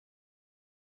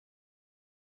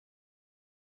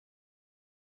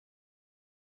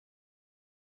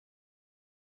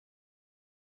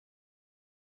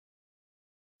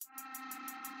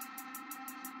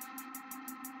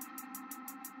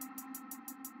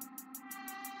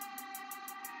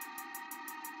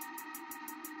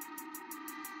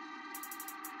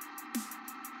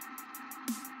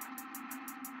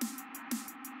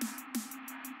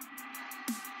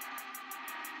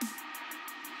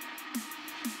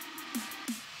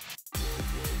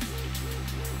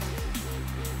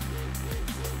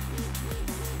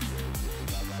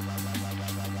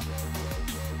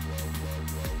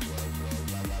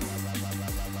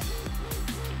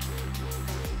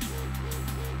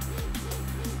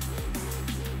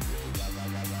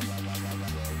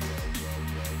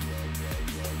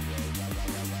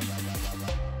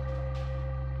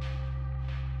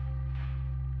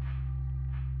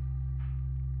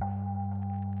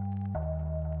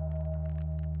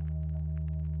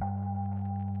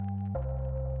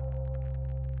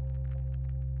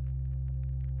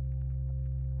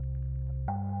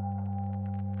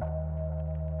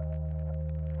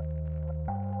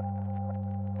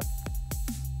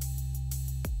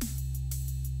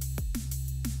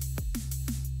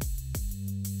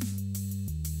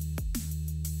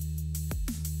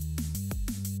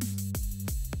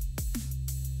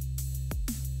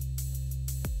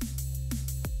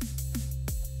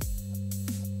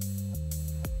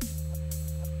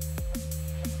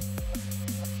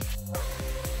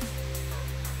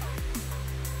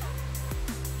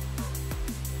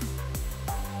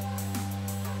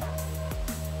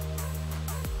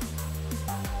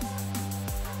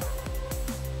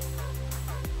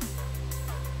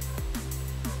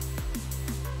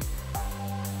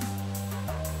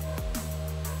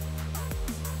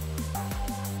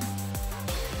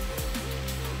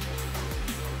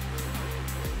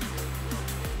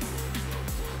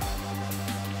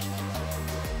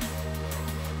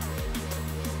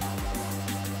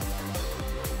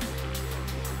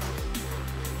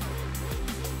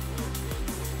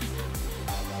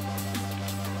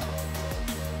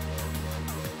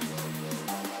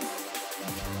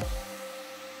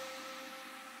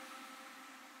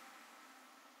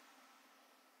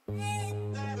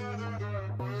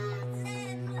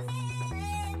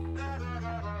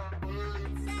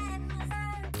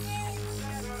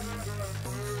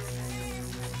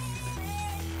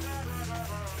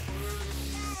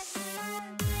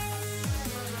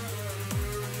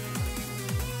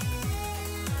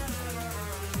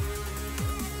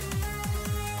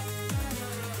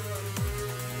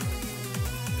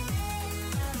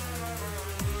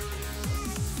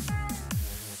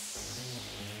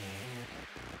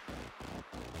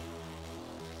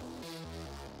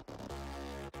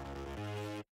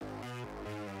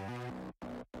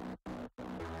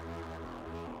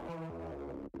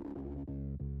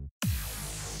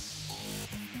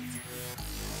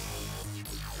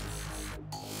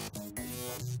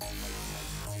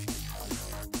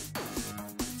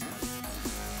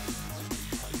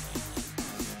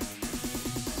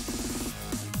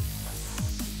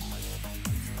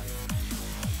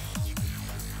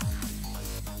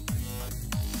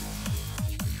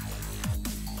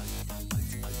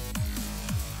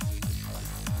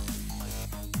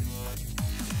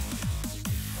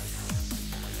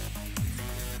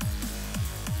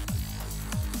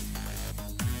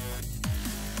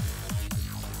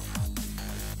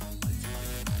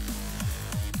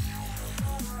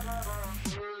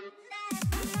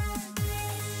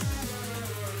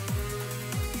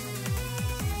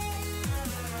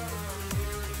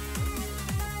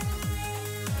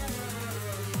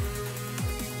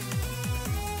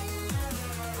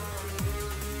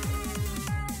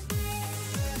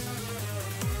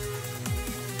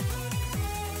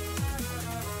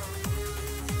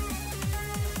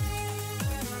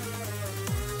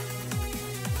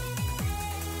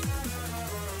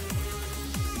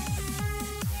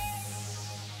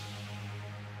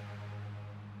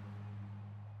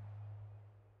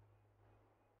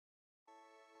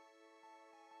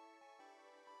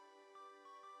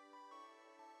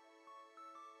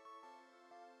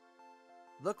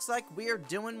Looks like we're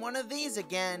doing one of these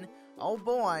again. Oh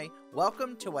boy,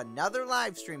 welcome to another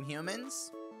live stream,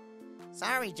 humans.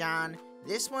 Sorry, John,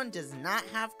 this one does not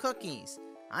have cookies.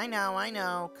 I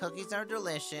know, cookies are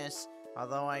delicious,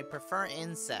 although I prefer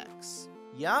insects.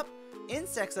 Yup,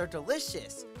 insects are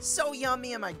delicious. So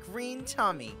yummy in my green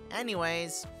tummy.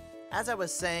 Anyways, as I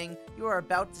was saying, you are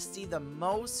about to see the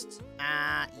most,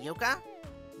 Yooka?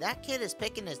 That kid is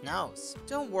picking his nose.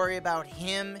 Don't worry about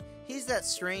him. He's that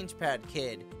Strange Pad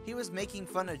kid. He was making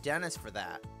fun of Dennis for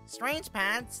that. Strange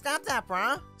Pad, stop that,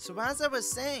 bruh. So as I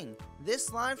was saying,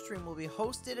 this live stream will be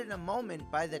hosted in a moment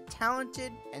by the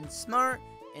talented and smart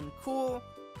and cool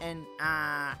and,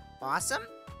 awesome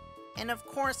and of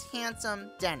course,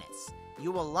 handsome Dennis.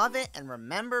 You will love it, and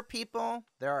remember, people,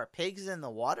 there are pigs in the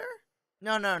water?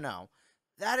 No, no, no.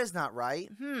 That is not right.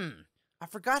 I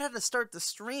forgot how to start the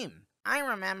stream. I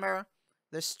remember.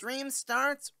 The stream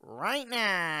starts right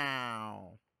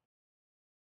now.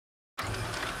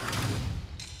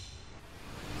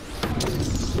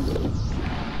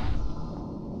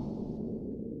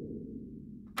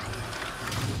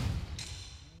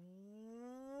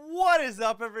 What is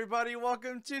up, everybody?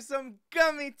 Welcome to some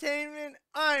Gummytainment.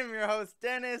 I'm your host,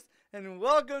 Dennis, and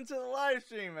welcome to the live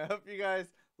stream. I hope you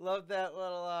guys love that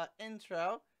little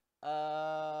intro.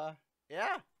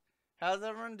 Yeah. How's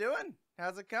everyone doing?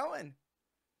 How's it going?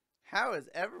 How is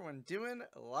everyone doing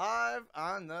live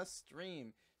on the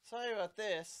stream? Sorry about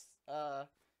this.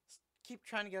 Keep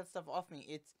trying to get stuff off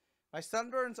me. My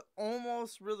sunburn's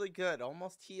almost really good,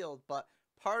 almost healed, but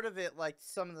part of it, like,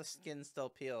 some of the skin still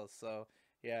peels, so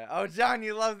yeah. Oh, John,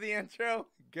 you love the intro?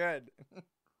 Good.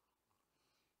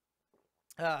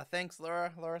 Thanks,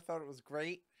 Laura. Laura thought it was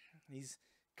great. These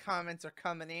comments are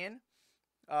coming in.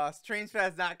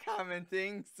 Strangepad's not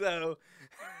commenting, so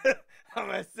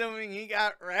I'm assuming he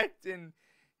got wrecked and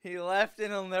he left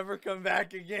and he'll never come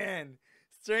back again.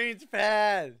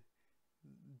 Strangepad.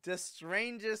 The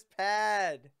strangest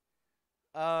pad.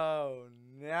 Oh,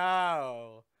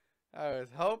 no. I was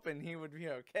hoping he would be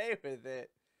okay with it.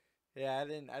 Yeah, I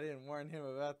didn't warn him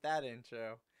about that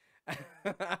intro.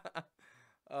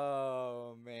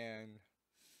 Oh, man.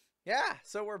 Yeah,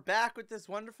 so we're back with this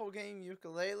wonderful game,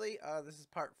 Yooka-Laylee. This is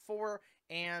part 4,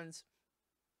 and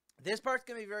this part's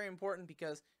going to be very important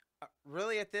because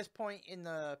really at this point in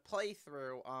the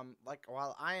playthrough, like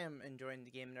while I am enjoying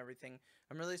the game and everything,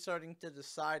 I'm really starting to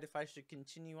decide if I should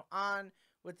continue on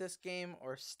with this game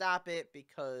or stop it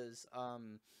because,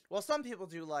 well, some people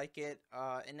do like it,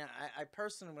 and I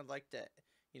personally would like to,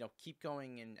 keep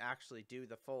going and actually do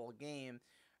the full game.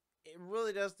 It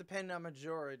really does depend on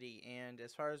majority, and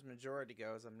as far as majority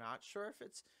goes, I'm not sure if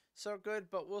it's so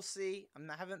good, but we'll see.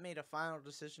 I haven't made a final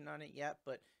decision on it yet,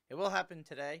 but it will happen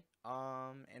today,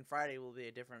 and Friday will be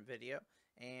a different video,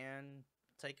 and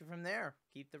take it from there.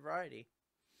 Keep the variety.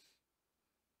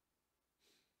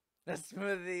 The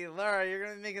smoothie. Laura, you're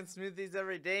going to be making smoothies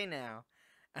every day now.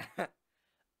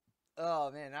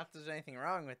 Oh, man, not that there's anything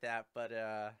wrong with that, but,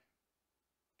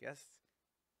 guess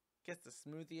the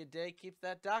smoothie a day keeps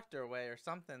that doctor away or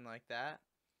something like that.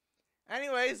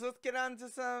 Anyways, let's get on to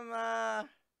some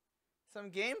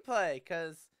gameplay,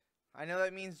 because I know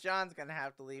that means John's going to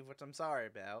have to leave, which I'm sorry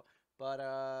about.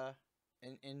 But,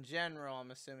 in general,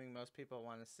 I'm assuming most people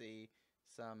want to see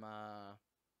some,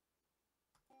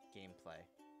 gameplay.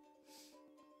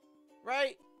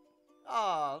 Right?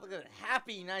 Oh, look at that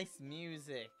happy, nice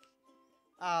music.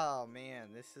 Oh, man,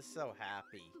 this is so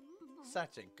happy.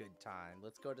 Such a good time.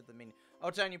 Let's go to the menu. Oh,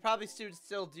 John, you probably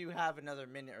still do have another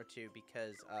minute or two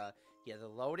because, yeah, the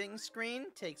loading screen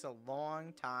takes a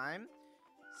long time.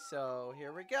 So,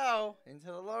 here we go. Into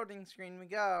the loading screen we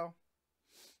go.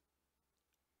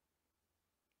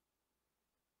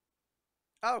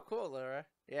 Oh, cool, Laura.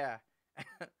 Yeah.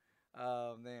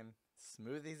 Oh, man.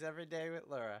 Smoothies every day with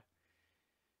Laura.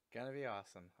 Gonna be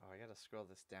awesome. Oh, I gotta scroll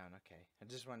this down. Okay. I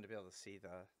just wanted to be able to see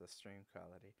the stream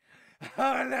quality.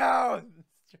 Oh, no!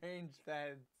 Strange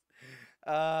feds.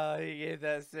 Oh, he gave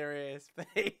that serious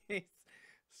face.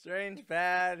 Strange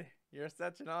Pad, you're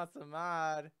such an awesome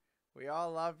mod. We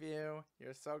all love you.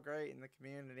 You're so great in the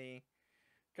community.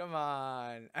 Come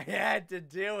on. I had to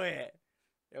do it.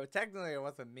 Technically, it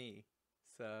wasn't me.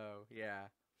 So, yeah.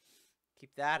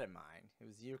 Keep that in mind. It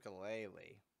was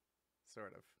Yooka-Laylee.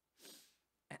 Sort of.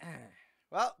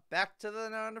 Well, back to the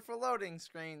wonderful loading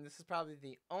screen. This is probably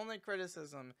the only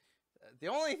criticism, the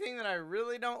only thing that I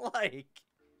really don't like.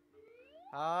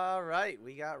 Alright,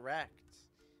 we got wrecked.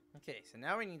 Okay, so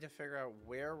now we need to figure out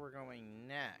where we're going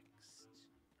next.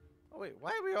 Oh wait,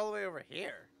 why are we all the way over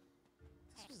here?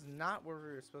 This was not where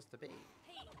we were supposed to be.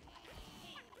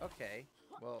 Okay,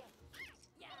 well,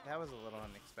 that was a little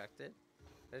unexpected.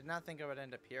 I did not think I would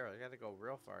end up here. I gotta go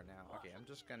real far now. Okay, I'm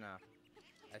just gonna...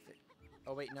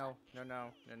 Oh wait, no.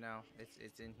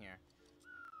 It's in here.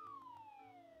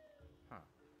 Huh.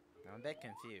 Now I'm a bit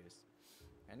confused.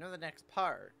 I know the next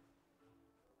part.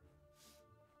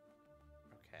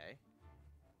 Okay.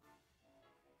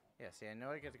 Yeah, see, I know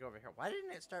I get to go over here. Why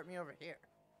didn't it start me over here?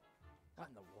 What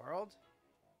in the world?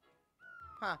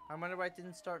 Huh, I wonder why it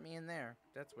didn't start me in there.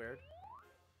 That's weird.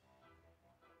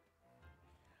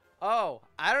 Oh,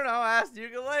 I don't know. Ask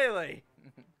Yooka-Laylee.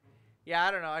 Yeah,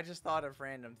 I don't know. I just thought of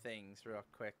random things real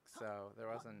quick, so there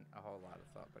wasn't a whole lot of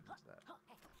thought put into that.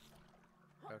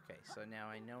 Okay, so now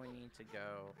I know we need to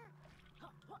go...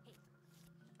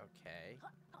 Okay.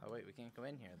 Oh, wait, we can't go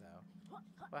in here, though.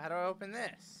 Well, how do I open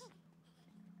this?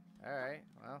 Alright,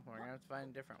 well, we're gonna have to find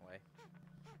a different way.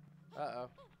 Uh-oh.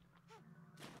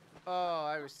 Oh,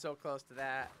 I was so close to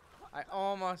that. I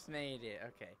almost made it.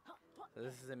 Okay. So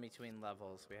this is in between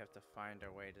levels. We have to find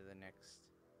our way to the next.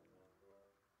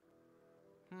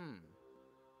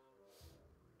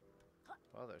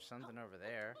 Well, there's something over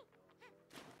there.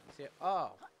 See it?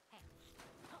 Oh.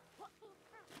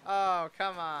 Oh,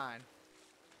 come on.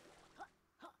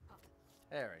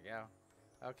 There we go.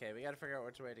 Okay, we gotta figure out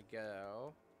which way to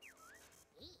go.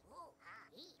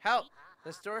 Help!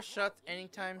 The store shuts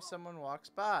anytime someone walks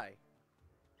by.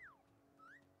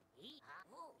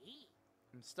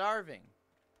 I'm starving.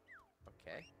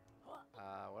 Okay.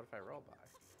 What if I roll by?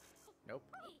 Nope.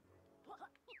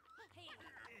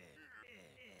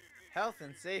 Health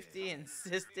and safety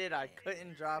insisted I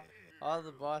couldn't drop all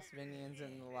the boss minions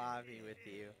in the lobby with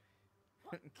you.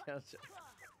 Kill just.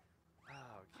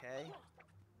 Okay.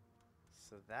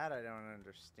 So that I don't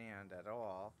understand at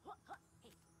all.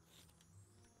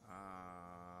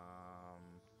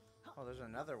 Oh, there's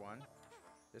another one.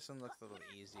 This one looks a little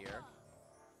easier.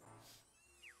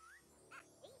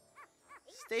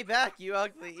 Stay back, you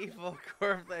ugly, evil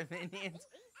corpse minions.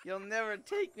 You'll never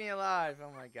take me alive.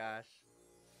 Oh my gosh.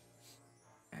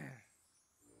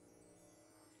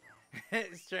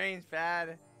 Strange,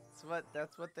 bad.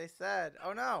 That's what they said.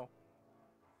 Oh no.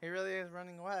 He really is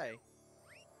running away.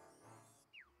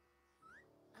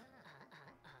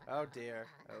 Oh dear.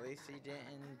 At least he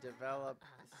didn't develop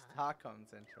Stockholm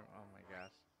syndrome. Oh my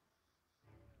gosh.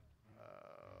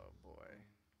 Oh boy.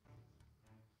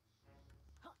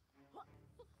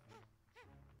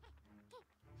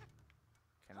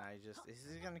 Can I just... Is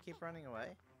he gonna keep running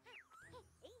away?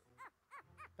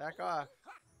 Back off.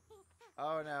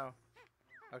 Oh no.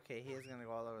 Okay, he is gonna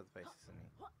go all over the place, isn't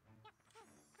he?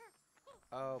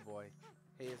 Oh boy.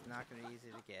 He is not gonna be easy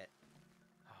to get.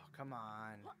 Oh, come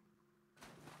on.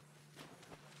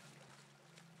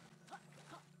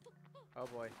 Oh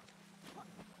boy.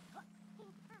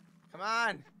 Come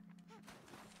on!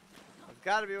 There's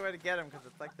gotta be a way to get him because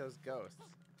it's like those ghosts.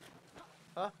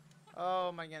 Huh?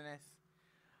 Oh my goodness.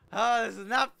 Oh, this is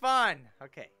not fun!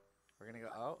 Okay. We're gonna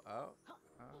go.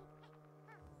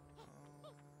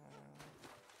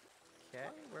 Okay,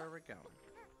 where are we going?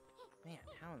 Man,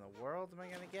 how in the world am I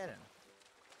gonna get him?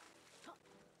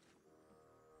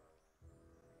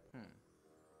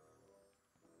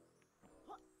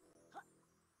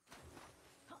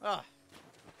 Oh,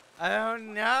 I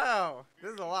don't know.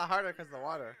 This is a lot harder because of the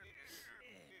water.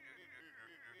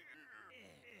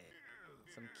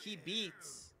 Some key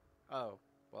beats. Oh,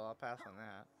 well, I'll pass on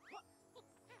that.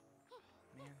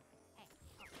 Man.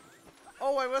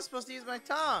 Oh, I was supposed to use my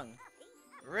tongue.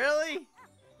 Really?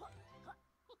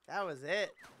 That was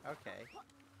it? Okay.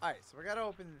 Alright, so we're gonna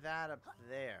open that up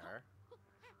there.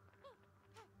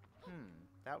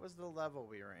 That was the level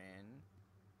we were in.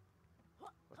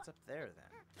 What's up there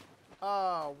then?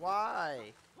 Oh,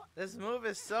 why? This move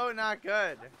is so not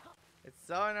good. It's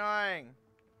so annoying.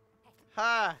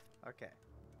 Ha! Okay.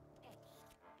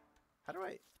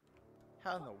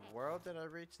 How in the world did I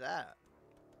reach that?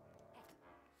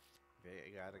 Okay,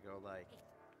 you gotta go like...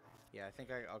 Yeah, I think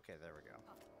okay, there we go.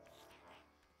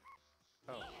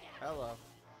 Oh, hello.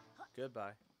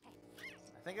 Goodbye.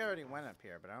 I think I already went up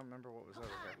here, but I don't remember what was over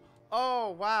here.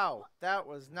 Oh, wow! That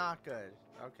was not good.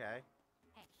 Okay.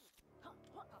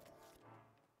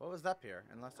 What was up here?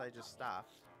 Unless I just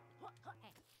stopped.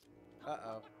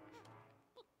 Uh-oh.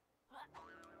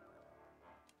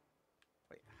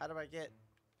 Wait, how do I get...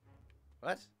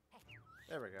 What?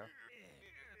 There we go.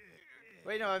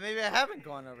 Wait, no, maybe I haven't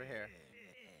gone over here.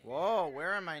 Whoa,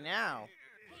 where am I now?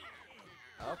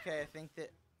 Okay, I think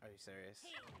that... Are you serious?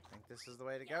 I think this is the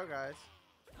way to go, guys.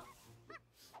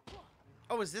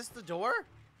 Oh, is this the door?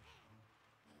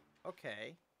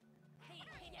 Okay.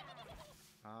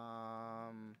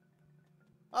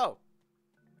 Oh!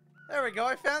 There we go,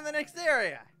 I found the next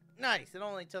area! Nice, it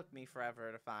only took me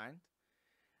forever to find.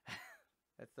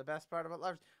 That's the best part about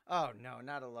live. Oh, no,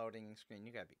 not a loading screen.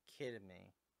 You gotta be kidding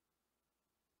me.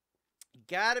 You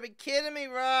gotta be kidding me,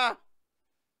 Raw!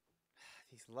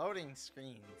 These loading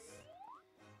screens.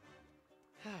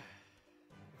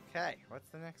 Okay, what's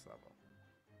the next level?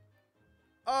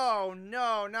 Oh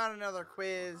no, not another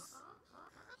quiz.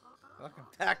 Welcome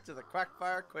back to the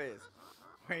Quackfire Quiz,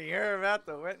 where you're about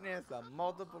to witness a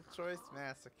multiple choice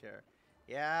massacre.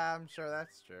 Yeah, I'm sure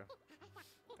that's true.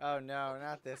 Oh no,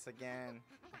 not this again.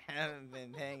 I haven't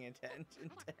been paying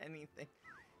attention to anything.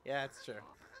 Yeah, it's true.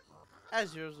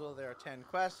 As usual, there are 10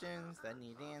 questions that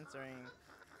need answering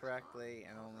correctly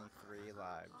and only 3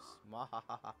 lives.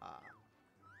 Mwahahaha.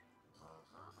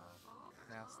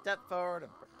 Now step forward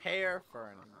and prepare for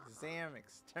an exam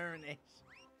extermination.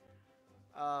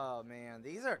 Oh man,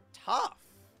 these are tough.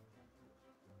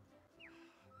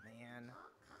 Man.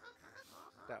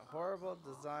 That horrible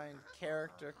designed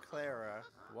character Clara.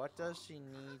 What does she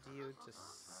need you to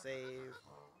save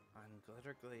on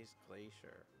Glitter Glaze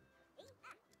Glacier?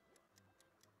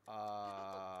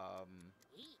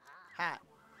 Hat.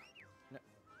 No,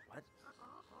 what?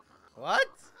 What?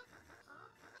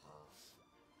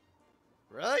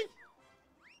 Really?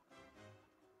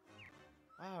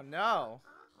 Oh no.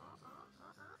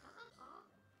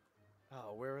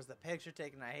 Oh, where was the picture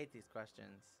taken? I hate these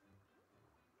questions.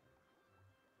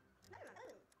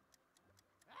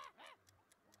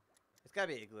 It's gotta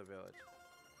be Igloo Village.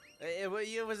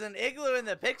 It was an igloo in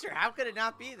the picture. How could it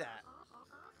not be that?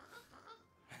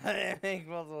 I think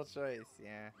multiple choice,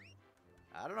 yeah.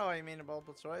 I don't know what you mean a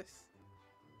multiple choice.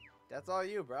 That's all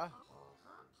you, bro.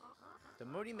 The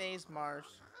Moody Maze Marsh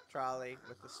trolley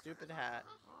with the stupid hat.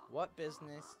 What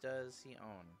business does he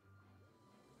own?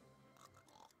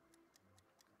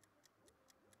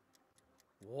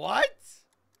 What?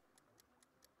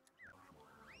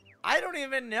 I don't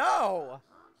even know.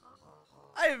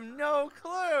 I have no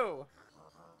clue.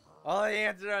 All the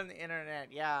answers are on the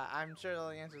internet. Yeah, I'm sure all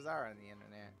the answers are on the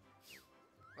internet.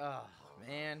 Oh,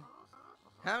 man.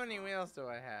 How many wheels do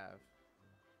I have?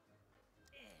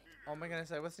 Oh my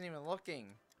goodness, I wasn't even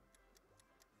looking.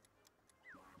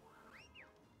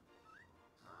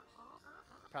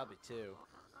 Probably 2.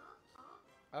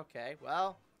 Okay,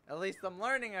 well, at least I'm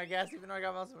learning, I guess, even though I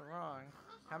got most of it wrong.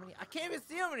 How many? I can't even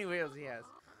see how many wheels he has.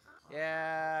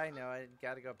 Yeah, I know. I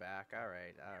gotta go back.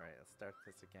 Alright, let's start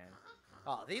this again.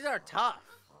 Oh, these are tough.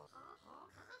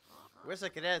 Wish I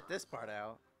could edit this part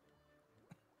out.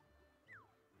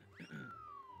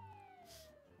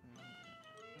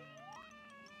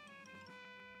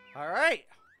 Alright.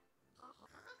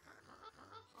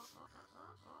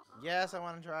 Yes, I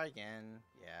want to try again.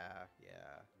 Yeah.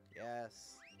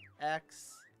 Yes.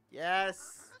 X.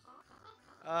 Yes.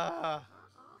 For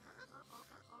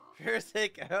your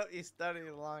sake, I hope you study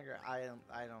longer. I don't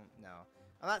know.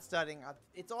 I'm not studying.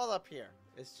 It's all up here.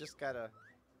 It's just gotta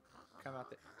come out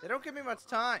there. They don't give me much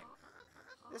time.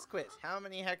 This quiz. How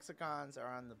many hexagons are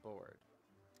on the board?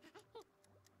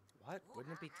 What?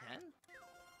 Wouldn't it be 10?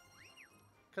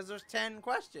 Because there's 10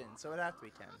 questions, so it'd have to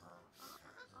be 10.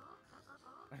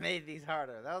 I made these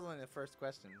harder. That was only the first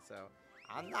question, so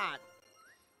I'm not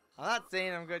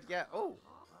saying I'm good yet. Oh.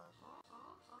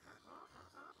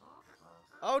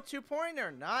 Oh,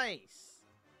 2-pointer. Nice.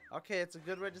 Okay, it's a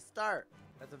good way to start.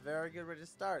 That's a very good way to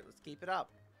start. Let's keep it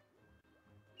up.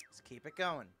 Let's keep it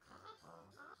going.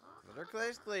 Glitter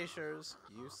Glaze Glaciers.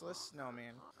 Useless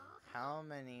snowman. How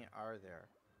many are there?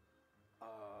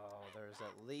 Oh, there's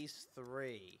at least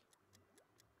 3.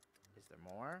 Is there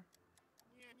more?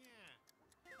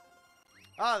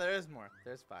 Oh, there is more.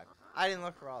 There's 5. I didn't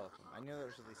look for all of them. I knew there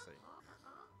was at least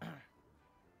 3.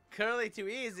 Clearly too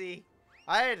easy.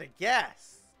 I had to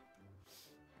guess.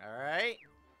 Alright.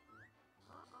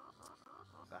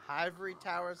 The Hivory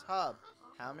Towers Hub.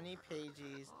 How many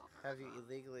pages have you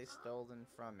illegally stolen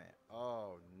from it?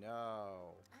 Oh,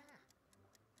 no.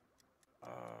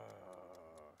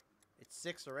 It's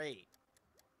 6 or 8.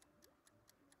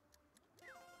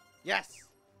 Yes!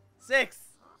 6!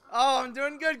 Oh, I'm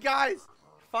doing good, guys!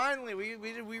 Finally, we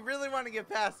really want to get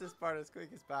past this part as quick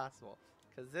as possible.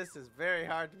 Because this is very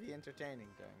hard to be entertaining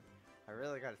during. I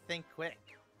really gotta think quick.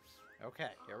 Okay,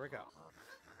 here we go.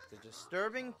 The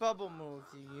disturbing bubble move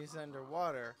you use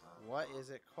underwater, what is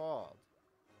it called?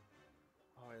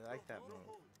 Oh, I like that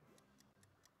move.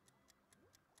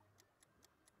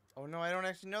 Oh no, I don't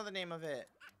actually know the name of it.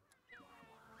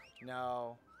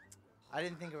 No. I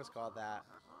didn't think it was called that.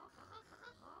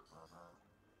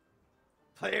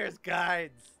 Player's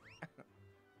guides. Oh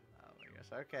my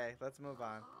gosh. Okay, let's move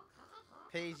on.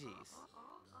 Pages.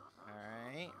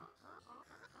 Alright.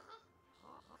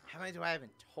 How many do I have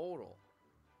in total?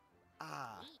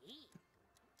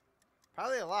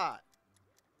 Probably a lot.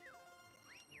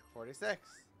 46.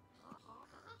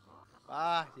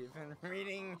 You've been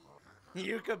reading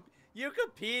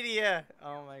Yooka-Pedia.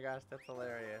 Oh my gosh, that's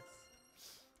hilarious.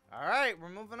 Alright, we're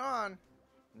moving on.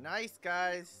 Nice,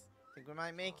 guys. Think we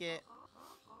might make it.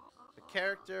 The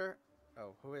character...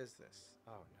 Oh, who is this?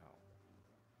 Oh, no.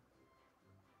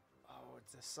 Oh,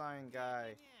 it's a sign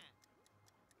guy.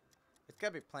 It's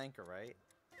gotta be Planker, right?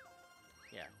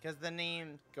 Yeah, because the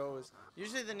name goes...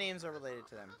 Usually the names are related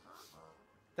to them.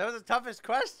 That was the toughest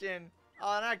question.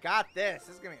 Oh, and I got this.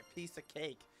 This is gonna be a piece of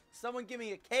cake. Someone give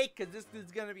me a cake, because this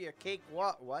is gonna be a cake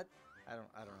what? I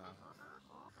don't know.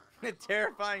 A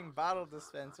terrifying bottle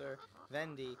dispenser.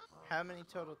 Vendy. How many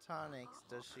total tonics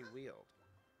does she wield?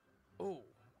 Ooh.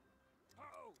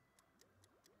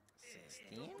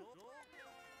 16?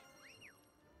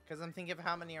 Because I'm thinking of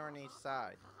how many are on each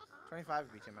side. 25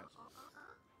 would be too much.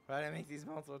 Why did I make these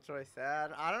multiple choice? I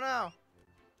don't know.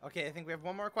 Okay, I think we have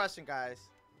one more question, guys.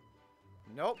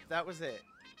 Nope, that was it.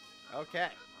 Okay.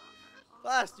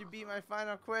 Last, you beat my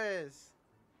final quiz.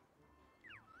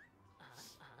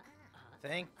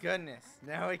 Thank goodness.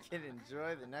 Now I can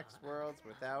enjoy the next worlds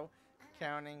without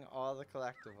counting all the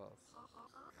collectibles.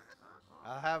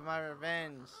 I'll have my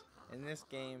revenge in this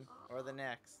game or the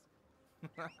next.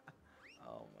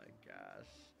 Oh my gosh.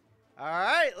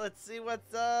 Alright, let's see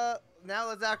what's now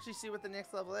let's actually see what the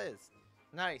next level is.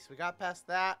 Nice, we got past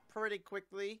that pretty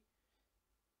quickly.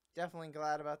 Definitely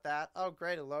glad about that. Oh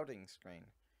great, a loading screen.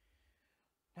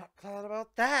 Not glad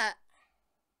about that.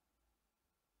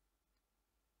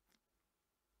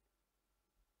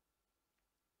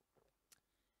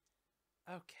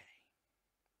 Okay.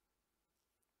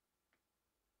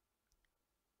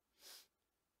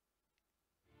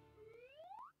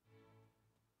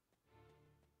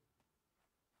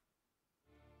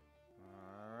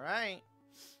 Alright.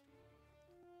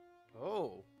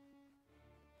 Oh.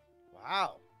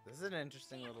 Wow. This is an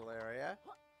interesting little area.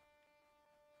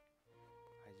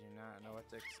 I do not know what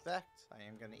to expect. I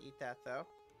am going to eat that, though.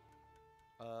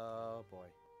 Oh, boy.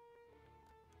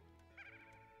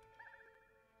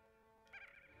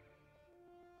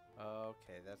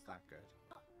 Okay, that's not good.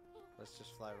 Let's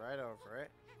just fly right over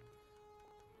it.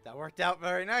 That worked out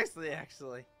very nicely,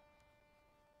 actually.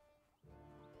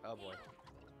 Oh, boy.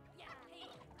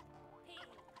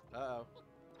 Uh-oh.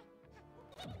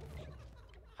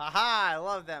 Haha, I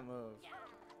love that move.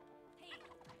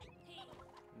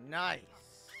 Nice.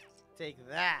 Take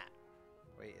that.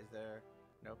 Wait, is there...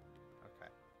 Nope.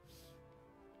 Okay.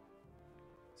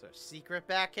 Is there a secret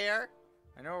back here?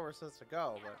 I know where we're supposed to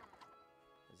go, but...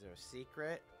 Is there a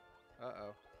secret?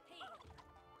 Uh-oh.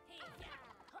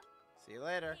 See you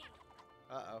later.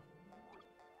 Uh-oh.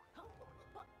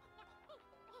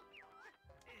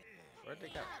 Where'd they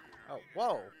go? Oh,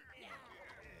 whoa!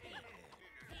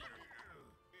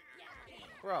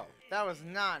 Bro, that was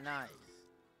not nice.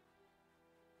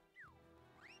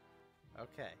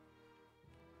 Okay.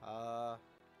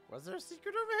 Was there a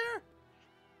secret over here?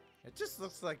 It just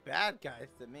looks like bad guys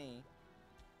to me.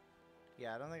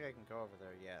 Yeah, I don't think I can go over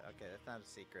there yet. Okay, that's not a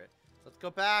secret. Let's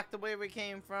go back the way we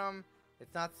came from.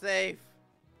 It's not safe.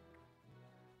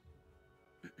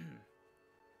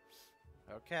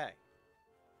 Okay.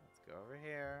 Let's go over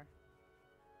here.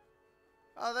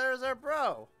 Oh, there's our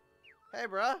bro. Hey,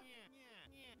 bro.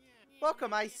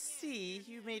 Welcome, I see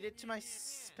you made it to my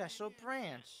special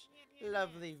branch.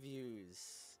 Lovely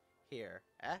views here,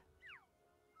 eh?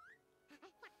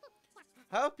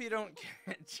 Hope you don't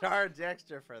charge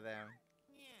extra for them.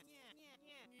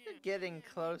 You're getting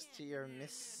close to your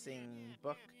missing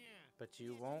book, but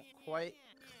you won't quite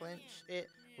clinch it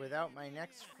without my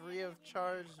next free of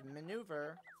charge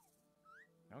maneuver.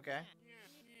 Okay.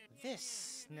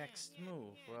 This next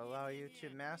move will allow you to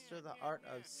master the art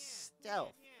of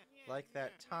stealth. Like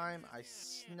that time I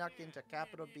snuck into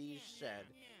Capital B's shed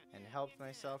and helped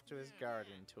myself to his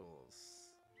garden tools.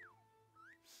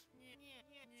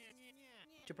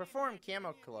 To perform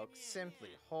Camo Cloak, simply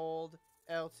hold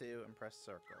L2 and press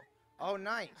circle. Oh,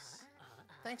 nice!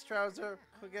 Thanks, Trouser.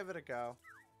 We'll give it a go.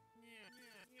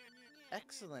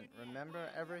 Excellent. Remember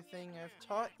everything I've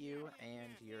taught you, and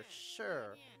you're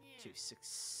sure to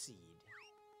succeed.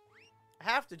 I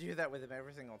have to do that with him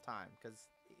every single time, because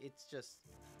it's just...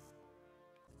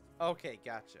 Okay,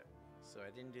 gotcha. So I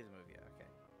didn't do the move yet. Okay.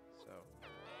 So...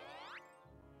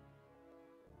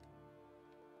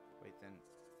 Wait, then...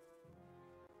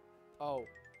 Oh,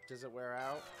 does it wear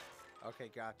out?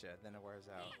 Okay, gotcha. Then it wears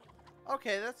out.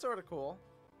 Okay, that's sort of cool.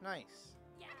 Nice.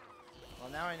 Well,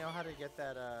 now I know how to get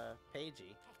that,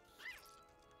 pagey.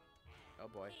 Oh,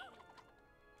 boy.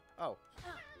 Oh.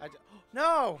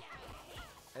 No!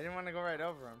 I didn't want to go right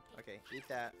over him. Okay, eat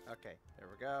that. Okay, there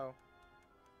we go.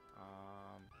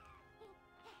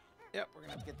 Yep, we're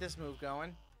going to get this move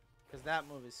going. Because that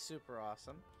move is super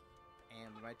awesome.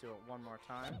 And we might do it one more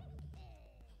time.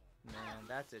 Man,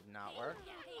 that did not work.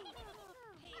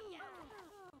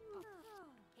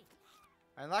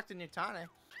 I unlocked a new tonic.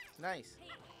 Nice.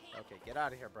 Okay, get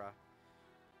out of here, bro.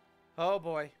 Oh,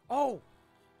 boy. Oh!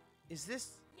 Is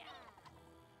this...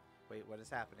 Wait, what is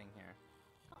happening here?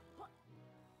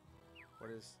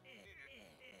 What is...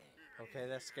 Okay,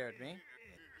 that scared me.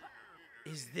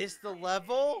 Is this the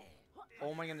level?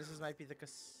 Oh my goodness, this might be the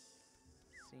casino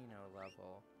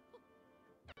level.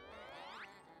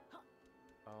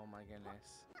 Oh my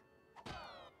goodness.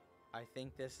 I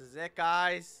think this is it,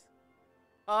 guys.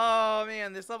 Oh,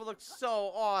 man, this level looks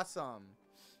so awesome.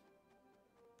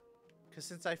 Because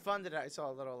since I funded it, I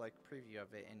saw a little, like, preview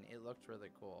of it, and it looked really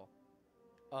cool.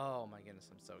 Oh, my goodness,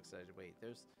 I'm so excited. Wait,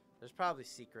 there's probably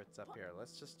secrets up here.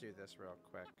 Let's just do this real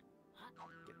quick.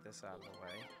 Get this out of the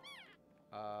way.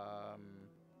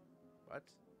 What?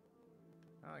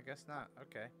 Oh, I guess not.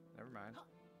 Okay, never mind.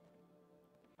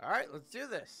 Alright, let's do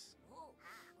this.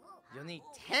 You'll need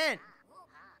 10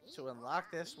 to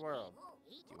unlock this world.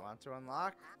 Do you want to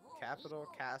unlock Capital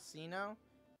Casino?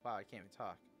 Wow, I can't even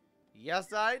talk.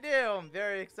 Yes, I do. I'm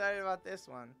very excited about this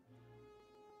one.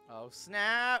 Oh,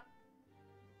 snap.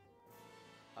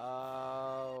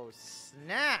 Oh,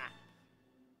 snap.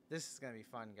 This is going to be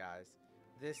fun, guys.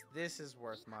 This is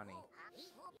worth money.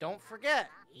 Don't forget,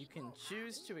 you can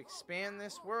choose to expand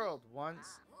this world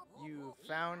once you've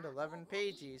found 11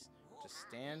 pages. Just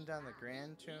stand on the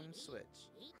Grand Tomb switch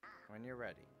when you're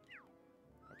ready.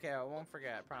 Okay, I won't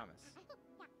forget, I promise.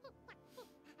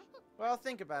 Well,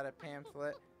 think about it,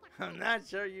 Pamphlet. I'm not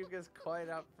sure Yooka's quite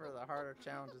up for the harder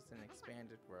challenges in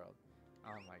Expanded World.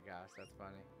 Oh my gosh, that's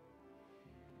funny.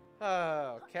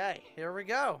 Okay, here we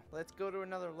go. Let's go to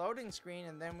another loading screen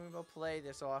and then we will play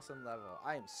this awesome level.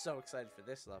 I am so excited for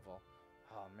this level.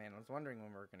 Oh man, I was wondering when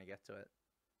we were going to get to it.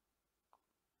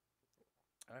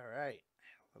 Alright,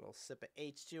 a little sip of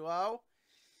H2O.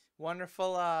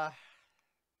 Wonderful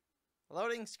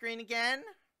loading screen again.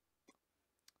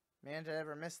 Man, did I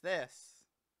ever miss this?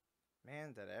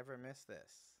 Man, did I ever miss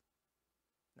this?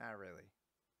 Not really.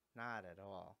 Not at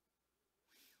all.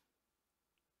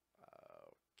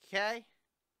 Okay.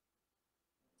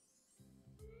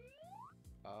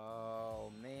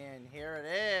 Oh, man, here it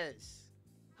is.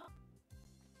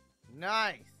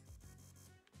 Nice.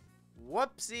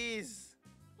 Whoopsies.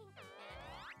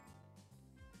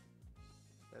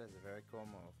 That is a very cool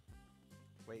move.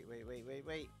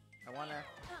 Wait. I wanna...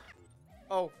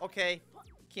 Oh, okay.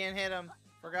 Can't hit him.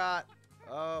 Forgot.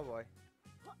 Oh, boy.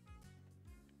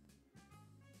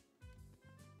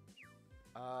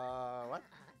 What?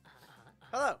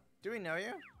 Hello. Do we know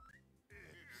you?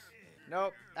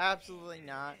 Nope. Absolutely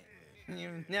not.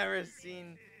 You've never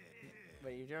seen...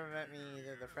 Wait, you've never met me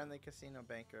either. The friendly casino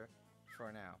banker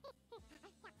for now.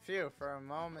 Phew, for a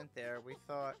moment there, we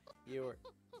thought you were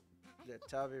the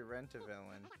Tubby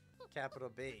Rent-A-Villain. Capital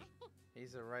B.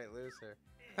 He's a right loser.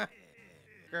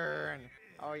 Gurn.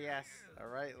 Oh yes, a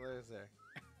right loser.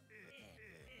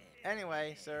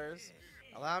 Anyway, sirs,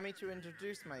 allow me to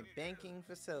introduce my banking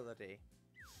facility.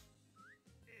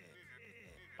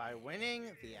 By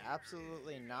winning the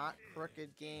absolutely not crooked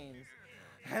games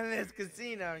in this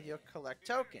casino, you'll collect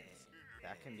tokens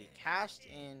that can be cashed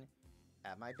in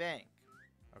at my bank.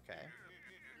 Okay.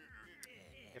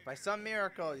 If by some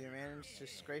miracle you manage to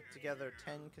scrape together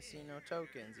 10 casino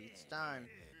tokens each time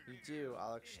you do,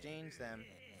 I'll exchange them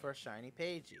for a shiny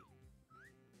pagey.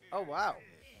 Oh wow.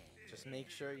 Just make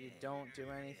sure you don't do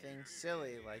anything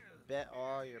silly like bet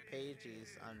all your pages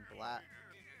on black.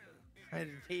 It'd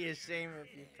be a shame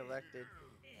if you collected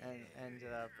and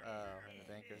ended up in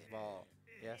the banker's vault.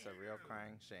 Yes, a real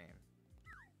crying shame.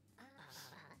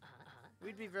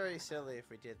 We'd be very silly if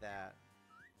we did that.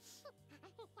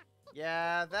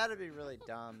 Yeah, that'd be really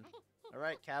dumb.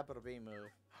 Alright, capital B move.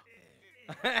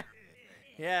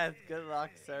 Yes, good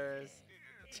luck, sirs.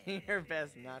 Do your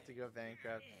best not to go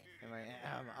bankrupt in my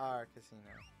MR casino.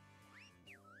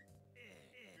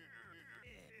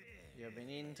 You'll be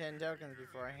needing 10 tokens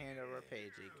before I hand over a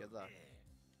pagey. Good luck.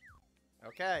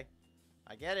 Okay,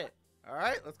 I get it.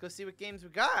 Alright, let's go see what games we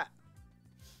got.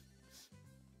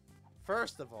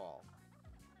 First of all,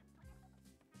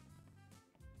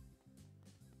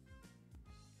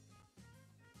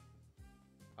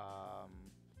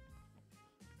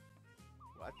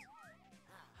 what?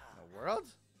 In the world?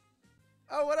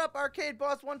 Oh, what up, Arcade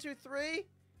Boss 123?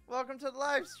 Welcome to the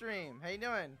live stream. How you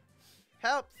doing?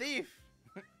 Help, thief!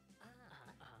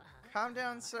 Calm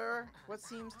down, sir. What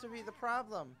seems to be the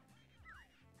problem?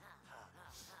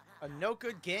 A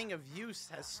no-good gang of youths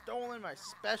has stolen my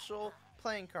special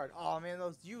playing card. Oh, man,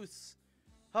 those youths.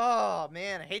 Oh,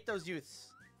 man, I hate those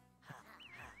youths.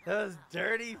 Those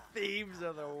dirty thieves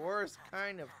are the worst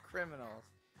kind of criminals.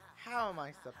 How am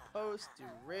I supposed to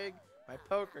rig my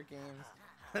poker games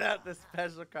without the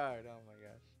special card? Oh, my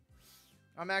gosh.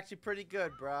 I'm actually pretty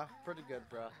good, bruh. Pretty good,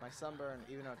 bruh. My sunburn,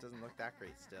 even though it doesn't look that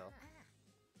great still.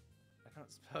 I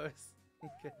don't suppose you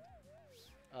could...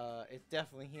 it's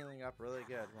definitely healing up really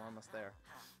good. We're almost there.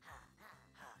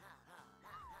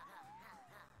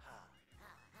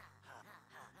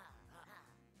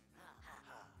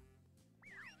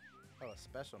 Oh, a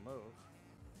special move.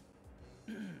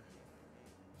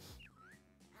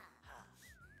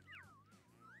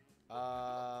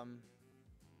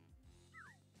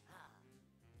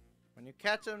 When you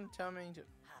catch them, tell me to...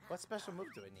 What special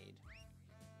move do I need?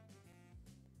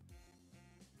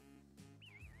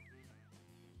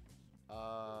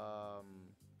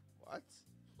 What?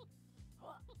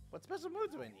 What special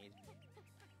move do I need?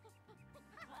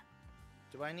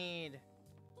 Do I need...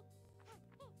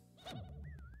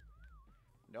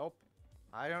 Nope.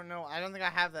 I don't know. I don't think I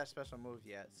have that special move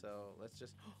yet, so let's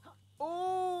just...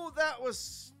 Oh, that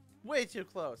was way too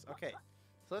close. Okay,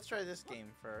 so let's try this game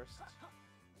first.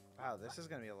 Wow, this is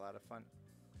going to be a lot of fun.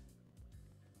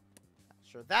 Not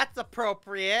sure that's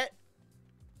appropriate.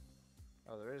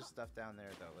 Oh, there is stuff down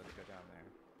there, though. Let's go down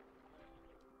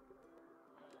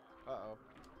there. Uh-oh.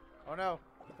 Oh, no.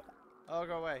 Oh,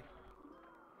 go away.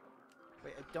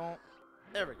 Wait, I don't...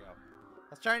 There we go.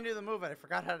 I was trying to do the move, and I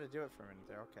forgot how to do it for a minute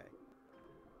there. Okay.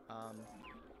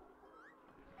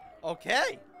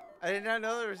 Okay! I did not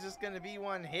know there was just going to be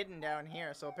one hidden down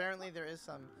here. So apparently there is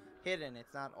some hidden.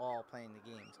 It's not all playing the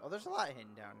games. Oh, there's a lot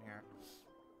hidden down here.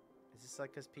 Is this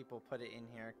like because people put it in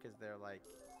here because they're like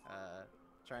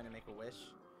trying to make a wish?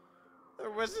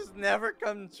 Their wishes never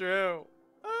come true.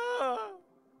 Oh.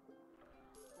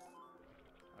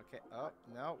 Okay. Oh,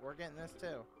 no. We're getting this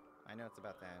too. I know it's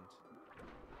about to end.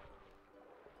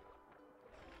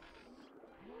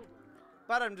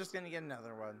 But I'm just going to get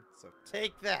another one. So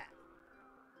take that.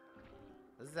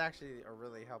 This is actually a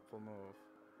really helpful move.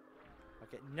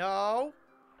 Okay, no!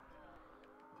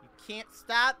 You can't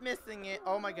stop missing it!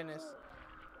 Oh my goodness.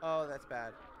 Oh, that's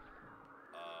bad.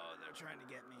 Oh, they're trying to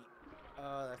get me.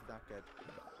 Oh, that's not good.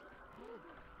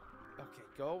 Okay,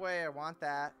 go away. I want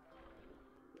that.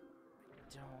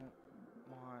 I don't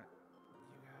want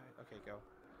you guys. Okay, go.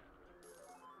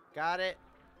 Got it.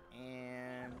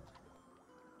 And...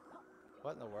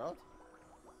 What in the world?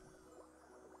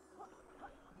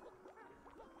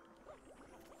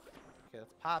 Okay,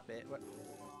 let's pop it. What?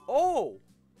 Oh!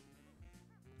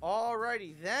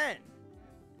 Alrighty then.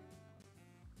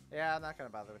 Yeah, I'm not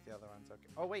gonna bother with the other ones. Okay.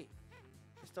 Oh wait,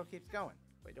 it still keeps going.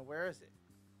 Wait, no, where is it?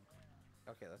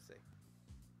 Okay, let's see.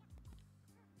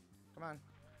 Come on.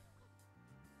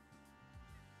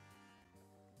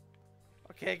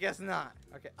 Okay, I guess not.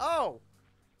 Okay. Oh!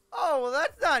 Oh, well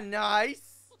that's not nice!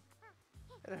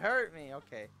 It hurt me.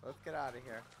 Okay, let's get out of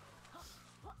here.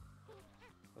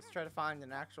 Let's try to find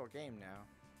an actual game now.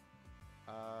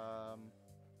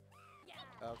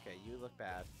 Okay, you look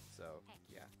bad. So,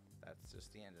 yeah, that's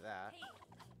just the end of that.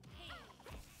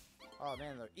 Oh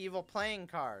man, they're evil playing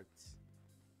cards.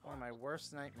 One of my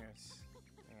worst nightmares.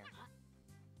 Man.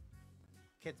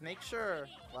 Kids, make sure...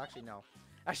 Well, actually, no.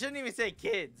 I shouldn't even say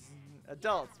kids.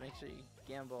 Adults, make sure you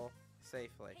gamble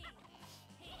safely.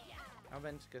 I've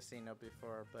been to casino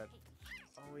before, but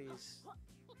always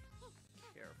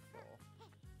careful.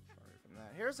 Sorry from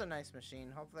that. Here's a nice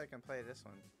machine. Hopefully I can play this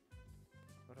one.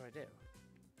 What do I do?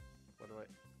 What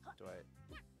do I...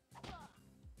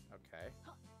 Okay.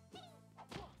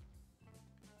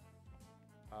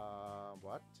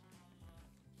 What?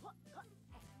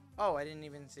 Oh, I didn't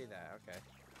even see that. Okay.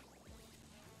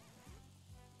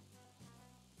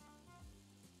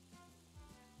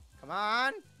 Come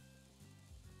on!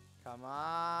 Come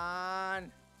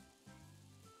on!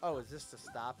 Oh, is this to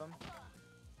stop him?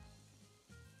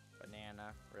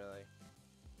 Banana, really?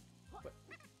 What?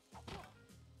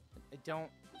 I don't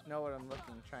know what I'm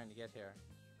trying to get here.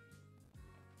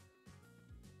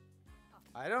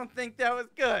 I don't think that was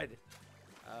good!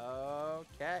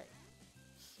 Okay.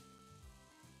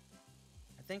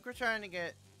 I think we're trying to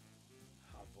get...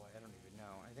 Oh boy, I don't even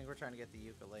know. I think we're trying to get the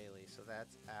Yooka-Laylee, so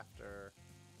that's after...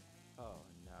 Oh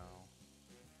no.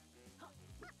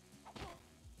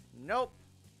 Nope.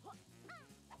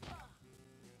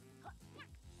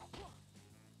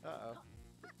 Uh-oh.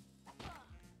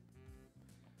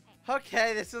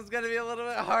 Okay, this one's gonna be a little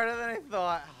bit harder than I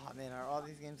thought. Oh man, are all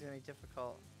these games gonna be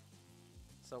difficult?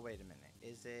 So wait a minute.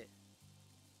 Is it...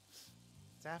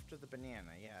 It's after the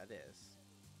banana. Yeah, it is.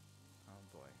 Oh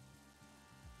boy.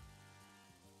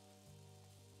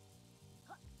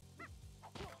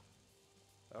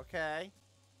 Okay.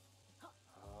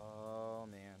 Oh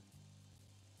man.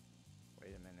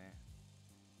 Wait a minute.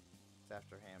 It's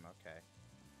after him, okay.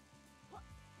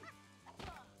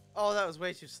 Oh, that was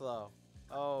way too slow.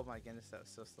 Oh my goodness, that was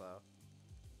so slow.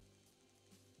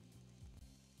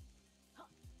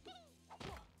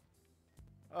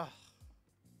 Oh.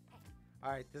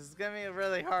 Alright, this is gonna be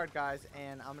really hard, guys,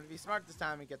 and I'm gonna be smart this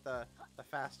time and get the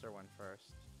faster one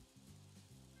first.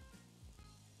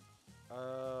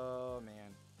 Oh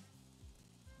man.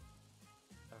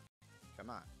 Okay, come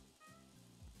on.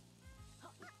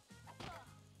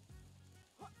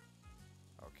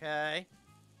 Okay.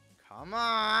 Come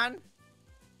on.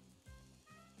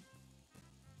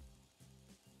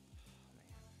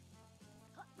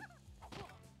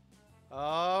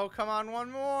 Oh, come on, one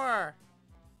more.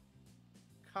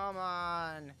 Come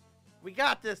on. We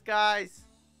got this, guys.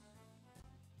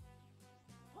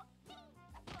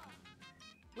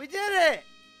 We did it.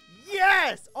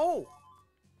 Yes. Oh.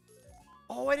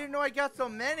 Oh, I didn't know I got so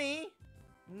many.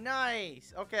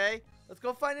 Nice. Okay, let's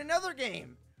go find another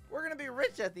game. We're going to be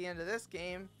rich at the end of this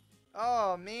game.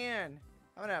 Oh, man.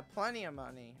 I'm going to have plenty of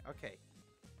money. Okay.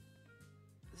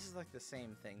 This is like the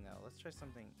same thing, though. Let's try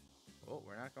something. Oh,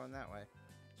 we're not going that way.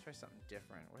 Let's try something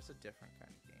different. Where's a different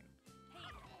kind of game?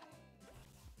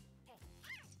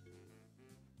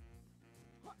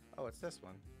 Oh, it's this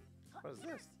one. What is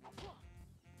this?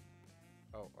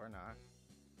 Oh, or not.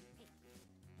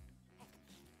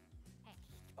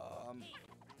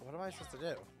 What am I supposed to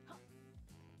do?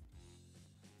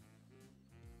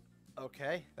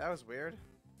 Okay, that was weird.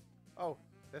 Oh,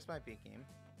 this might be a game.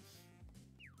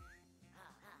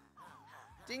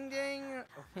 Ding ding!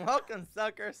 Welcome,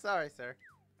 sucker! Sorry, sir.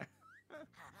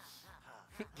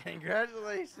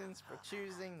 Congratulations for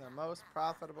choosing the most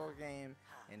profitable game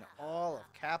in all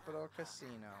of Capital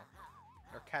Casino.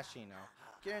 Or Casino.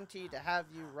 Guaranteed to have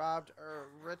you robbed or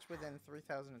rich within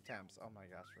 3,000 attempts. Oh my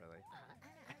gosh, really?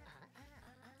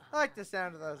 I like the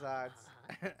sound of those odds.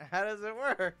 How does it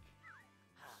work?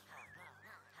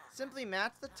 Simply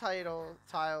match the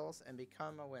tiles and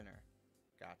become a winner.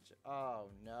 Gotcha. Oh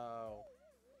no.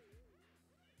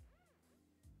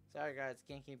 Sorry guys,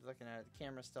 can't keep looking at it. The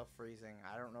camera's still freezing.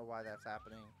 I don't know why that's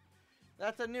happening.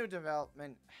 That's a new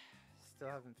development. Still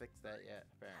haven't fixed that yet,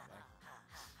 apparently.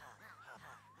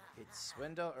 It's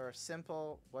swindle or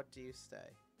simple. What do you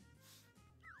say?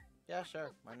 Yeah,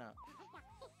 sure. Why not?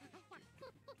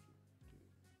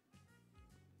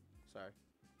 Sorry.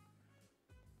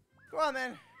 Go on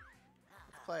then.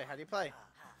 Let's play. How do you play?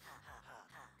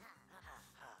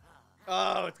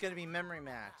 Oh, it's gonna be memory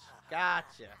match.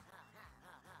 Gotcha.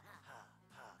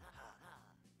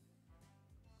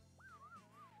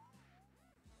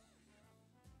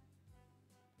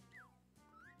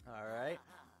 Alright.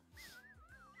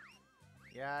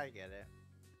 Yeah, I get it.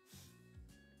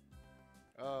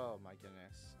 Oh my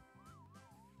goodness.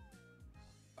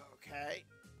 Okay.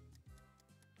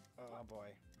 Oh boy.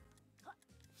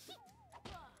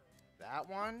 That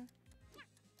one?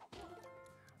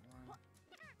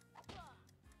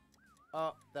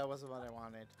 Oh, that wasn't what I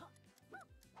wanted.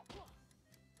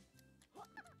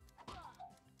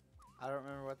 I don't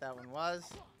remember what that one was.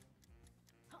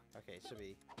 Okay, it should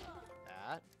be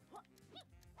that.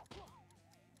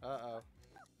 Uh-oh.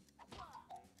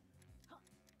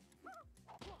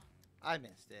 I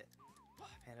missed it. Oh,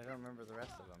 man, I don't remember the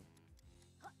rest of them.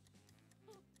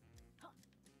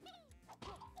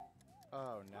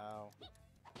 Oh, no.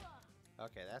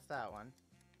 Okay, that's that one.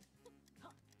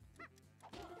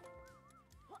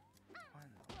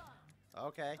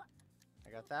 Okay.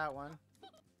 I got that one.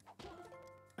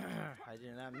 I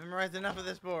did not memorize enough of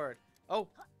this board. Oh,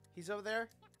 he's over there.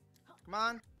 Come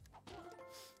on.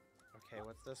 Okay,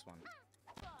 what's this one?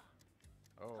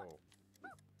 Oh.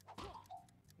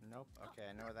 Nope. Okay,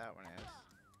 I know where that one is.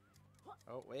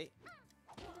 Oh, wait.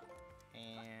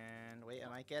 And wait, I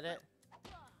might get it.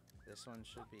 This one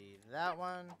should be that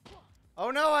one.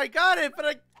 Oh no, I got it,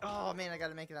 but oh man, I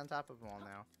gotta make it on top of them all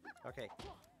now. Okay.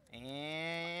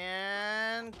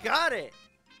 And got it!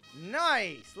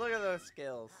 Nice! Look at those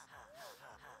skills.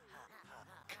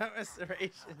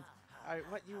 Commiserations. Alright,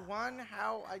 what, you won?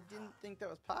 How? I didn't think that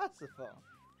was possible.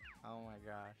 Oh my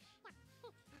gosh.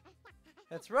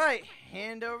 That's right.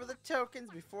 Hand over the tokens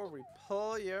before we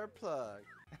pull your plug.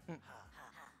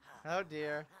 Oh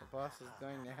dear. The boss is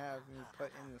going to have me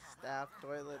put in the staff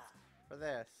toilets for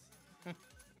this. Oh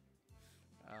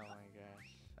my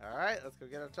gosh. Alright, let's go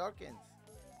get our tokens.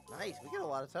 Nice. We get a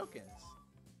lot of tokens.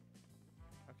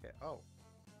 Okay. Oh.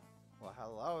 Well,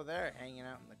 hello there. Hanging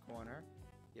out in the corner.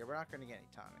 Yeah, we're not going to get any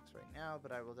tonics right now,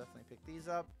 but I will definitely pick these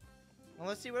up. Well,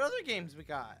 let's see what other games we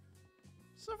got.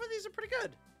 So far, these are pretty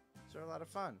good. These are a lot of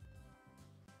fun.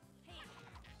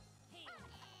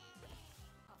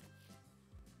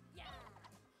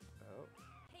 Oh.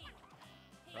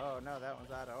 Oh, no, that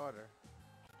one's out of order.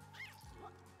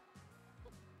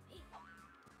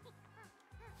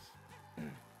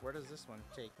 Where does this one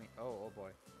take me? Oh, oh boy.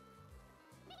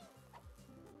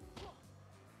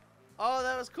 Oh,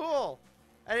 that was cool.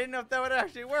 I didn't know if that would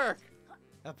actually work.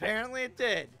 Apparently it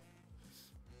did.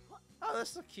 Oh,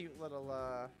 this is a cute little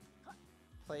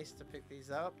place to pick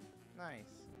these up.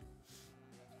 Nice.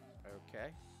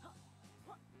 Okay.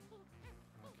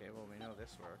 Okay, well we know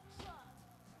this works.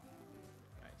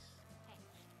 Nice.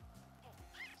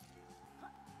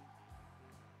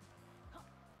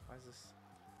 is this?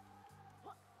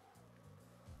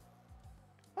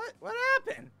 What? What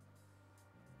happened?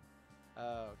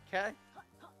 Okay.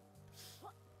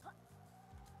 Not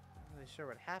really sure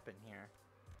what happened here.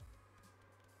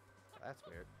 That's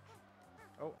weird.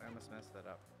 Oh, I almost messed that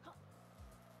up.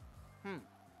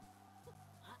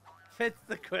 Fits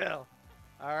the quill.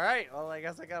 Alright, well, I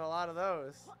guess I got a lot of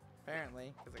those.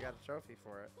 Apparently, because I got a trophy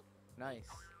for it. Nice.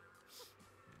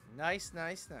 Nice,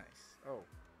 nice, nice. Oh.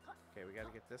 Okay, we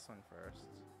gotta get this one first.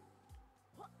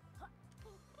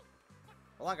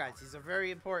 Hold on, guys. These are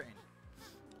very important.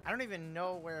 I don't even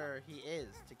know where he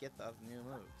is to get the new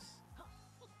moves.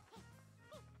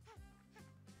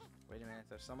 Wait a minute.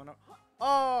 There's someone...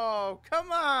 Oh,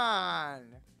 come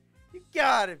on! You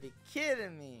gotta be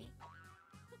kidding me.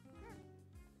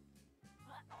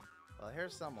 Well,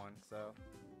 here's someone, so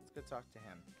let's go talk to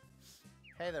him.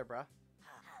 Hey there, bruh.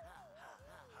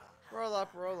 Roll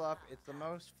up, roll up. It's the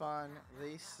most fun,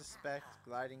 least suspect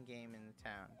gliding game in the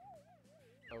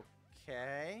town.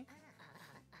 Okay.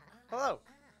 Hello.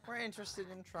 We're interested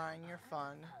in trying your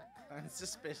fun,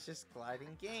 unsuspicious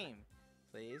gliding game.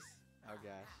 Please? Oh,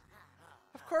 gosh.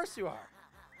 Of course you are.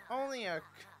 Only a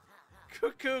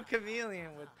cuckoo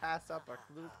chameleon would pass up a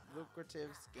lucrative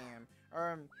scam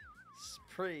or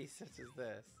spree such as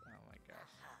this. Oh my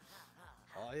gosh.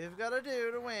 All you've got to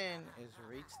do to win is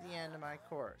reach the end of my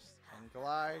course and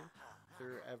glide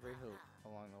through every hoop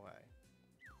along the way.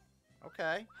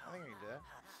 Okay, I think I can do that.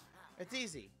 It's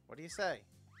easy. What do you say?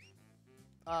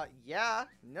 Yeah,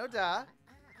 no duh.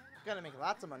 Gotta make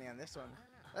lots of money on this one.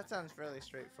 That sounds fairly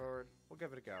straightforward. We'll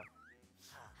give it a go.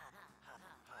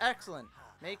 Excellent.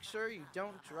 Make sure you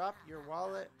don't drop your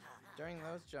wallet during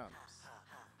those jumps.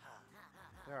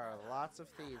 There are lots of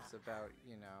thieves about,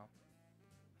 you know.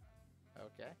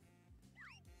 Okay.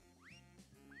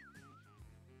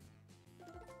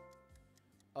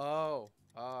 Oh,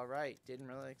 alright. Didn't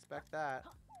really expect that.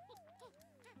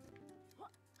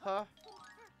 Huh?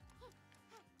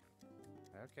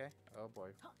 Okay. Oh boy.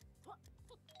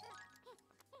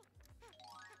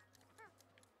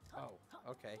 Oh,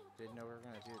 okay. Didn't know we were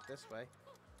gonna do it this way.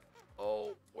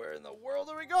 Oh, where in the world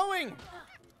are we going?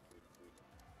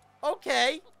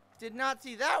 Okay. Did not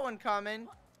see that one coming.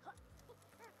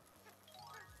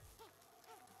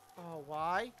 Oh,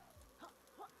 why?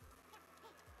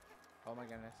 Oh my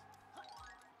goodness.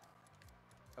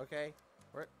 Okay.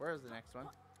 Where's the next one?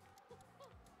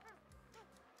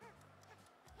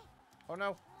 Oh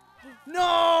no.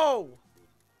 No!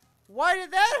 Why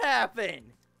did that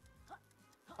happen?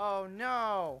 Oh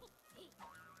no.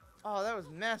 Oh, that was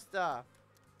messed up.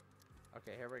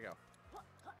 Okay, here we go.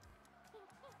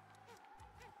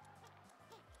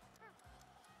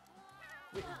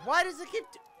 Wait, why does it keep...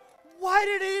 Why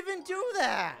did it even do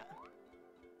that?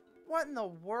 What in the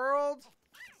world?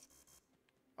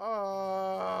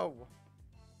 Oh.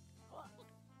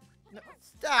 No,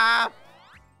 stop.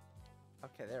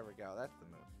 Okay, there we go. That's the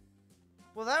move.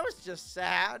 Well, that was just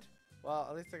sad. Well,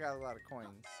 at least I got a lot of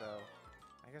coins, so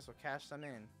I guess we'll cash some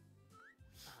in.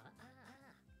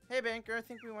 Hey, banker, I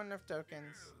think we won enough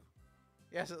tokens.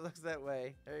 Yes, it looks that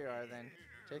way. There you are, then.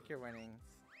 Take your winnings.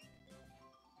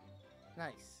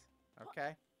 Nice.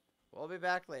 Okay. We'll be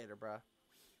back later, bruh.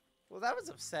 Well, that was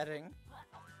upsetting.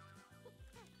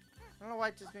 I don't know why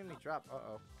it just made me drop.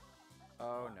 Uh-oh.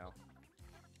 Oh, no.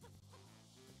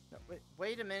 No,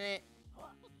 wait a minute.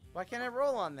 Why can't I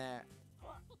roll on that?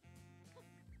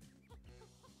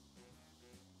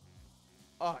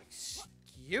 Oh,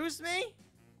 excuse me?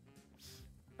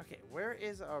 Okay, where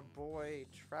is our boy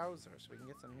Trouser so we can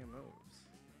get some new moves?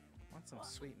 I want some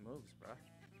sweet moves, bruh.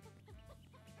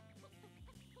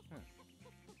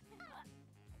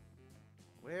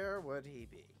 Where would he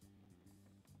be?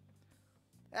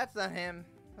 That's not him.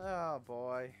 Oh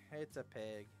boy, it's a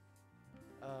pig.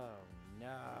 Oh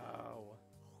no.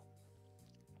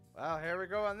 Well, here we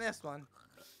go on this one.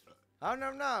 Oh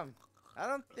no no. I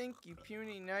don't think you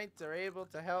puny knights are able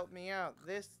to help me out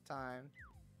this time.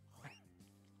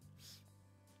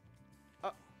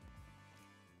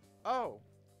 Oh.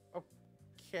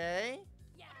 Okay.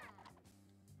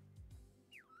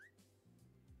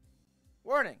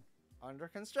 Warning. Under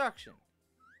construction.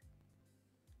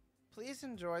 Please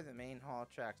enjoy the main hall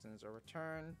attractions or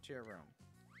return to your room.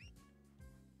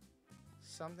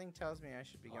 Something tells me I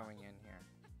should be going in here.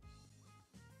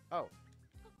 Oh.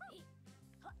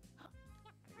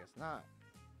 I guess not.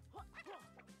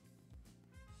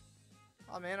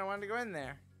 Oh man, I wanted to go in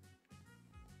there.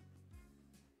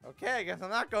 Okay, I guess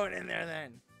I'm not going in there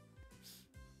then.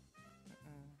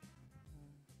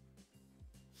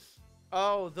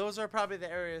 Oh, those are probably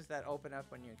the areas that open up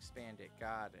when you expand it.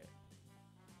 Got it.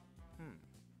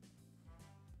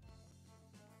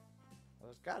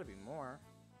 there's got to be more.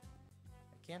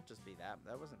 It can't just be that.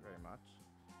 That wasn't very much.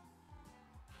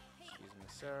 Excuse me,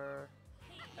 sir.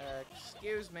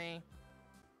 Excuse me.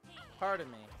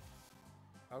 Pardon me.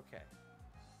 Okay.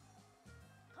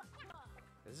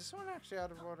 Is this one actually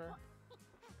out of order?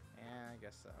 Yeah, I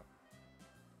guess so.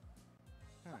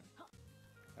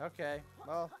 Okay,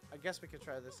 well, I guess we could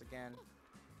try this again.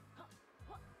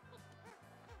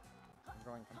 I'm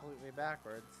going completely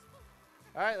backwards.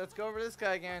 Alright, let's go over this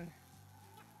guy again.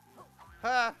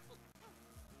 Ha!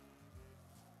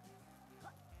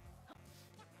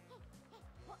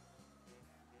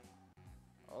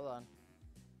 Hold on.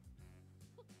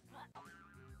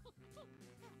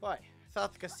 Boy, I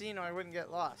thought the casino I wouldn't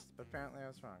get lost, but apparently I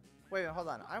was wrong. Wait, hold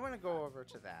on. I want to go over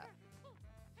to that.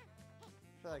 I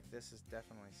feel like this is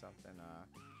definitely something,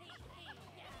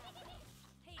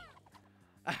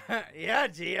 yeah,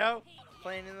 Geo!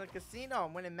 Playing in the casino.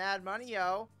 I'm winning mad money,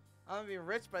 yo! I'm gonna be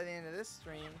rich by the end of this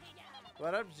stream.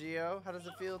 What up, Geo? How does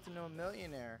it feel to know a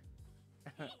millionaire?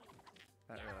 Not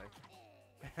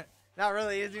really. Not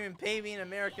really. He doesn't even pay me in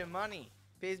American money.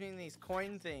 He pays me in these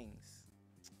coin things.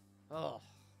 Oh,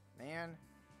 man.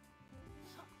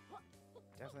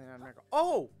 Definitely not American.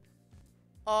 Oh!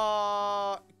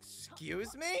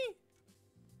 Excuse me?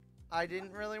 I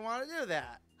didn't really want to do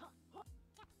that.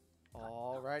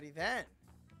 Alrighty then.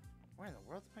 Where in the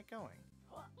world am I going?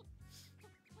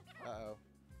 Uh-oh.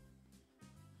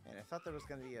 Man, I thought there was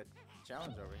going to be a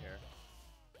challenge over here.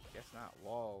 Guess not.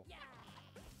 Whoa.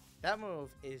 That move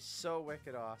is so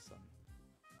wicked awesome.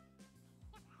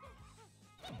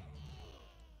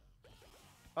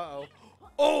 Uh-oh.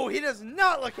 Oh, he does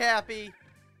not look happy!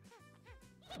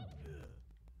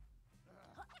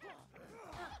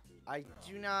 I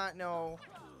do not know.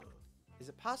 Is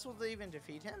it possible to even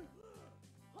defeat him?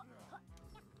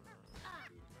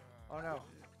 Oh no.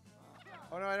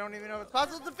 Oh no, I don't even know if it's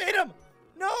possible to defeat him!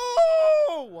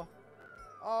 No!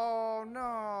 Oh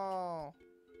no.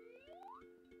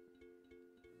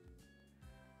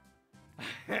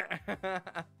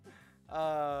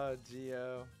 Oh,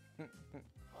 Geo.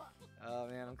 Oh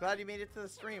man, I'm glad you made it to the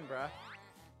stream, bruh.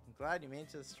 I'm glad you made it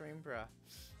to the stream, bruh.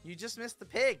 You just missed the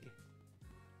pig.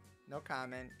 No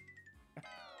comment.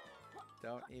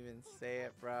 Don't even say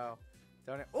it, bro.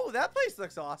 Don't. Oh, that place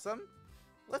looks awesome.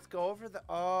 Let's go over the.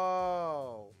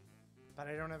 Oh, but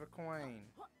I don't have a coin.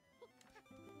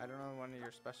 I don't know one of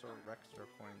your special extra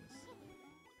coins.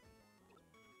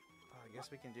 Oh, I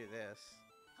guess we can do this.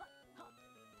 Nope.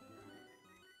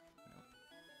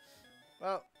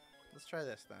 Well, let's try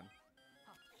this then.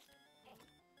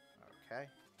 Okay.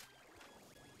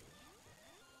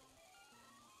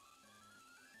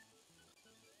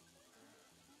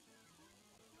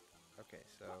 Okay,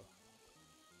 so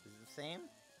is it the same?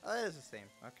 Oh, it is the same.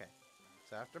 Okay.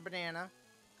 So after banana.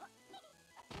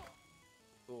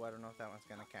 Ooh, I don't know if that one's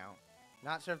gonna count.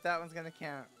 Not sure if that one's gonna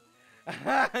count.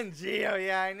 Geo,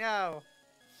 yeah, I know.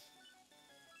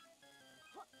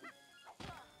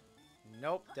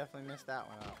 Nope, definitely missed that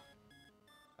one up.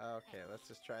 Okay, let's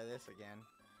just try this again.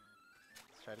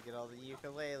 Let's try to get all the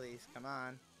Yooka-Laylees. Come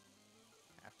on.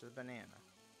 After the banana.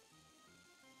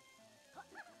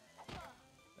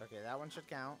 Okay, that one should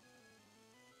count.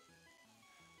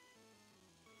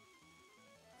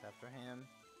 It's after him.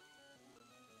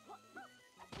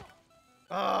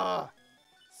 Oh!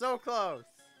 So close!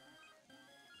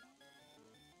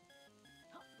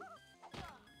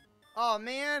 Oh,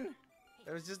 man!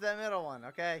 It was just that middle one,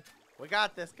 okay? We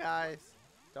got this, guys.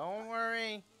 Don't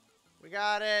worry. We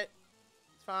got it.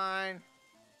 It's fine.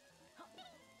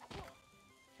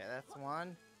 Okay, that's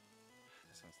one.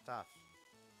 This one's tough.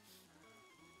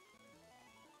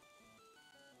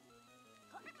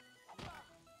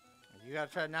 You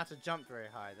gotta try not to jump very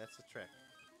high. That's the trick.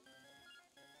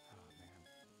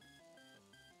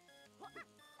 Oh,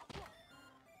 man.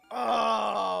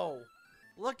 Oh!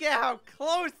 Look at how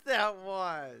close that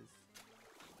was!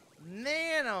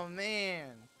 Man, oh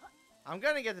man. I'm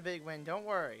gonna get the big win. Don't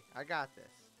worry. I got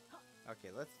this.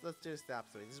 Okay, let's do a stop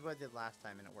switch. This is what I did last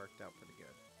time and it worked out pretty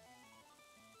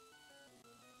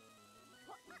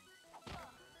good.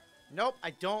 Nope,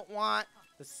 I don't want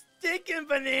the stinking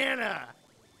banana!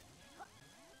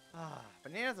 Ah,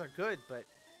 bananas are good, but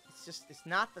it's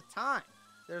not the time.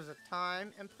 There's a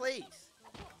time and place.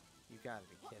 You gotta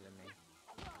be kidding me.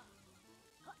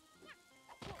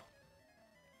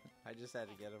 I just had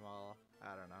to get them all.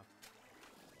 I don't know.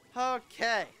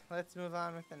 Okay, let's move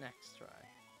on with the next try.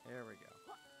 Here we go.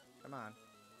 Come on.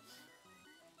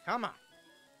 Come on.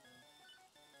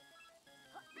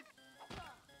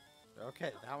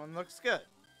 Okay, that one looks good.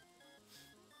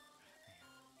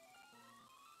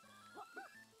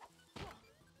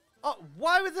 Oh,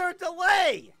 why was there a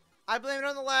delay? I blame it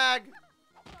on the lag.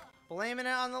 Blaming it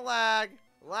on the lag.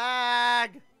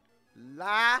 Lag.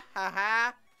 La ha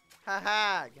ha ha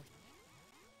hag.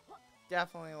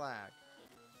 Definitely lag.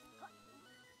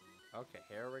 Okay,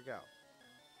 here we go.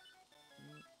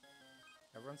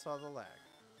 Everyone saw the lag.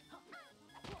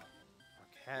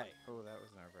 Okay. Oh, that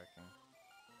was nerve-wracking.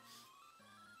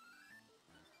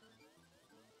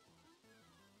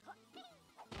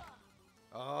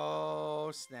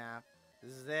 Oh, snap.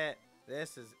 This is it.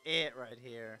 This is it right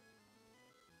here.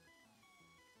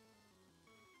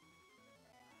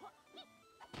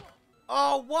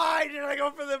 Oh, why did I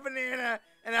go for the banana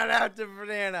and not out the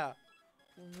banana?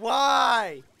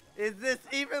 Why is this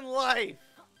even life?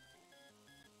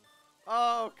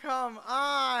 Oh, come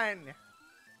on.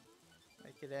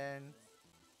 Make it in.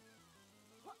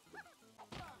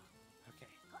 Okay,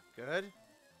 good.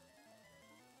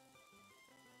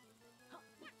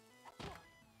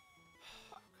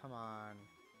 Come on.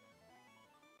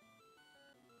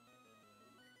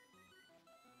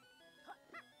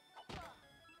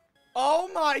 Oh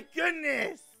my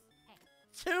goodness!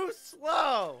 Too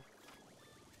slow!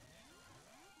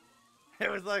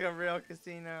 It was like a real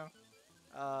casino.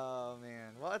 Oh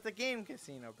man. Well, it's a game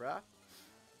casino, bruh.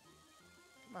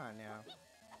 Come on now.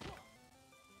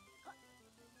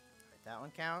 That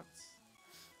one counts.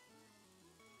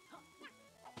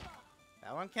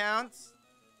 That one counts.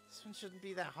 This one shouldn't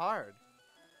be that hard.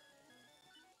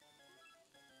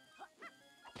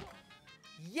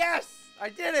 Yes! I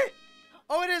did it!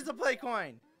 Oh, it is a play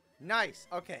coin! Nice.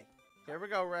 Okay. Here we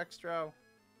go, Rextro.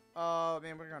 Oh,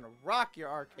 man, we're gonna rock your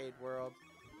arcade world.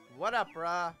 What up,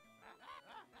 brah?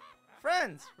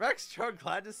 Friends, Rextro,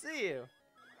 glad to see you.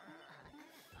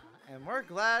 And we're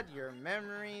glad your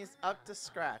memory's up to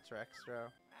scratch, Rextro.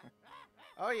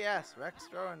 Oh, yes,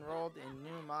 Rextro enrolled in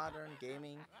new modern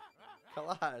gaming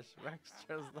collage.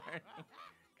 Rextro's learning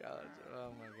college.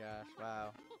 Oh, my gosh.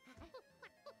 Wow.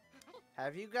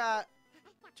 Have you got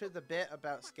to the bit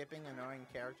about skipping annoying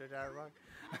character dialogue?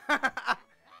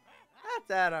 That's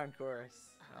add-on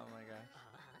course. Oh my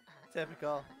gosh.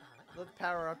 Typical. Let's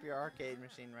power up your arcade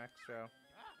machine, Rextro.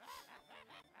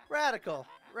 Radical.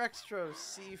 Rextro,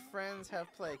 see friends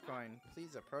have play coin.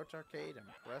 Please approach arcade and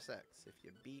press X. If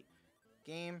you beat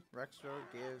game, Rextro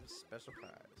gives special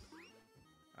prize.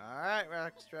 Alright,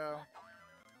 Rextro.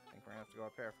 I think we're gonna have to go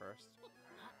up here first.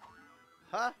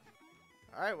 Huh?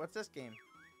 Alright, what's this game?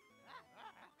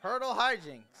 Hurdle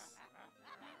Hijinks.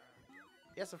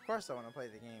 Yes, of course I want to play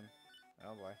the game.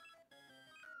 Oh boy.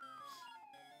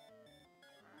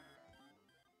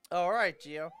 Alright,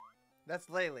 Geo. That's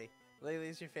Laylee.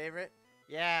 Laylee's your favorite?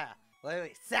 Yeah.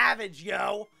 Laylee. Savage,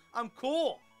 yo! I'm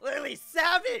cool! Laylee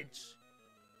savage!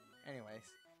 Anyways,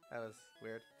 that was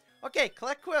weird. Okay,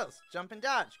 collect quills. Jump and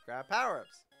dodge. Grab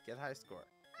power-ups. Get high score.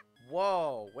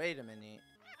 Whoa, wait a minute.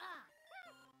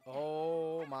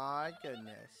 Oh my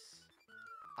goodness.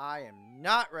 I am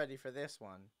not ready for this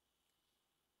one.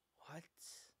 What?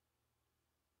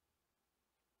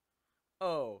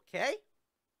 Okay.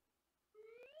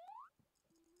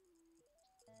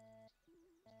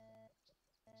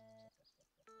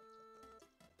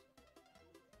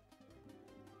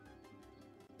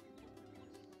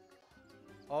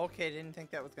 Okay, didn't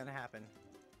think that was gonna happen.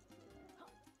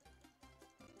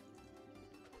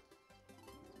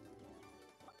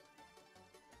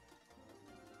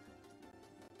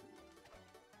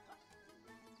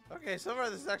 Okay, so far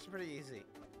this is actually pretty easy.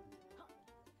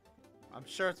 I'm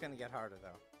sure it's gonna get harder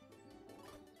though.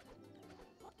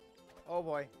 Oh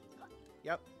boy.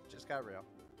 Yep, just got real.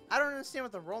 I don't understand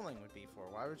what the rolling would be for.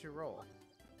 Why would you roll?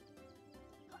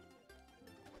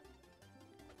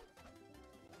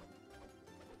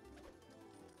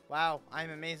 Wow,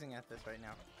 I'm amazing at this right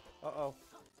now. Uh-oh.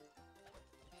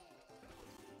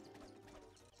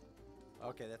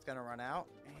 Okay, that's gonna run out.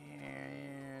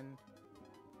 And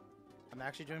I'm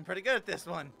actually doing pretty good at this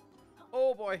one.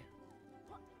 Oh boy.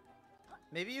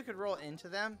 Maybe you could roll into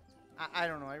them? I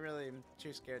don't know. I really am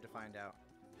too scared to find out.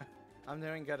 I'm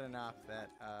doing good enough that,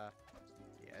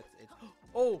 yeah, it's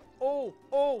oh,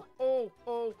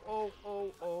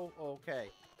 okay.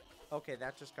 Okay,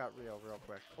 that just got real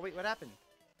quick. Oh, wait, what happened?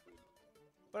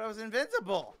 But I was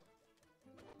invincible!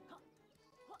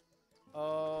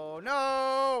 Oh,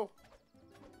 no!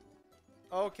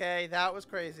 Okay, that was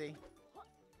crazy.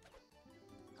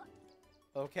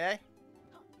 Okay.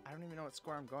 I don't even know what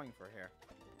score I'm going for here.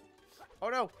 Oh,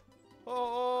 no!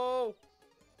 Oh!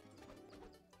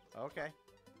 Okay.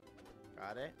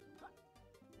 Got it.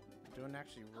 I'm doing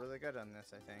actually really good on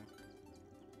this, I think.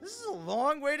 This is a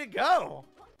long way to go!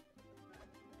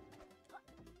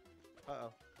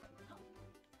 Uh-oh.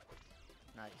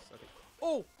 Nice. Okay.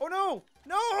 Oh! Oh no!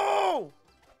 No!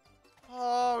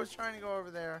 Oh, I was trying to go over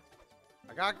there.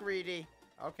 I got greedy.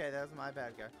 Okay, that was my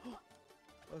bad, guy.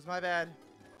 That was my bad.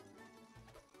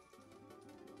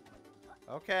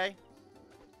 Okay.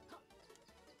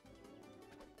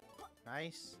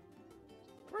 Nice.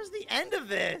 Where's the end of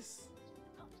this?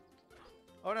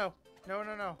 Oh no. No,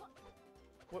 no, no.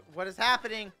 What is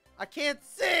happening? I can't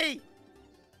see!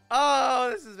 Oh,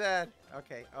 this is bad.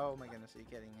 Okay. Oh my goodness, are you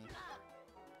kidding me?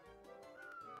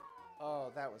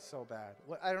 Oh, that was so bad.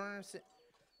 What? I don't understand.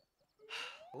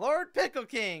 Lord Pickle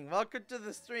King, welcome to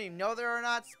the stream. No, there are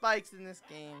not spikes in this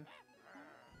game.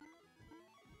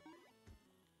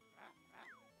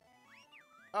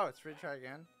 Oh, it's free to try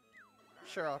again?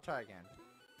 Sure, I'll try again.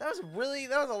 That was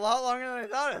a lot longer than I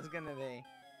thought it was gonna be.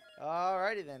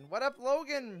 Alrighty then. What up,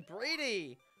 Logan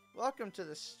Brady? Welcome to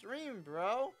the stream,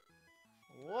 bro.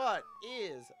 What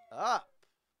is up?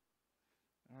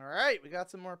 Alright, we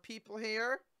got some more people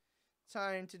here.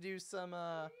 Time to do some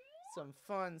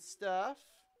fun stuff.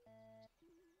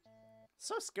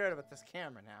 So scared about this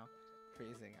camera now.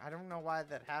 Freezing. I don't know why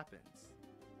that happens.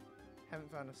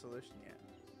 Haven't found a solution yet.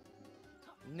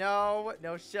 No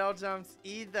shell jumps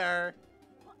either.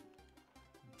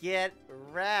 Get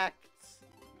wrecked.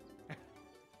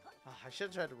 Oh, I should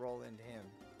have tried to roll into him.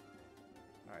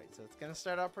 Alright, so it's going to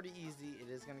start out pretty easy. It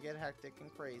is going to get hectic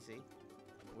and crazy,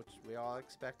 which we all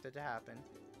expected to happen.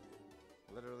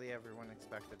 Literally everyone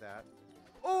expected that.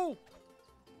 Oh!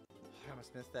 I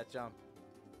almost missed that jump.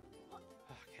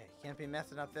 Okay, can't be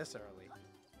messing up this early.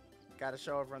 Gotta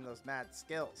show everyone those mad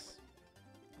skills.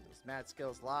 Those mad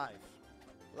skills live.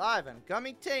 Live on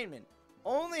Gummytainment.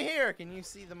 Only here can you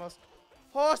see the most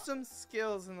awesome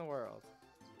skills in the world.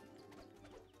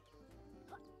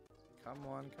 Come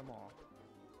on, come on.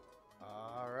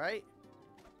 Alright.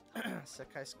 Sick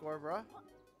high score, bruh.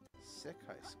 Sick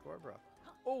high score, bruh.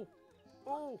 Oh!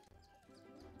 Oh!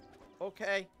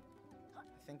 Okay. I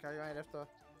think I might have to...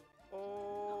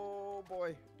 Oh,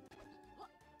 boy.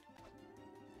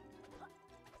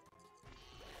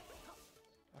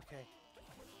 Okay.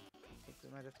 I think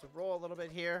we might have to roll a little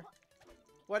bit here.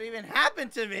 What even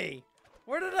happened to me?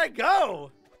 Where did I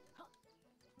go?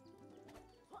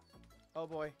 Oh,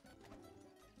 boy.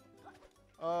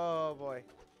 Oh, boy.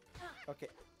 Okay.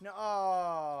 No.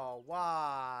 Oh,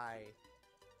 why?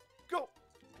 Go!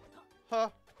 Huh.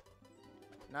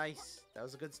 Nice. That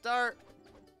was a good start.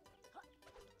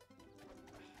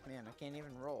 Man, I can't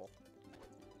even roll.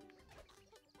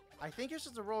 I think you're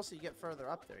supposed to roll so you get further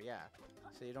up there, yeah.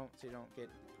 So you don't get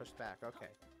pushed back. Okay.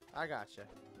 I gotcha.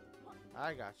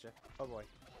 I gotcha. Oh boy.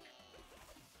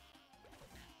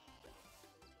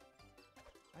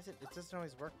 It doesn't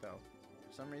always work though.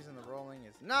 For some reason the rolling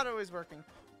is not always working.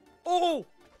 Oh!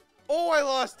 Oh, I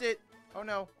lost it! Oh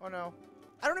no, oh no.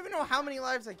 I don't even know how many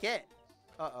lives I get.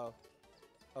 Uh-oh.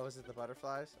 Oh, is it the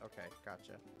butterflies? Okay,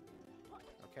 gotcha.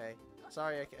 Okay.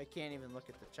 Sorry, I can't even look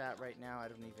at the chat right now. I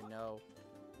don't even know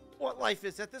what life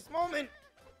is at this moment.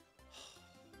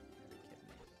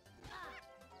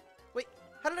 Wait,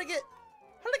 how did I get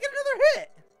another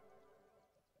hit?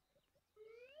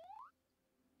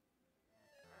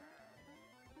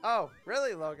 Oh,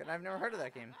 really, Logan? I've never heard of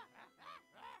that game.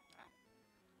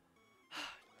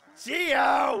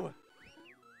 Geo!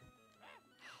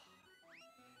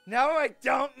 No, I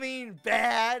don't mean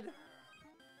bad.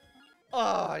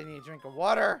 Oh, I need a drink of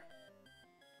water.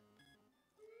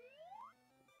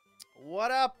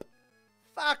 What up?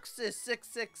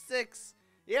 Foxes666.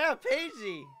 Yeah,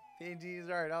 Pagey. Pagey's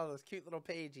right. All those cute little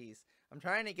Pageys. I'm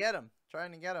trying to get them.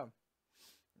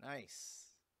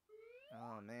 Nice.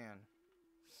 Oh, man.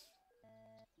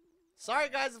 Sorry,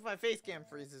 guys, if my face cam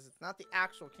freezes. It's not the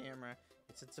actual camera.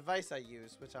 It's a device I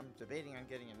use, which I'm debating on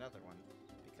getting another one.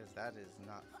 Because that is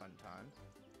not fun time.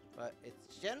 But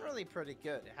it's generally pretty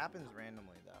good. It happens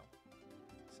randomly, though.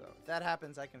 So, if that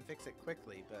happens, I can fix it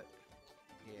quickly, but...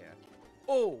 yeah.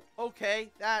 Oh, okay.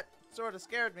 That sort of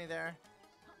scared me there.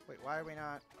 Wait, why are we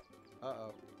not...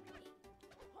 Uh-oh.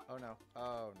 Oh, no.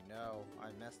 Oh, no.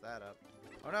 I messed that up.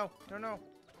 Oh, no. No, no.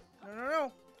 No, no,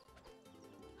 no.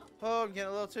 Oh, I'm getting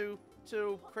a little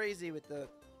too crazy with the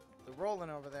rolling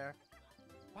over there.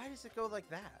 Why does it go like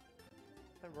that?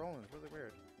 That rolling is really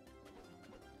weird.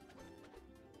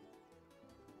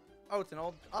 Oh, it's an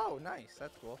old... Oh, nice.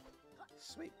 That's cool.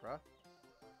 Sweet, bro.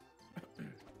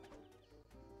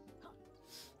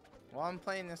 Well, I'm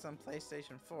playing this on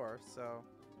PlayStation 4, so...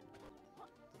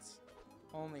 it's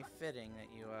only fitting that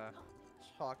you,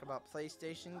 talk about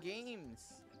PlayStation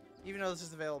games. Even though this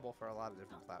is available for a lot of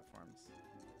different platforms.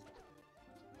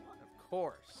 Of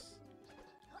course.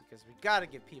 Because we gotta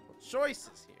give people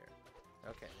choices here.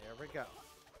 Okay, there we go.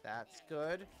 That's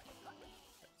good.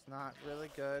 It's not really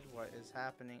good. What is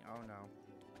happening? Oh, no.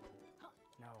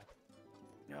 No.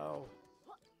 No.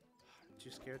 I'm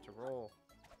too scared to roll.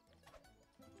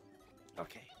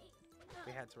 Okay.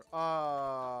 We had to...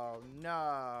 Oh,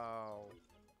 no.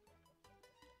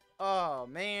 Oh,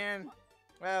 man.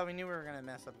 Well, we knew we were going to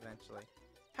mess up eventually.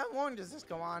 How long does this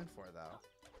go on for, though?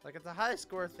 Like, it's a high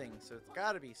score thing, so it's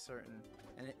got to be certain.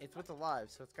 And it's with the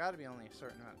lives, so it's got to be only a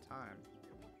certain amount of time.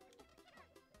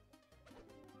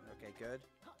 Okay, good.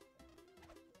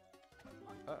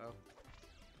 Uh-oh.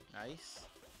 Nice.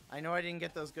 I know I didn't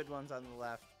get those good ones on the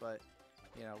left, but,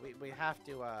 you know, we have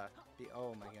to, be...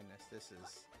 Oh, my goodness. This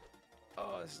is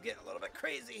getting a little bit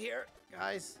crazy here,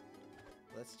 guys.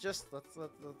 Let's just...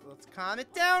 Let's calm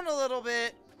it down a little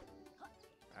bit.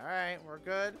 Alright, we're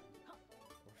good.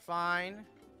 We're fine.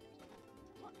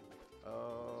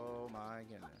 Oh, my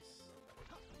goodness.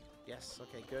 Yes,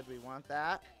 okay, good. We want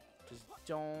that. Just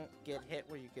don't get hit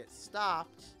where you get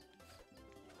stopped.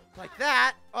 Like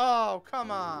that. Oh,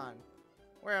 come on.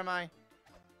 Where am I?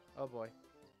 Oh, boy.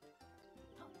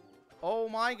 Oh,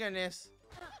 my goodness.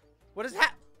 What is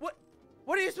that? What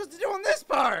are you supposed to do on this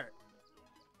part?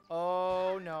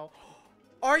 Oh, no.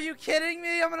 Are you kidding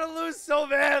me? I'm going to lose so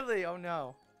badly. Oh,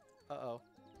 no. Uh-oh.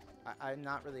 I'm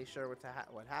not really sure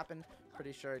what happened.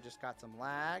 Pretty sure I just got some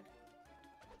lag.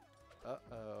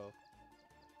 Uh-oh.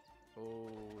 Oh,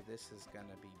 this is going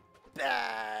to be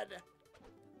bad.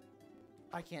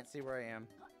 I can't see where I am.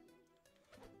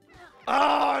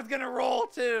 Oh, I was going to roll,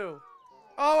 too.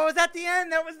 Oh, it was at the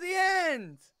end. That was the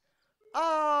end.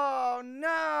 Oh, no.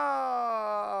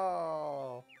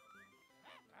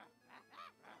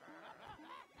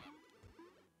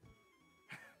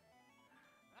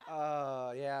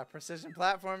 Oh, yeah. Precision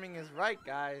platforming is right,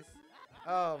 guys.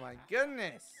 Oh, my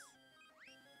goodness.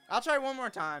 I'll try one more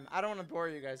time. I don't want to bore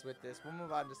you guys with this. We'll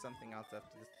move on to something else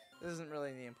after this. This isn't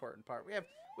really the important part. We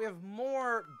have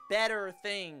more better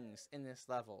things in this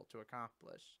level to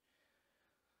accomplish.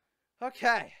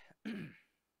 Okay.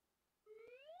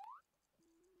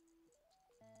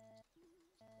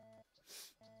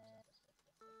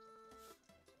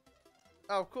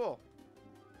 Oh, cool.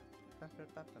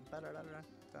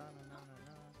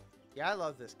 Yeah, I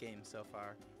love this game so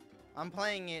far. I'm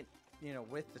playing it, you know,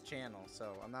 with the channel,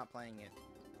 so I'm not playing it,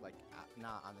 like,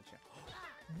 not on the channel.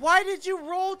 Why did you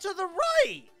roll to the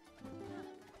right?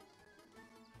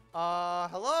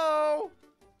 Hello?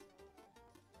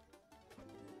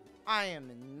 I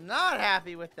am not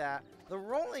happy with that. The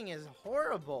rolling is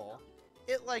horrible.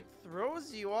 It, like,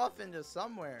 throws you off into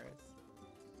somewhere.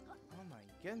 Oh, my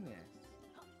goodness.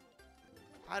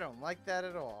 I don't like that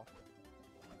at all.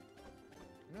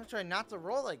 I'm gonna try not to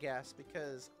roll, I guess,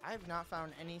 because I've not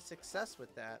found any success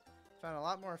with that. Found a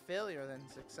lot more failure than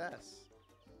success.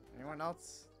 Anyone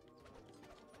else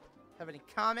have any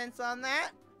comments on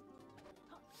that?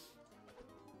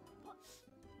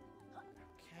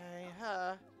 Okay,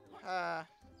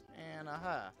 and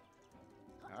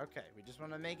okay, we just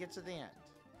want to make it to the end.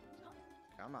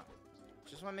 Come on.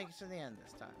 Just want to make it to the end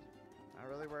this time. Not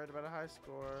really worried about a high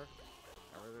score.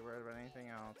 Not really worried about anything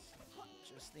else.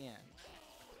 Just the end.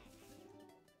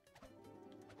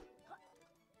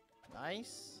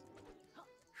 Nice.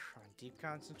 On deep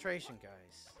concentration,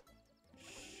 guys.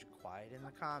 Shh, quiet in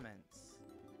the comments.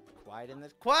 Quiet in the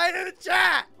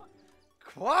chat.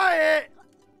 Quiet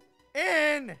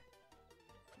in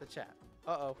the chat.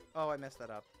 Uh-oh. Oh, I messed that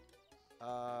up.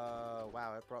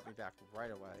 Wow, it brought me back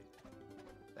right away.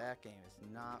 That game is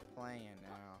not playing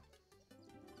now.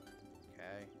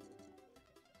 Okay.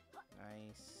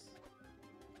 Nice.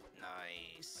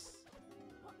 Nice.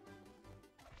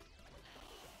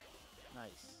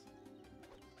 Nice.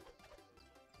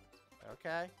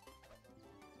 Okay.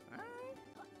 Alright.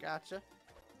 Gotcha.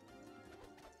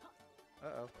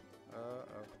 Uh-oh. Uh-oh.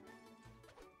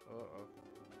 Uh-oh.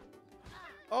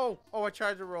 Oh! Oh, I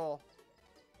tried to roll.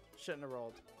 Shouldn't have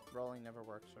rolled. Rolling never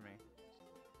works for me.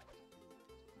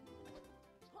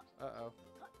 Uh-oh.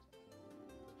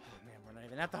 Oh, man, we're not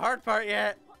even at the hard part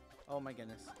yet. Oh, my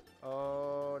goodness.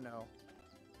 Oh, no.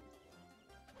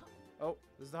 Oh,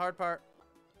 this is the hard part.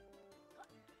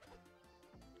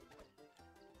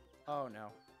 Oh,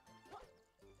 no.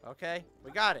 Okay,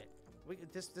 we got it.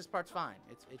 This part's fine.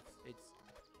 It's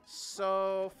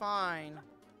so fine.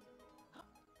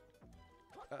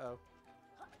 Uh-oh.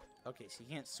 Okay, so you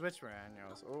can't switch around.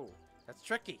 Oh, that's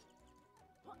tricky.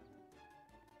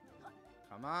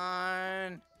 Come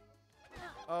on.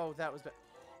 Oh, that was bad.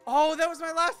 Oh, that was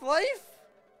my last life?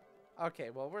 Okay,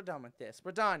 well, we're done with this.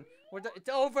 We're done. We're done. It's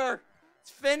over.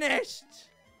 It's finished.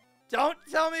 Don't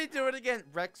tell me to do it again.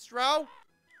 Rextro?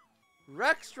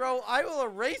 Rextro, I will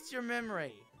erase your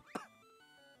memory.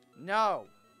 No.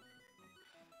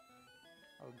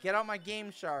 I'll get out my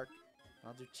Game Shark.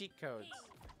 I'll do cheat codes.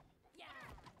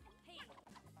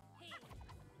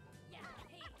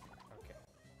 Okay.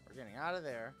 We're getting out of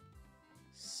there.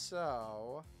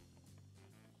 So...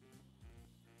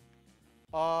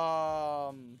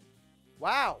 Wow.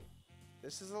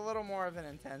 This is a little more of an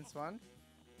intense one.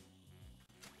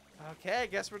 Okay, I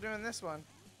guess we're doing this one.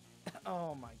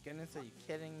 Oh my goodness, are you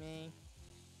kidding me?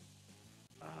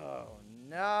 Oh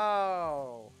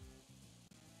no.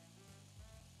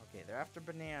 Okay, they're after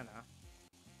banana.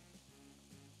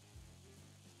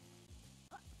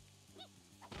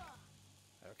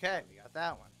 Okay, we got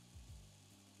that one.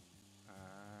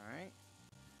 Alright.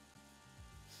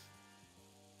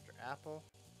 After apple.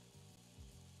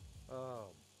 Oh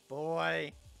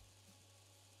boy.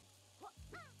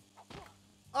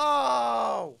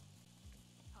 Oh!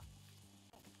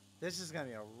 This is gonna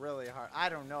be a really hard... I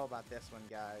don't know about this one,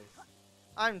 guys.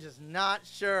 I'm just not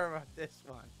sure about this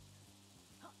one.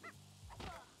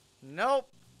 Nope.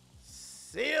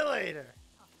 See you later.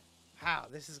 Wow,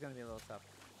 this is gonna be a little tough.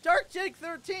 Dark Jake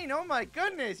 13, oh my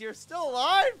goodness, you're still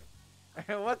alive?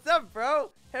 What's up,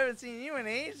 bro? Haven't seen you in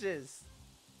ages.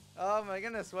 Oh my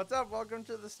goodness, what's up? Welcome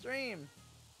to the stream.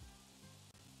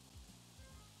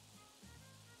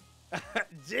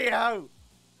 Geo!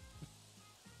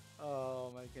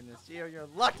 Oh my goodness, Geo, you're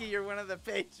lucky you're one of the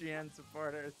Patreon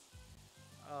supporters.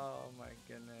 Oh my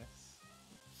goodness.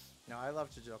 No, I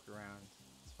love to joke around.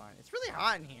 It's fine. It's really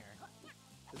hot in here.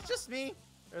 It's just me.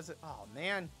 There's a... Oh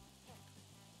man.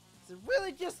 Is it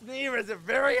really just me or is it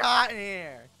very hot in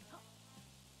here?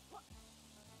 I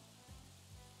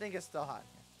think it's still hot in here.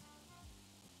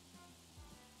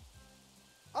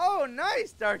 Oh,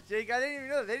 nice, Dark Jake. I didn't even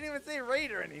know. They didn't even say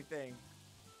raid or anything.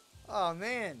 Oh,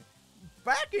 man.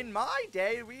 Back in my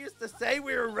day, we used to say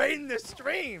we were raiding the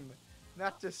stream.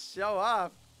 Not just show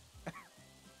up.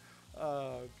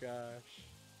 Oh, gosh.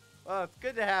 Well, it's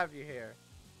good to have you here.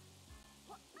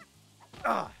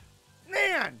 Oh,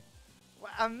 man.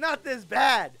 I'm not this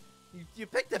bad. You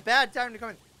picked a bad time to come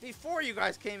in. Before you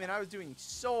guys came in, I was doing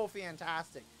so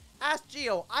fantastic. Ask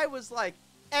Geo, I was like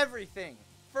everything.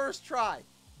 First try.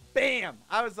 Bam!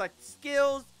 I was like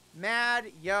skills, mad,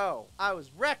 yo. I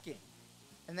was wrecking.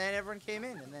 And then everyone came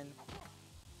in, and then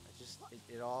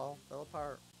it all fell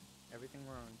apart. Everything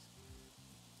ruined.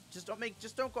 Just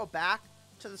don't go back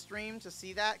to the stream to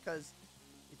see that, because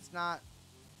it's not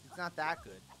that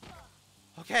good.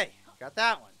 Okay, got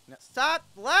that one. Now stop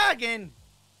lagging!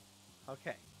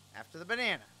 Okay, after the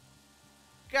banana.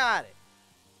 Got it.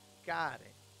 Got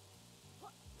it.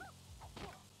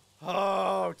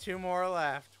 Oh, 2 more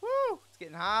left. Woo! It's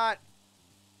getting hot.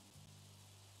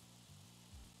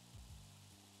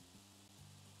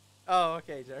 Oh,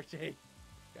 okay, Dark Jake.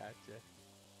 Gotcha.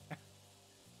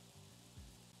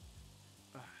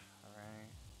 Alright.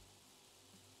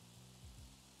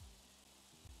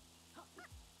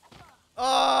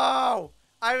 Oh!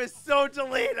 I was so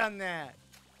delayed on that.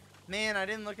 Man, I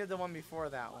didn't look at the one before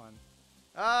that one.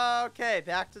 Okay,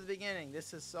 back to the beginning.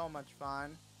 This is so much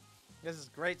fun. This is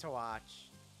great to watch.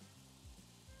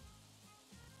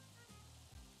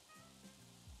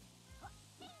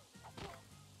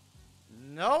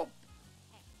 Nope.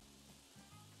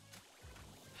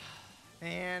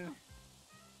 Man.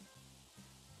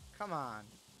 Come on.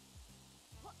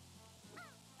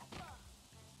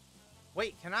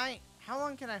 Wait, can I... How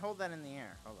long can I hold that in the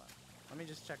air? Hold on. Let me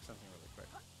just check something really quick.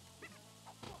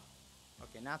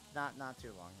 Okay, not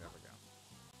too long. There we go.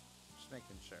 Just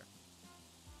making sure.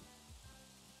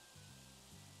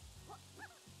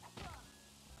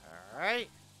 Alright.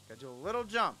 Gotta do a little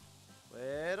jump.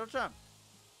 Little jump.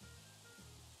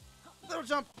 Little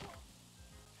jump.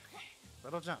 Okay.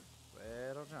 Little jump.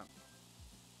 Little jump.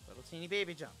 Little teeny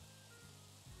baby jump.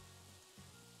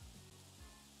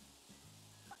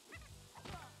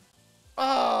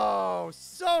 Oh,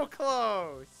 so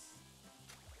close.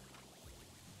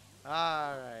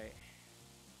 Alright.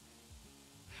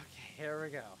 Okay, here we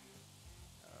go.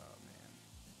 Oh,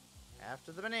 man.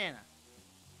 After the banana.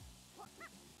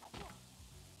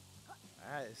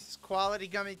 Alright, this is quality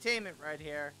Gummytainment right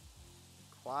here.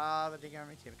 Quality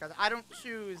Gummytainment. Because I don't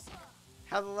choose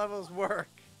how the levels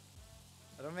work.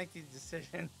 I don't make these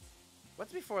decisions.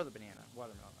 What's before the banana?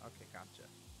 Watermelon. Okay, gotcha.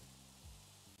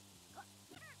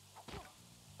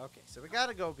 Okay, so we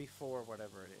gotta go before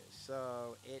whatever it is.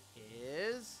 So it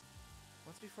is...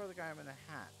 What's before the guy in the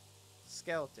hat?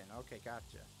 Skeleton. Okay,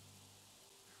 gotcha.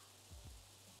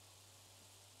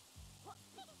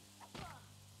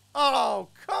 Oh,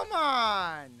 come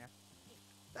on!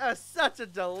 That was such a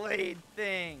delayed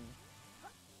thing.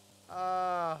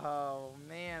 Oh,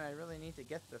 man, I really need to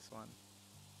get this one.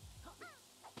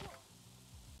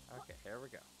 Okay, here we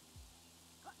go.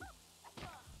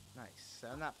 Nice.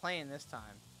 I'm not playing this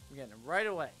time. I'm getting it right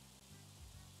away.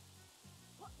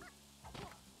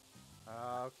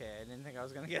 Okay, I didn't think I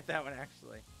was going to get that one,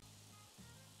 actually.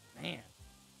 Man.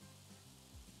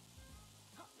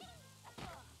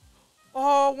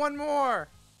 Oh, one more!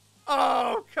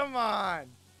 Oh, come on!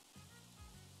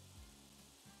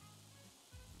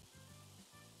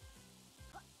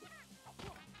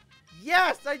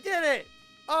 Yes, I did it!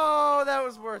 Oh, that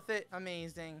was worth it.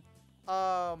 Amazing.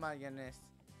 Oh, my goodness.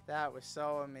 That was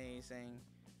so amazing.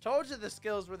 Told you the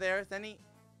skills were there. Is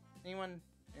anyone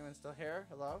still here?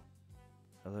 Hello?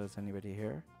 Hello, is anybody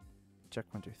here? Check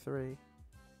 1, 2, 3.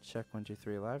 Check 1, 2,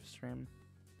 3 live stream.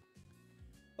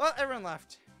 Well, everyone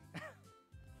left.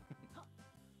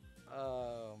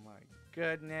 Oh my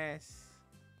goodness.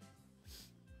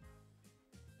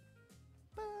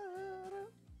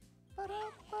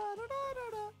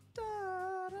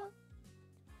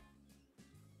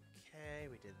 Okay,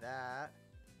 we did that.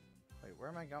 Wait, where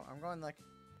am I going? I'm going like...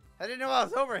 I didn't know I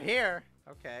was over here.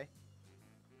 Okay.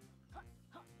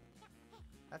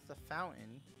 That's the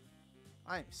fountain.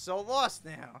 I'm so lost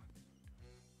now.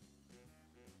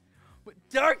 But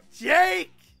Dark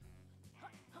Jake!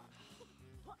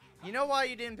 You know why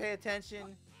you didn't pay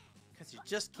attention? Because you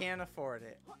just can't afford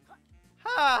it.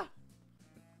 Ha!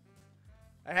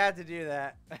 I had to do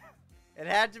that. It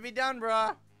had to be done,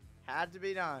 bruh. Had to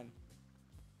be done.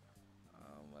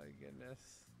 Oh my goodness.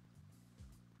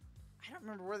 I don't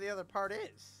remember where the other part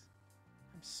is.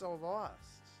 I'm so lost.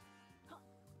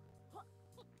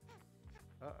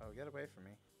 Uh-oh, get away from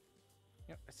me.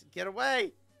 Yep, I said get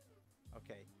away!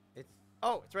 Okay, it's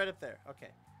right up there.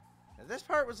 Okay. Now this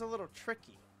part was a little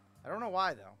tricky. I don't know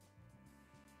why, though.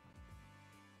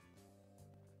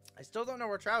 I still don't know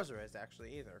where Trouser is,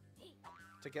 actually, either.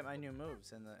 To get my new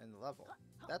moves in the level.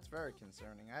 That's very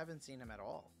concerning. I haven't seen him at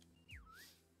all.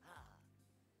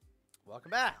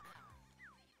 Welcome back!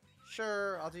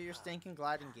 Sure, I'll do your stinking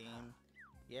gliding game.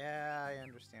 Yeah, I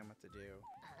understand what to do.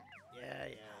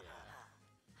 Yeah.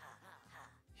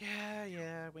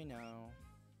 Yeah, we know.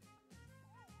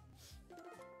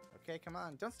 Okay, come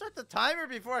on. Don't start the timer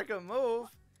before I can move.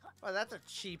 Oh, that's a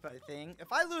cheap, I think.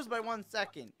 If I lose by 1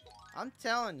 second, I'm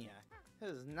telling you, this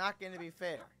is not going to be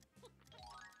fair.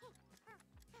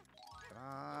 Come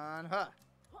on, huh?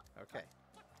 Okay.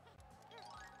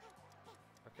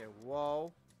 Okay,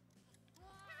 whoa.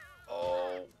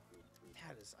 Oh.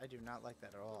 I do not like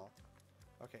that at all.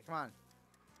 Okay, come on.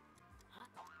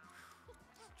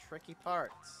 Tricky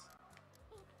parts.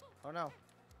 Oh no.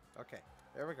 Okay,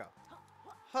 there we go.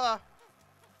 Huh.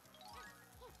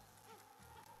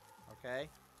 Okay.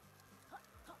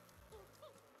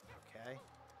 Okay.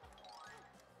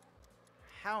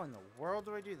 How in the world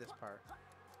do I do this part?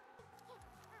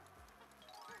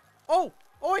 Oh!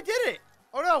 Oh, I did it!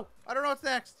 Oh no! I don't know what's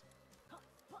next.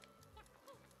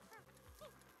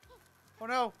 Oh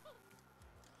no.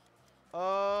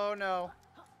 Oh no.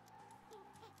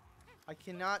 I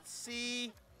cannot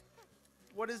see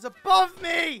what is above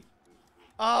me!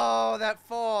 Oh, that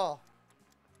fall.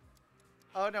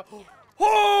 Oh no.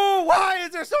 Oh, why is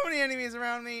there so many enemies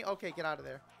around me? Okay, get out of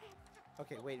there.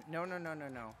 Okay, wait. No. No.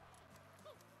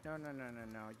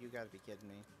 You gotta be kidding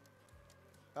me.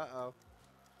 Uh-oh.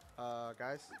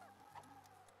 Guys.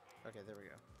 Okay, there we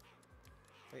go.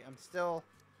 Wait, I'm still...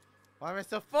 Why am I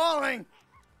still falling?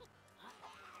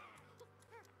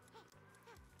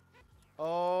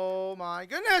 Oh my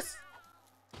goodness!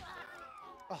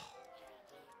 Oh.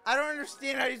 I don't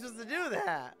understand how you're supposed to do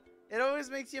that. It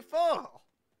always makes you fall.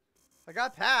 I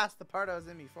got past the part I was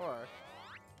in before.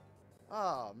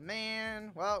 Oh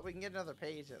man. Well, we can get another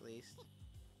page at least.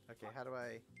 Okay, how do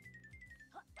I...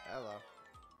 Hello.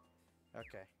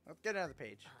 Okay, let's get another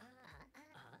page.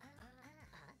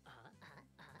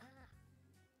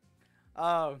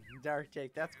 Oh, Dark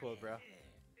Jake, that's cool, bro.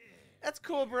 That's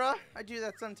cool, bro. I do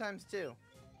that sometimes too.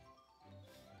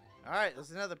 Alright,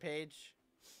 there's another page.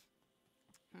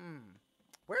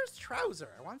 Where's Trouser?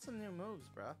 I want some new moves,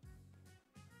 bro.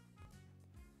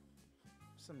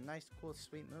 Some nice, cool,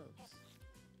 sweet moves.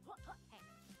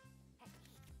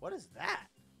 What is that?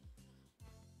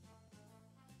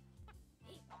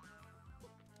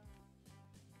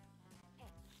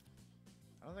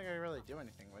 I don't think I can really do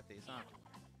anything with these, huh?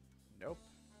 Nope.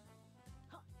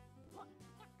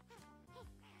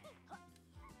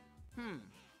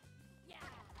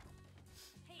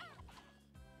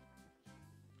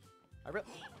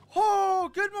 Oh,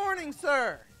 good morning,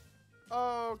 sir!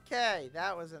 Okay,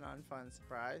 that was an unfun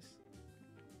surprise.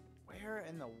 Where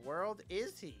in the world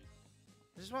is he?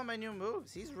 I just want my new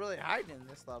moves. He's really hiding in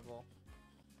this level.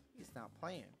 He's not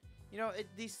playing. You know,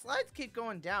 these slides keep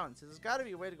going down, so there's got to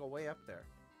be a way to go way up there.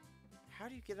 How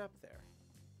do you get up there?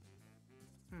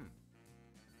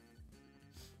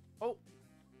 Oh.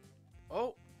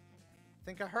 Oh. I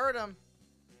think I heard him.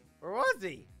 Where was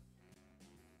he?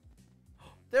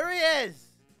 There he is.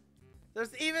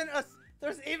 There's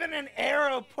even an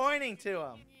arrow pointing to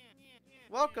him.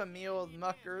 Welcome, me old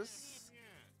muckers,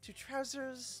 to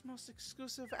Trousers' most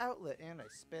exclusive outlet, and I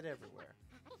spit everywhere.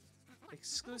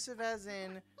 Exclusive as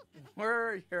in,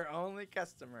 we're your only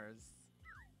customers.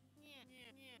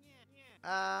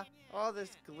 All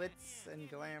this glitz and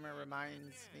glamour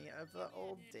reminds me of the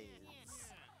old days.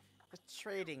 The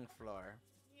trading floor.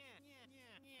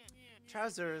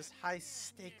 Trousers'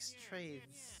 high-stakes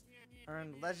trades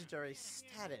earn legendary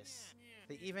status.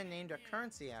 They even named a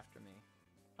currency after me.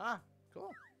 Huh,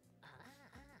 cool.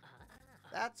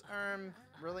 That's,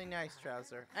 really nice,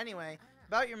 Trouser. Anyway,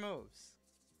 about your moves.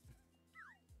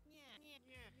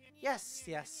 Yes,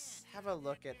 yes, have a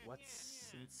look at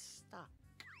what's in stock.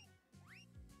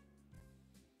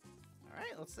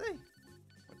 Alright, let's see.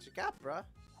 What you got, bruh?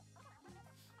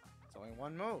 It's only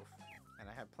one move, and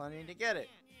I have plenty to get it.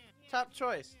 Top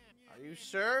choice. Are you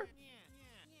sure?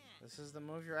 This is the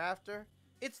move you're after?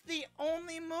 It's the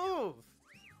only move!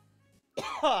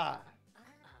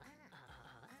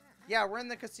 Yeah, we're in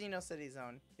the Casino City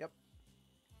Zone. Yep.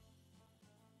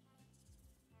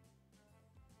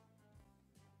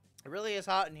 It really is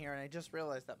hot in here, and I just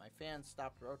realized that my fan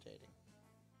stopped rotating.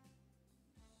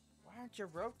 Why aren't you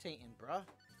rotating, bruh?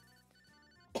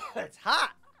 It's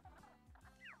hot!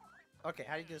 Okay,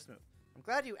 how do you do this move? I'm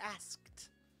glad you asked.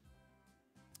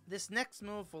 This next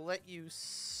move will let you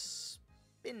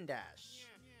spin dash.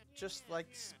 Just like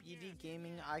Speedy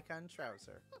Gaming Icon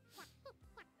Trouser.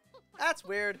 That's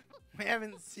weird. We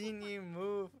haven't seen you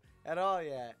move at all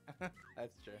yet.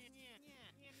 That's true.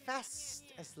 Fast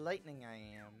as lightning I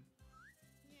am.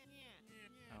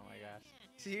 Oh my gosh.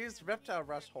 To use Reptile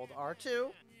Rush, hold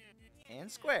R2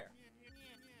 and square.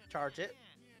 Charge it.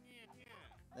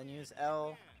 Then use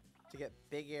L to get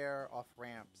big air off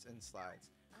ramps and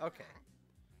slides. Okay.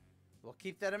 We'll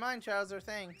keep that in mind, Trouser.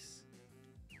 Thanks.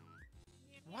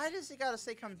 Why does he gotta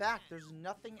say come back? There's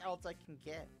nothing else I can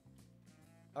get.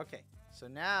 Okay, so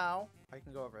now I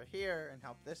can go over here and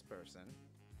help this person.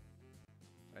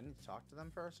 Do I need to talk to them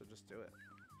first or just do it?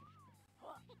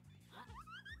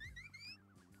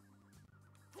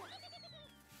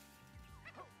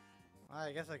 Well,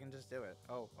 I guess I can just do it.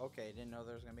 Oh, okay. Didn't know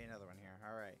there was gonna be another one here.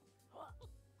 Alright.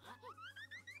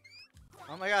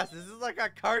 Oh my gosh, this is like a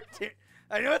cartoon.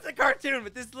 I know it's a cartoon,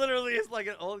 but this literally is like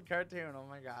an old cartoon. Oh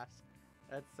my gosh.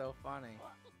 That's so funny.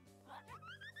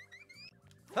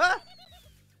 Huh?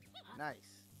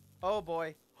 Nice. Oh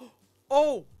boy.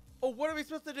 Oh! Oh, what are we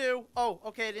supposed to do? Oh,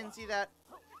 okay, I didn't see that.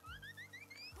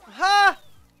 Ha!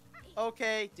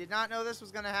 Okay, did not know this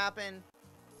was gonna happen.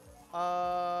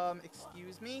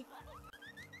 Excuse me?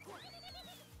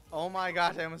 Oh my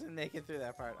gosh, I almost didn't make it through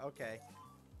that part. Okay.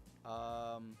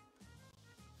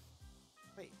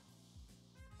 Wait.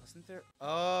 Wasn't there?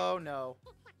 Oh, no.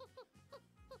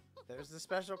 There's the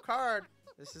special card.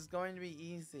 This is going to be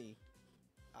easy.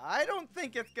 I don't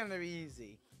think it's going to be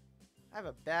easy. I have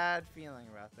a bad feeling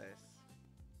about this.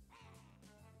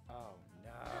 Oh,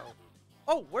 no.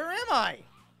 Oh, where am I?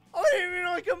 Oh, I didn't even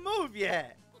know I could move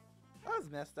yet. That was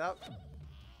messed up.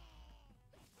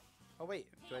 Oh, wait.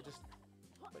 Do I just...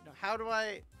 Wait, no, how do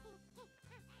I...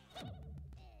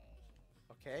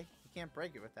 Okay. You can't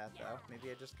break it with that, though. Maybe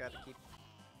I just gotta keep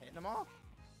hitting them all?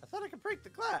 I thought I could break the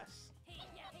glass.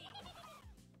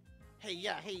 Hey,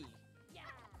 yeah, hey.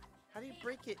 How do you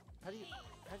break it? How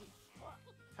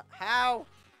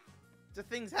do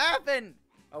things happen?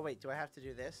 Oh, wait. Do I have to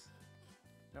do this?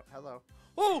 No, hello.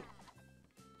 Oh!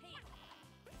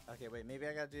 Okay, wait. Maybe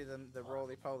I gotta do the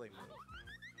roly-poly move.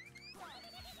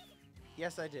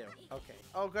 Yes, I do. Okay.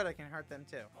 Oh, good. I can hurt them,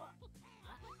 too.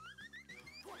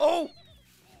 Oh!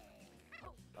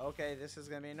 Okay, this is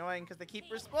gonna be annoying because they keep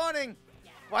respawning.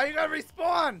 Why you gotta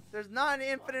respawn? There's not an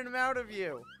infinite amount of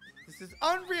you. This is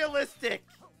unrealistic.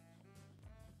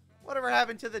 Whatever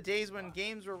happened to the days when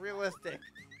games were realistic?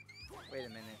 Wait a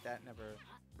minute. That never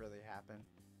really happened.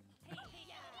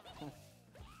 Oh,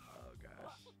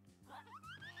 gosh.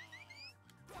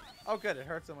 Oh, good. It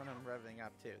hurts them when I'm revving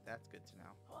up, too. That's good to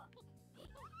know.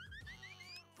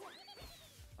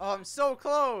 Oh, I'm so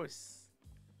close.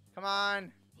 Come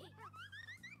on.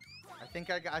 I think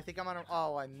I'm on a...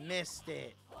 Oh, I missed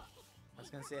it. I was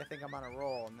going to say I think I'm on a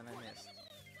roll, and then I missed.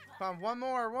 Come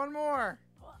on, one more.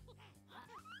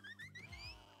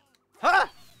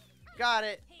 Ha! Got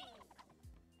it.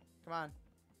 Come on.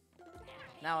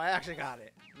 Now I actually got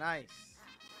it. Nice.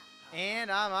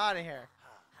 And I'm out of here.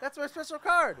 That's my special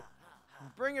card.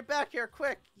 Bring it back here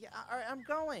quick. Yeah, alright, I'm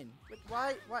going. But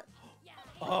why? What?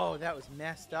 Oh, that was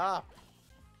messed up.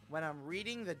 When I'm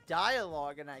reading the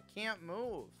dialogue and I can't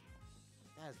move.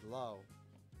 That's low.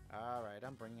 Alright,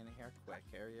 I'm bringing it here quick.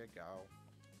 Here you go.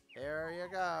 Here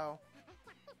you go.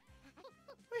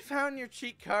 We found your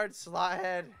cheat card,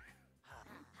 Slothead.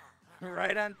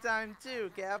 Right on time,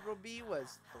 too. Capital B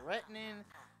was threatening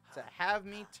to have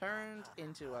me turned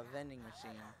into a vending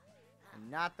machine.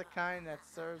 And not the kind that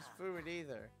serves food,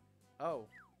 either. Oh.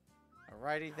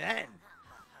 Alrighty then.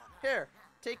 Here,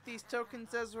 take these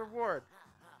tokens as reward.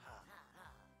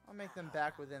 I'll make them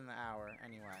back within the hour,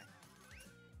 anyway.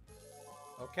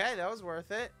 Okay, that was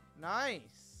worth it.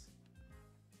 Nice.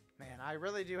 Man, I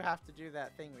really do have to do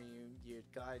that thing where you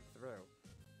glide through.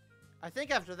 I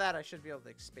think after that I should be able to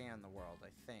expand the world,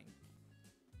 I think.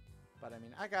 But I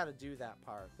mean, I gotta do that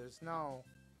part. There's no,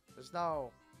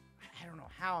 I don't know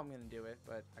how I'm gonna do it,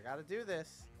 but I gotta do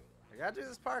this. I gotta do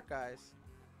this part, guys.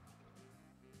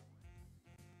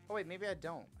 Oh wait, maybe I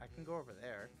don't. I can go over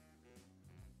there.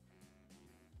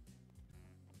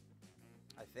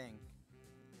 I think.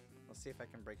 Let's see if I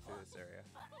can break through this area.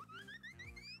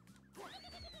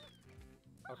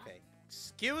 Okay.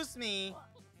 Excuse me.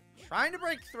 Trying to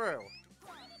break through.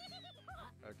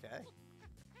 Okay.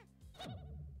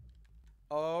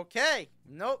 Okay.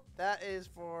 Nope. That is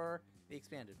for the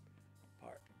expanded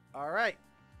part. Alright.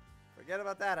 Forget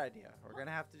about that idea. We're going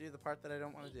to have to do the part that I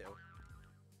don't want to do.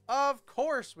 Of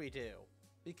course we do.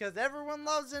 Because everyone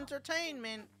loves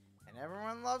entertainment. And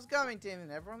everyone loves Gummytainment.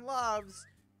 And everyone loves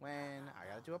when I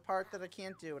got to do a part that I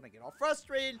can't do. And I get all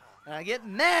frustrated. And I get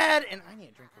mad. And I need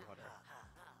a drink of water.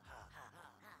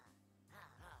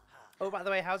 Oh, by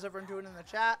the way, how's everyone doing in the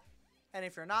chat? And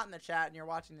if you're not in the chat and you're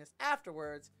watching this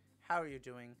afterwards, how are you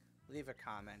doing? Leave a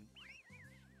comment.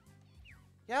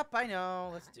 Yep, I know.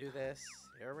 Let's do this.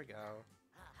 Here we go.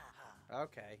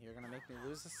 Okay, you're going to make me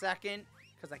lose a second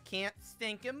because I can't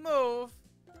stink and move,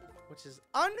 which is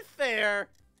unfair.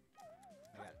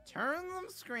 I got to turn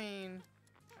the screen.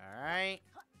 All right.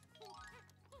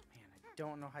 Man, I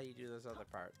don't know how you do those other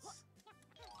parts.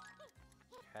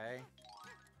 Okay.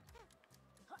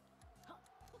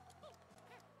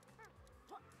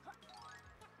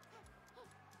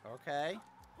 Okay.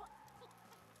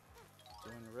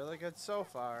 Doing really good so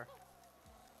far.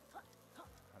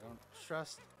 I don't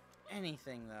trust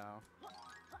anything, though.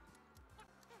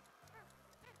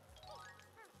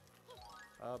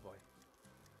 Oh, boy.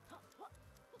 Oh,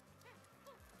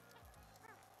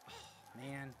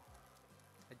 man.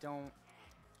 I don't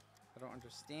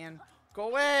understand. Go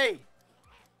away!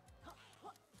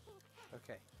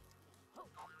 Okay. I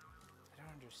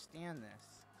don't understand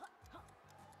this.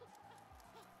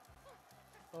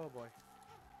 Oh boy.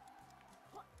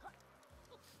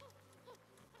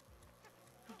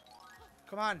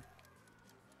 Come on.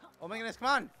 Oh my goodness, come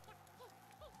on.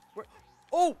 Where?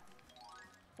 Oh!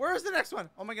 Where's the next one?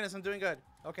 Oh my goodness, I'm doing good.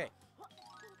 Okay.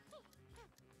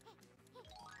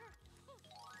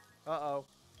 Uh-oh.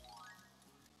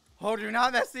 Oh, do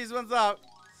not mess these ones up.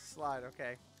 Slide,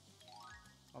 okay.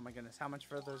 Oh my goodness, how much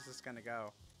further is this gonna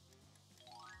go?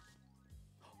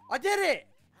 I did it!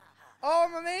 Oh,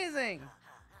 I'm amazing!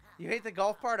 You hate the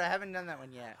golf part? I haven't done that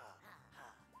one yet.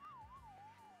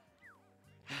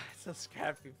 So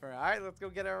scrappy for it. Alright, let's go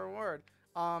get our reward.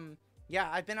 Yeah,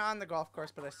 I've been on the golf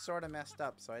course, but I sort of messed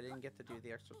up, so I didn't get to do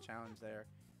the extra challenge there.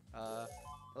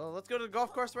 Well, let's go to the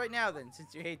golf course right now then,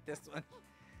 since you hate this one.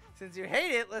 Since you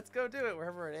hate it, let's go do it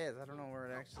wherever it is. I don't know where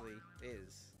it actually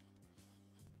is.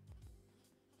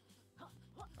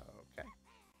 Okay.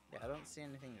 Yeah, I don't see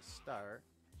anything to start.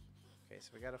 Okay,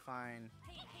 so we gotta find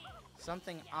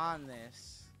something on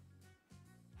this.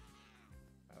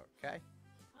 Okay.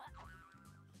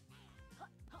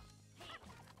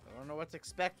 I don't know what to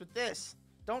expect with this.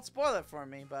 Don't spoil it for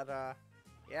me, but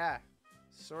yeah.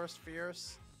 Source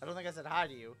Fierce. I don't think I said hi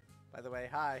to you. By the way,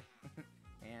 hi.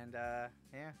 And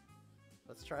yeah.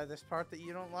 Let's try this part that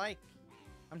you don't like.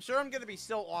 I'm sure I'm gonna be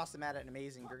so awesome at it and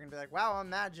amazing. You're gonna be like, wow, I'm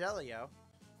mad jelly, yo.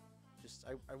 Just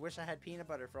I wish I had peanut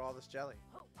butter for all this jelly.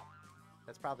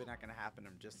 That's probably not gonna happen.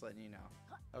 I'm just letting you know.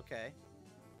 Okay.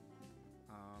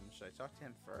 Should I talk to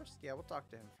him first? Yeah, we'll talk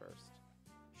to him first.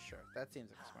 Sure, that seems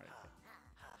like a smart idea.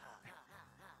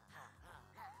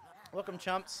 Welcome,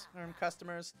 chumps.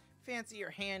 Customers. Fancy your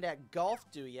hand at golf,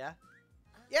 do ya?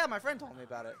 Yeah, my friend told me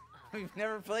about it. We've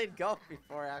never played golf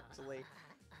before, actually.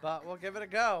 But we'll give it a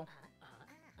go.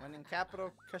 When in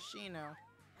Capital Casino.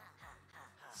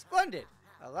 Splendid!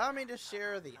 Allow me to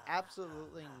share the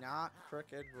absolutely not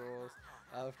crooked rules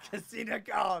of casino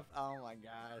golf. Oh my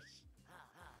gosh.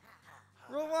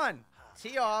 Rule 1.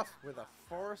 Tee off with a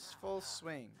forceful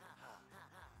swing.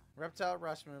 Reptile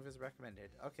rush move is recommended.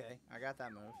 Okay, I got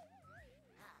that move.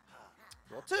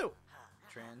 Rule 2.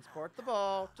 Transport the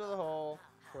ball to the hole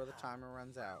before the timer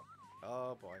runs out.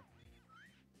 Oh boy.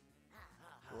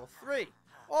 Rule 3.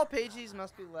 All pages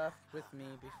must be left with me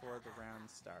before the round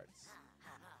starts.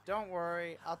 Don't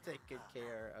worry, I'll take good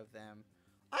care of them.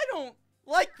 I don't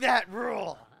like that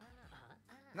rule!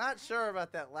 Not sure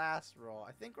about that last rule.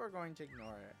 I think we're going to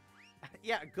ignore it.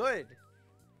 Yeah, good.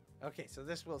 Okay, so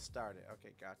this will start it.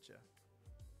 Okay, gotcha.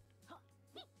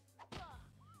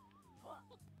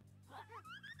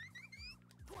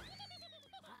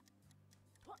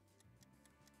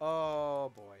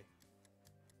 Oh, boy.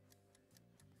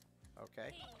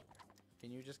 Okay.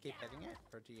 Can you just keep hitting it?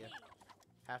 Or do you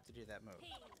have to do that move?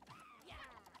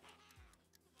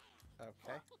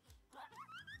 Okay.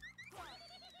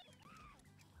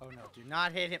 Oh, no. Do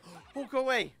not hit him. Oh, go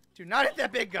away. Do not hit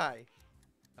that big guy.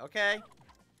 Okay.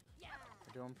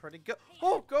 We're doing pretty good.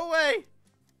 Oh, go away.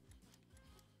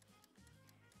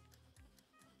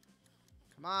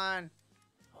 Come on.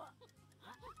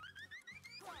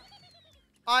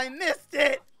 I missed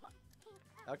it.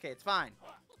 Okay, it's fine.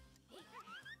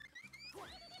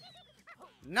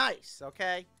 Nice.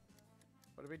 Okay.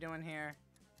 What are we doing here?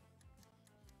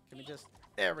 Can we just...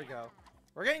 There we go.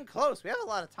 We're getting close. We have a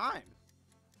lot of time.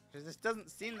 Because this doesn't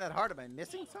seem that hard. Am I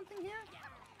missing something here?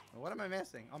 What am I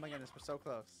missing? Oh my goodness, we're so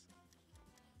close.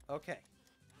 Okay.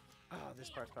 Oh, this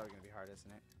part's probably going to be hard,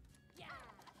 isn't it?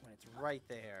 When it's right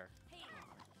there.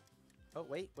 Oh,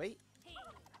 wait, wait.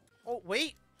 Oh,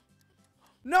 wait.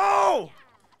 No!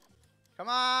 Come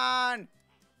on!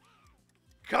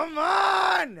 Come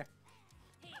on!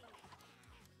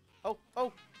 Oh,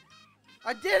 oh.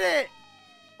 I did it!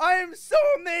 I am so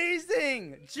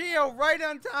amazing! Geo, right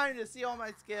on time to see all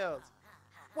my skills.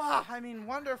 Wow, I mean,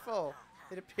 wonderful.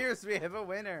 It appears we have a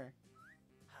winner.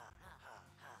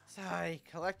 Sorry,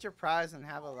 collect your prize and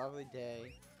have a lovely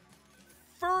day.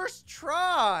 First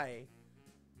try!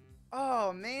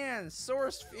 Oh man,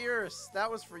 Source Fierce,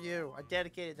 that was for you. I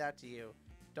dedicated that to you.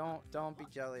 Don't be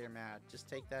jelly or mad. Just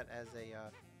take that as a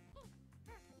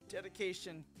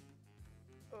dedication.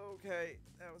 Okay,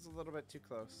 that was a little bit too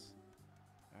close.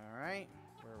 Alright,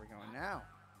 where are we going now?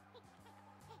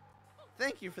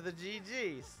 Thank you for the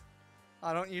GGs.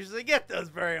 I don't usually get those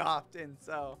very often,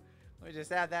 so let me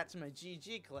just add that to my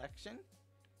GG collection,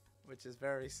 which is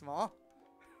very small.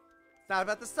 It's not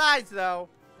about the size, though.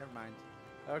 Never mind.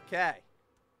 Okay.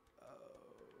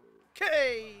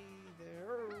 Okay.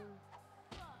 There.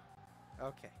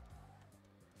 Okay.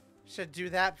 Should do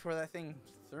that before that thing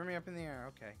threw me up in the air.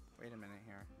 Okay. Wait a minute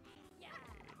here.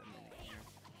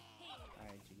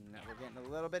 Alright, we're getting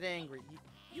a little bit angry.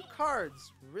 You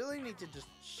cards really need to just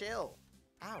chill.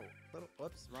 Ow.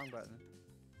 Whoops, wrong button.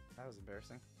 That was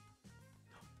embarrassing.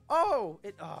 Oh!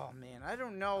 Oh, man. I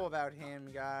don't know about him,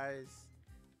 guys.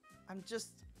 I'm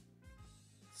just...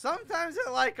 Sometimes I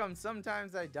like him,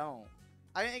 sometimes I don't.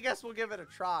 I guess we'll give it a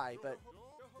try, but...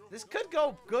 This could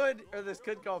go good, or this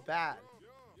could go bad.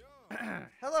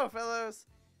 Hello, fellows.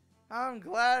 I'm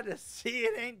glad to see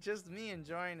it ain't just me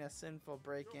enjoying a sinful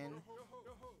break-in.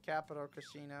 Capital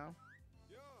Casino.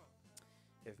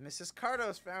 If Mrs.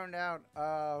 Cardos found out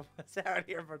what's out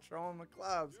here patrolling the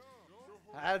clubs,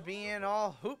 I'd be in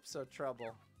all hoops of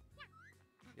trouble.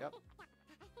 Yep.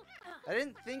 I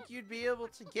didn't think you'd be able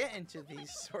to get into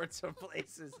these sorts of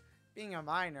places, being a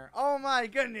minor. Oh my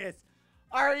goodness!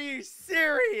 Are you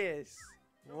serious?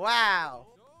 Wow.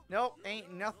 Nope,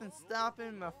 ain't nothing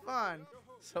stopping my fun.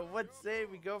 So what say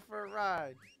we go for a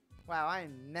ride? Wow, I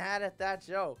am mad at that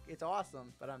joke. It's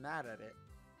awesome, but I'm mad at it.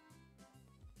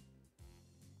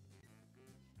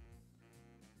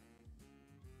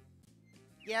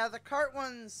 Yeah, the cart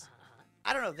ones,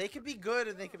 I don't know, they could be good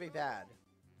and they could be bad.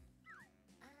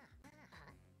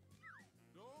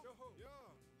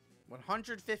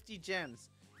 150 gems.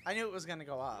 I knew it was gonna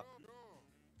go up.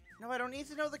 No, I don't need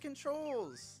to know the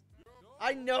controls.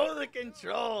 I know the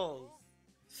controls.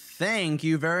 Thank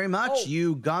you very much,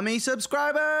 you gummy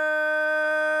subscriber!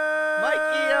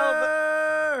 Mikey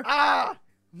L.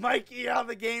 Mikey L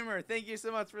the Gamer, thank you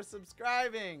so much for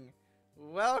subscribing.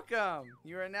 Welcome.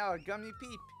 You are now a gummy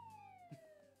peep.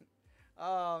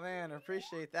 Oh man,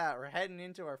 appreciate that. We're heading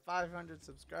into our 500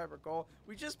 subscriber goal.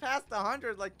 We just passed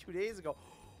 100 like 2 days ago.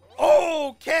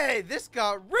 Okay, this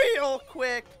got real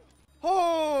quick.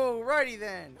 Oh, righty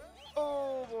then.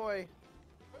 Oh boy.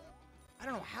 I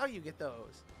don't know how you get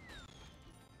those.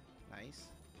 Nice.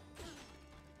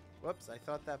 Whoops, I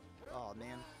thought that... Oh,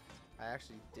 man. I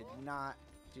actually did not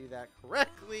do that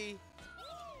correctly.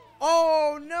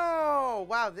 Oh, no!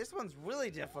 Wow, this one's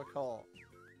really difficult.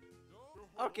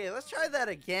 Okay, let's try that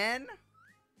again.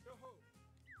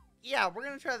 Yeah, we're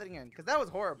gonna try that again, because that was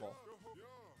horrible.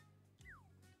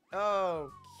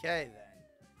 Okay, then.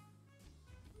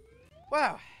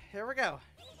 Wow, here we go.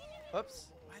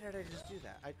 Whoops. Why did I just do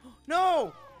that?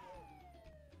 No!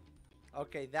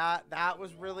 Okay, that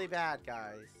was really bad,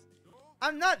 guys.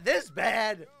 I'm not this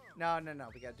bad! No.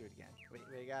 We gotta do it again.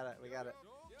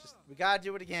 We gotta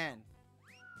do it again.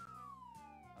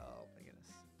 Oh, my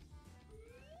goodness.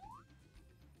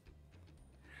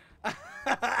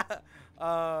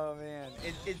 Oh, man.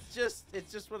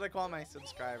 It's just what I call my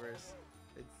subscribers.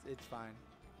 It's fine.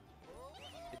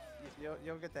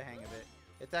 You'll get the hang of it.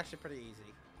 It's actually pretty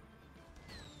easy.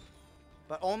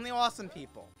 But only awesome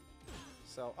people.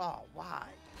 So, oh, why?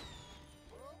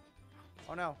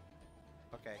 Oh, no.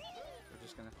 Okay. We're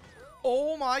just gonna...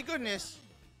 Oh, my goodness.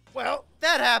 Well,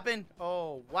 that happened.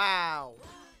 Oh, wow.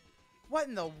 What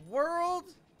in the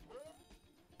world?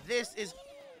 This is...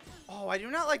 Oh, I do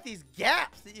not like these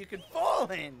gaps that you can fall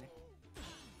in.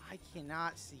 I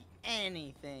cannot see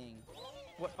anything.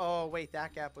 What? Oh, wait,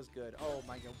 that gap was good. Oh,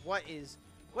 my God. What is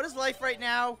life right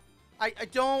now?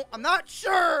 I'm not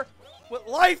sure what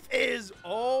life is.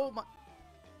 Oh, my...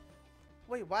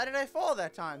 Wait, why did I fall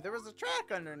that time? There was a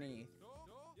track underneath.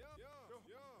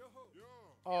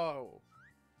 Oh.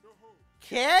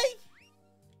 Okay.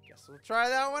 Guess we'll try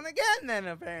that one again then,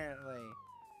 apparently.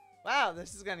 Wow,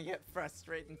 this is gonna get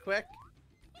frustrating quick.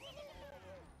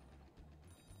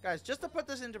 Guys, just to put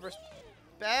this into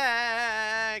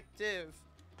perspective,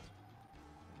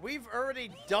 we've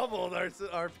already doubled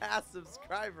our past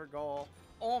subscriber goal.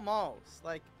 Almost.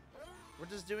 Like, we're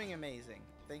just doing amazing.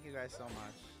 Thank you guys so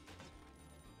much.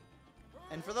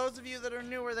 And for those of you that are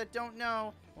newer that don't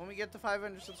know, when we get to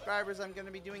 500 subscribers, I'm going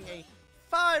to be doing a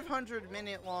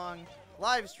 500-minute long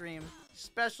live stream,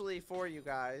 especially for you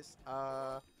guys.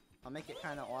 I'll make it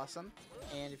kind of awesome.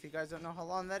 And if you guys don't know how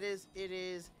long that is, it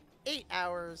is 8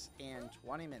 hours and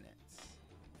 20 minutes.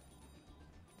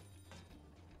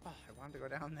 Oh, I wanted to go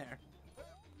down there.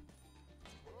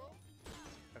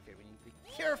 Okay, we need to be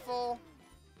careful.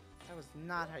 That was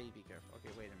not how you be careful.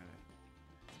 Okay, wait a minute.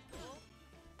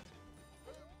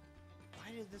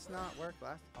 Why did this not work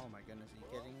last? Oh my goodness,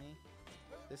 are you kidding me?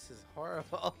 This is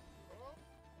horrible.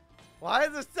 Why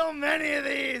is there so many of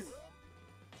these?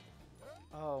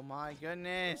 Oh my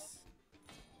goodness.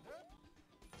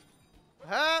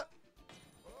 Help!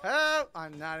 Help!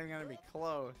 I'm not even gonna be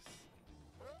close.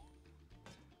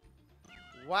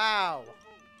 Wow.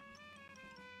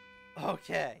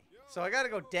 Okay. So I gotta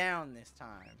go down this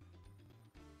time.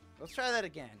 Let's try that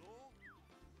again.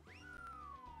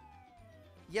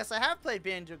 Yes, I have played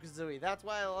Banjo-Kazooie. That's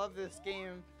why I love this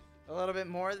game a little bit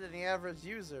more than the average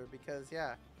user. Because,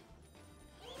 yeah.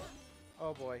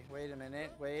 Oh boy. Wait a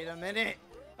minute. Wait a minute.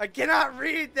 I cannot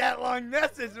read that long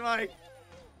message, Mike.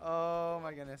 Oh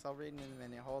my goodness. I'll read it in a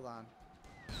minute. Hold on.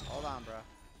 Hold on, bro.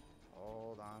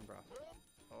 Hold on, bro.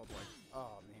 Oh boy.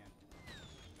 Oh, man.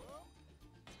 Oh,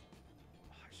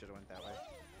 I should have went that way.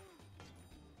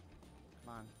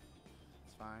 Come on.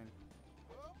 It's fine.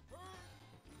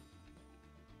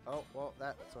 Oh, well,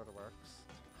 that sort of works.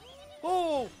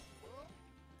 Oh!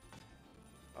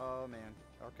 Oh, man.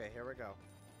 Okay, here we go.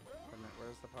 Wait a minute,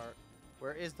 where's the part?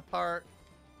 Where is the part?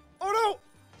 Oh, no!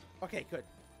 Okay, good.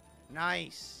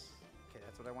 Nice. Okay,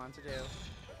 that's what I wanted to do.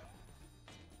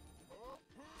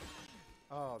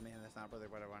 Oh, man, that's not really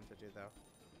what I wanted to do, though.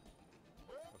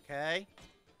 Okay.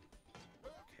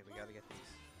 Okay, we gotta get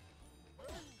these.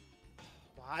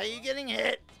 Why are you getting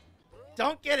hit?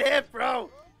 Don't get hit,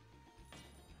 bro!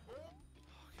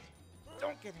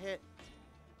 Don't get hit.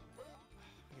 I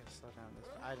gotta slow down this.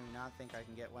 I do not think I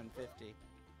can get 150.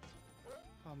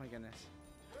 Oh my goodness.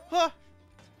 Huh!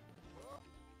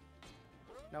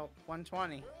 Nope,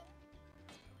 120.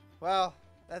 Well,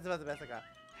 that's about the best I got.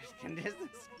 Can this?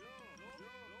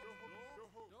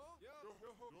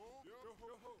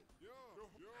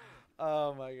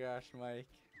 Oh my gosh, Mike.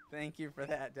 Thank you for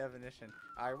that definition.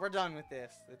 Alright, we're done with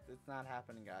this. It's not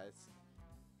happening, guys.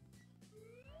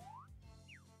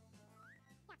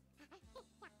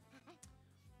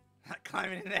 Not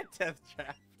climbing in that death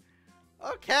trap.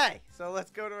 Okay, so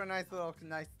let's go to a nice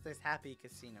happy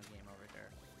casino game over here.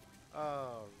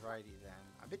 Alrighty then.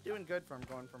 I've been doing good from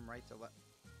going from right to left.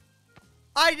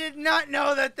 I did not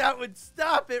know that that would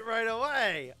stop it right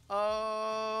away.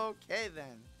 Okay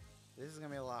then. This is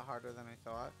gonna be a lot harder than I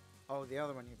thought. Oh, the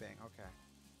other one you bang. Okay.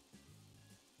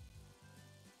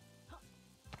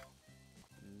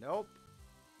 Nope.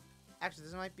 Actually,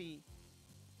 this might be...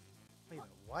 Wait a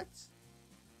minute, what?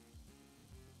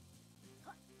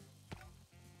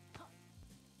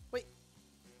 Wait.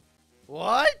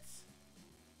 What?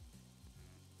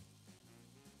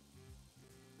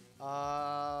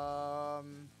 Oh.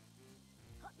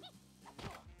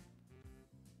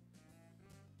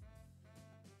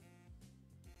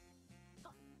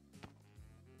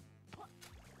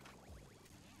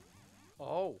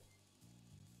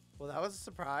 Well, that was a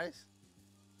surprise.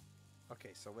 Okay,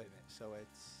 so wait a minute. So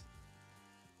it's...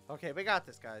 Okay, we got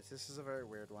this, guys. This is a very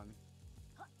weird one.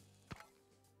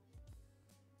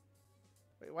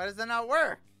 Wait, why does that not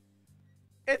work?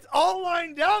 It's all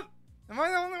lined up! Am I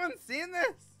the only one seeing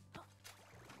this?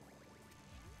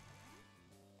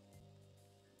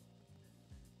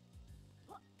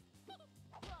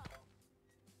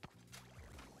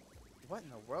 What in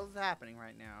the world is happening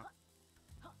right now?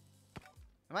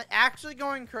 Am I actually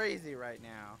going crazy right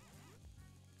now?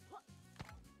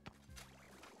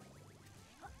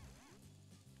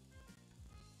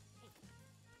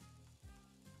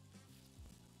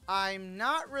 I'm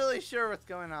not really sure what's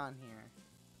going on here.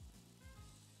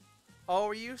 Oh,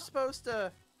 are you supposed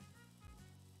to...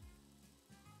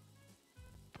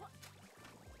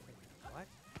 What?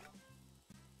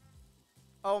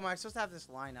 Oh, am I supposed to have this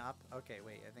line up? Okay,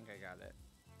 wait, I think I got it.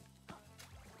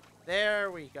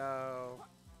 There we go.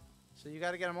 So you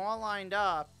got to get them all lined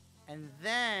up, and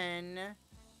then...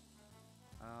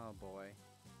 Oh, boy.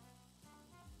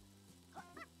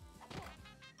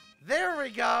 There we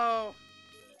go!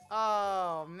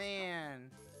 Oh,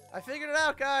 man. I figured it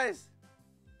out, guys!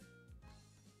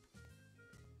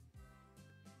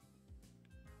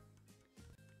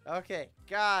 Okay,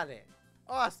 got it.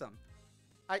 Awesome.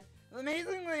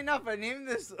 Amazingly enough, I named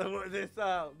this,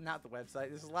 not the website,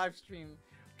 this live stream,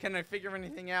 Can I Figure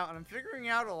Anything Out? And I'm figuring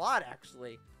out a lot,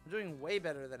 actually. I'm doing way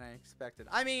better than I expected.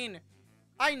 I mean,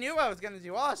 I knew I was going to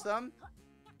do awesome.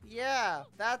 Yeah,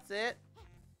 that's it.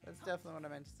 That's definitely what I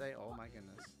meant to say. Oh my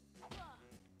goodness.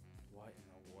 What in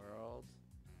the world?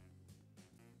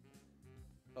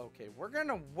 Okay, we're going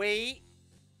to wait.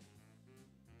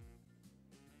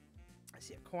 I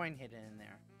see a coin hidden in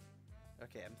there.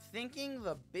 Okay, I'm thinking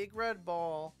the big red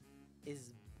ball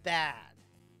is bad.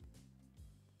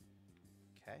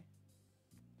 Okay.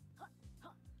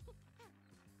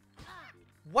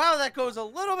 Wow, that goes a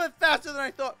little bit faster than I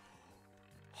thought.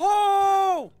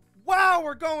 Oh! Wow,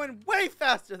 we're going way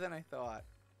faster than I thought.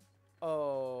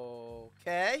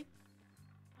 Okay.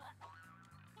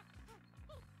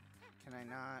 Can I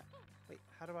not? Wait,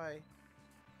 how do I...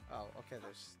 Oh, okay,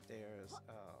 there's stairs.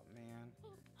 Oh, man.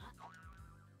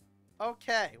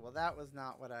 Okay, well, that was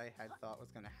not what I had thought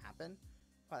was going to happen.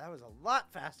 Wow, that was a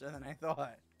lot faster than I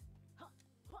thought.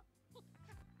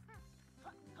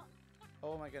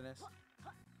 Oh, my goodness.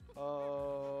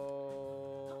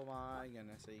 Oh, my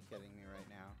goodness. Are you kidding me right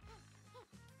now?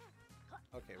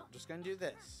 Okay, we're just going to do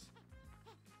this.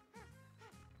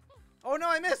 Oh, no,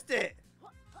 I missed it!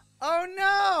 Oh,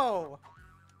 no!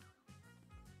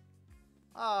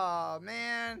 Oh,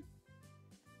 man.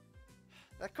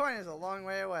 That coin is a long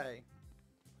way away.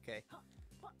 Okay,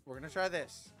 we're going to try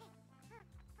this.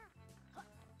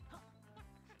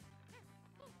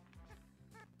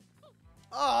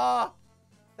 Oh!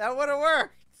 That would have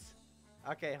worked!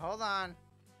 Okay, hold on.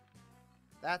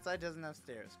 That side doesn't have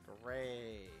stairs.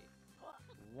 Great.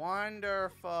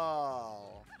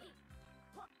 Wonderful.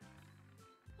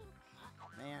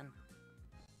 Man.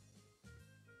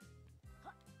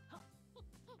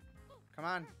 Come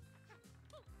on.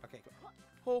 Okay.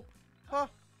 Oh. Oh.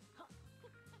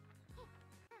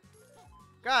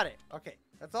 Got it. Okay.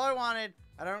 That's all I wanted.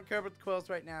 I don't care about the quills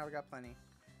right now. We got plenty.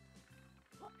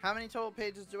 How many total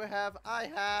pages do I have? I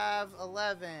have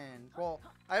 11. Well,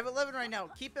 I have 11 right now.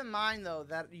 Keep in mind, though,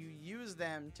 that you use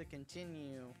them to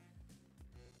continue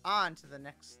on to the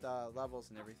next levels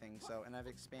and everything. So, and I've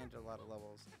expanded a lot of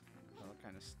levels, all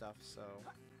kind of stuff. So,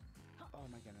 oh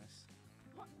my goodness.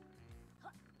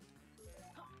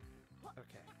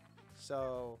 Okay,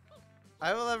 so I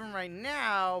have 11 right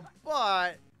now,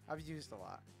 but I've used a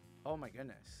lot. Oh my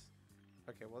goodness.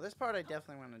 Okay, well this part I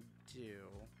definitely want to do.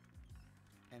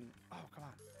 And, oh, come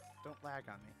on. Don't lag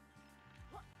on me.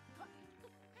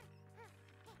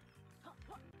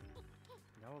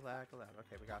 No lag allowed.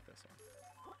 Okay, we got this one.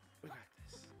 We got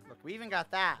this. Look, we even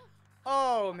got that.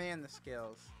 Oh, man, the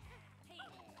skills.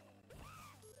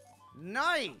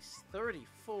 Nice!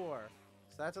 34.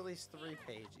 So that's at least 3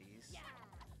 pages.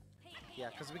 Yeah,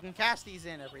 because we can cast these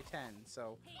in every 10,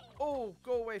 so... Oh,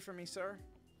 go away from me, sir.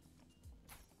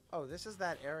 Oh, this is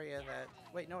that area that...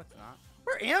 Wait, no, it's not.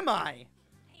 Where am I?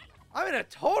 I'm in a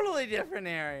totally different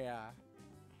area.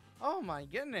 Oh, my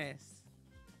goodness.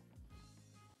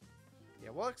 Yeah,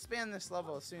 we'll expand this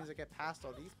level as soon as I get past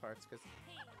all these parts, because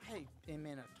I am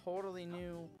in a totally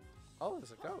new... Oh,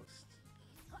 there's a ghost.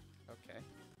 Okay.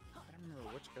 I don't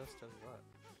remember which ghost does what.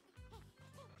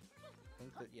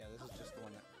 think that, yeah, this is just the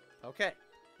one that... Okay.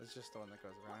 This is just the one that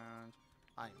goes around.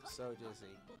 I'm so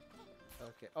dizzy.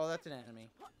 Okay. Oh, that's an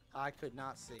enemy. I could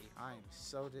not see. I am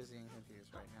so dizzy and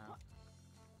confused right now.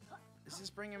 Is this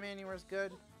bringing me anywhere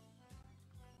good?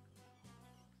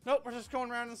 Nope, we're just going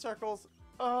around in circles.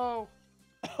 Oh.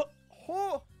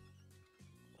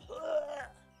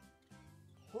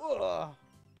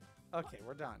 Okay,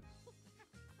 we're done.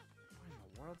 Where in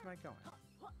the world am I going?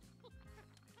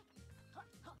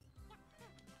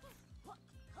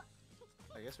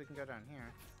 I guess we can go down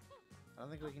here. I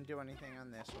don't think we can do anything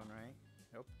on this one, right?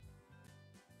 Nope.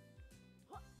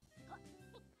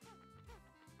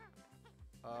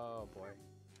 Oh, boy.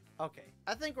 Okay,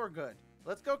 I think we're good.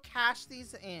 Let's go cash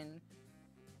these in,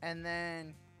 and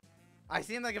then... I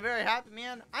seem like a very happy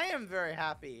man. I am very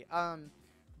happy.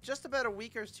 Just about a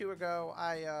week or two ago,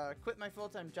 I quit my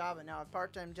full-time job, and now I have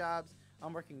part-time jobs.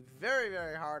 I'm working very,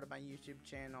 very hard on my YouTube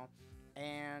channel,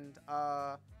 and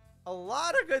a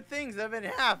lot of good things have been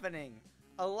happening.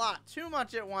 A lot. Too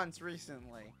much at once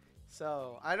recently.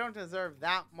 So, I don't deserve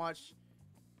that much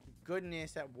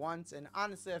goodness at once, and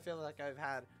honestly, I feel like I've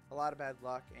had a lot of bad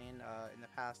luck, and in the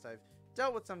past, I've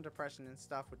dealt with some depression and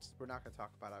stuff, which we're not going to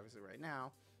talk about, obviously, right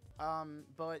now.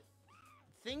 But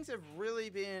things have really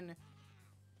been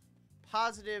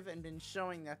positive and been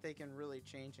showing that they can really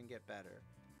change and get better.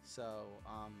 So,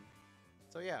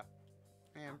 so yeah,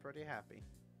 I am pretty happy.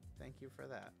 Thank you for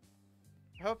that.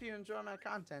 I hope you enjoy my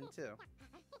content too.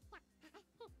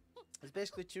 There's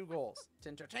basically two goals: to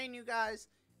entertain you guys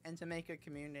and to make a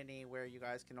community where you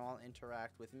guys can all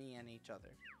interact with me and each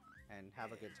other and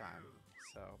have a good time.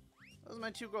 So, those are my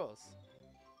two goals.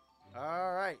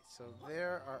 Alright, so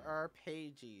there are our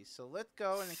pages. So let's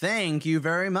go and... Thank you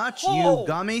very much, Oh! you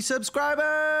gummy subscriber!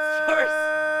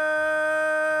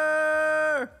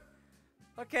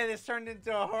 Okay, this turned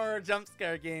into a horror jump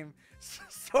scare game.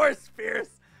 Source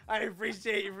Fierce, I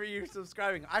appreciate you for you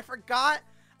subscribing. I forgot.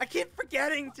 I keep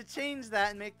forgetting to change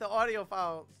that and make the audio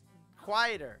file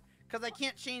quieter, because I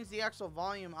can't change the actual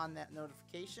volume on that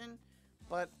notification.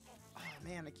 But, oh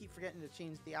man, I keep forgetting to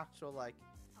change the actual, like,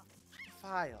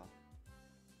 file.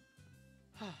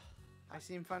 I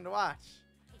seem fun to watch.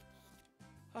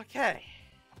 Okay.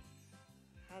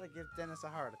 How to give Dennis a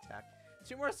heart attack.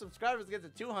 2 more subscribers get to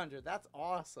 200. That's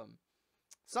awesome.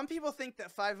 Some people think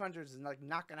that 500 is like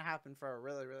not going to happen for a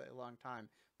really, really long time.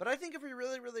 But I think if we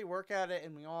really, really work at it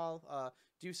and we all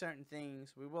do certain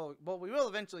things, we will. Well, we will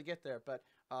eventually get there. But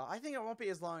I think it won't be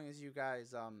as long as you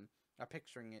guys are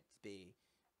picturing it to be.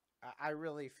 I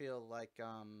really feel like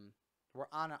we're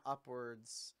on an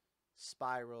upwards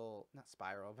spiral. Not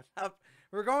spiral, but up.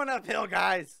 We're going uphill,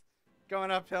 guys.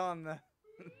 Going uphill on the...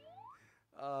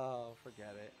 Oh,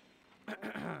 forget it.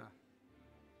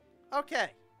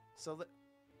 Okay. So,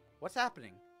 what's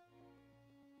happening?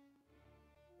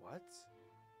 What?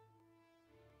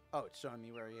 Oh, it's showing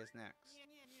me where he is next.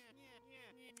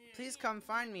 Please come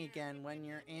find me again when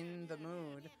you're in the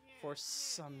mood for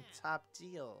some top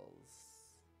deals.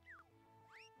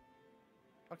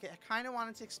 Okay, I kind of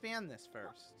wanted to expand this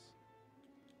first.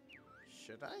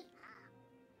 Should I?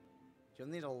 You'll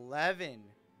need 11.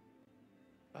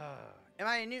 Am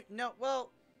I a new... No,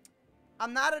 well,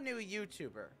 I'm not a new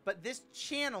YouTuber, but this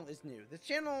channel is new. This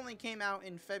channel only came out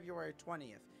in February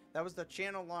 20th. That was the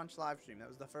channel launch live stream. That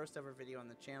was the first ever video on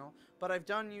the channel. But I've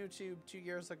done YouTube 2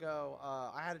 years ago.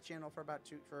 I had a channel for a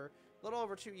little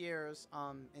over 2 years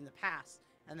in the past,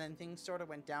 and then things sort of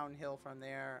went downhill from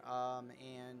there.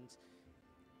 And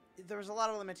there was a lot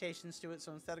of limitations to it,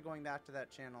 so instead of going back to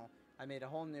that channel, I made a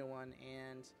whole new one,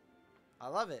 and I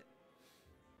love it.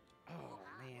 Oh,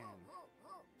 man.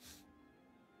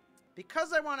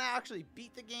 Because I want to actually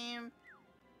beat the game,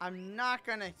 I'm not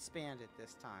going to expand it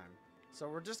this time. So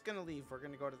we're just going to leave. We're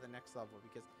going to go to the next level,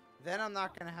 because then I'm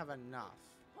not going to have enough.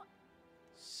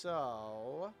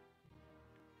 So...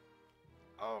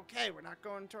 Okay, we're not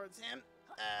going towards him.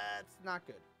 That's not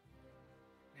good.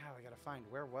 Now I got to find,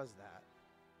 where was that?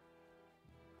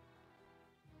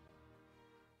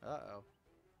 Uh-oh.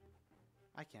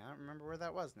 I can't remember where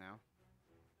that was now.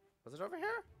 Was it over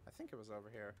here? I think it was over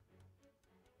here.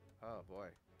 Oh, boy.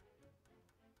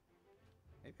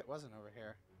 Maybe it wasn't over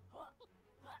here.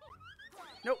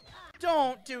 Nope.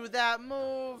 Don't do that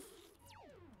move!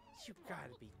 You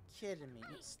gotta be kidding me.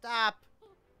 Stop!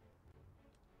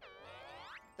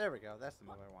 There we go. That's the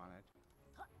move I wanted.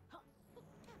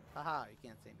 Haha, you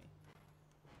can't see me.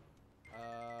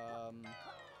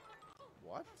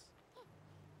 What?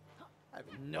 I have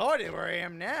no idea where I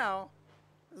am now.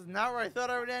 This is not where I thought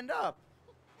I would end up.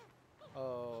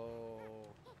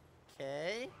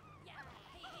 Okay.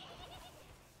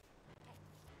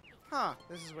 Huh,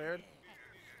 this is weird.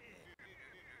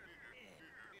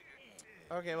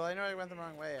 Okay, well, I know I went the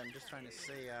wrong way. I'm just trying to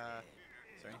see,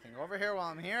 is there anything over here while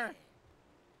I'm here?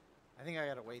 I think I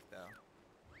gotta wait, though.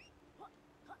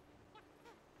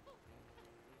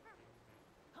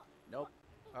 Nope.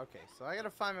 Okay, so I gotta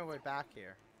find my way back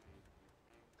here.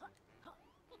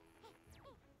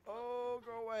 Oh,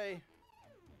 go away.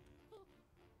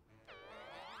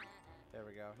 There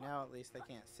we go. Now at least they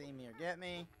can't see me or get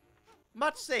me.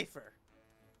 Much safer.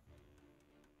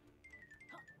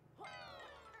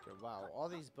 Okay, wow, all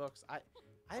these books. I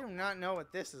do not know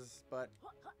what this is, but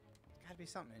it's gotta be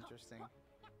something interesting.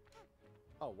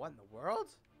 Oh, what in the world?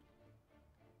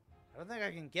 I don't think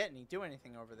I can do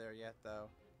anything over there yet, though.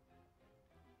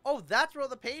 Oh, that's where all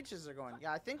the pages are going.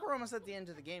 Yeah, I think we're almost at the end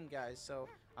of the game, guys. So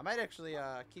I might actually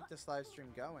keep this live stream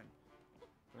going.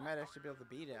 We might actually be able to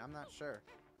beat it. I'm not sure.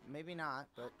 Maybe not,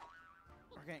 but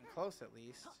we're getting close at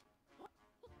least.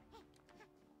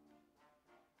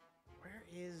 Where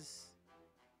is...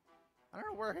 I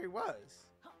don't know where he was.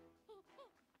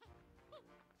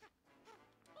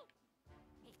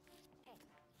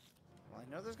 Well,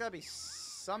 I know there's got to be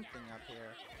something up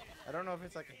here. I don't know if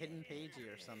it's like a hidden pagey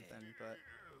or something, but...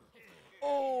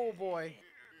 Oh, boy.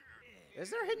 Is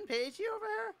there a hidden pagey over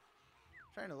here?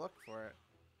 I'm trying to look for it.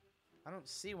 I don't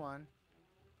see one.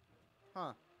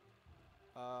 Huh.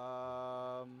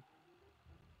 I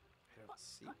don't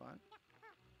see one.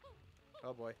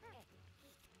 Oh, boy.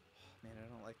 Man, I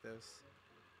don't like those.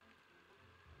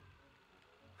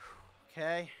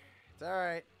 Okay. It's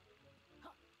alright.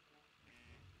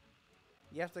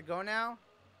 You have to go now?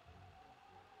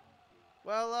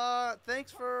 Well,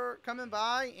 thanks for coming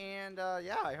by, and,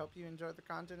 yeah, I hope you enjoyed the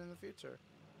content in the future.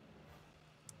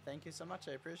 Thank you so much,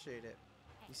 I appreciate it.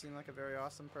 You seem like a very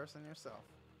awesome person yourself.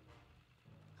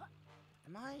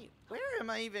 Where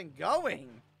am I even going?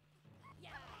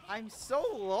 I'm so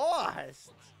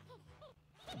lost!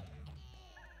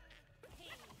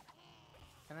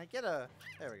 Can I get a...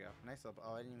 There we go. Nice little...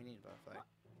 Oh, I didn't even need a butterfly.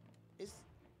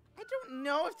 I don't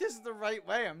know if this is the right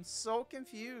way. I'm so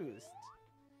confused.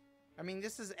 I mean,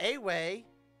 this is a way.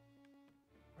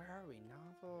 Where are we?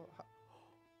 Novel...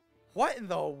 What in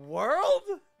the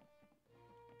world?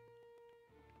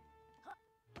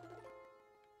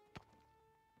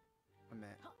 A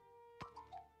minute.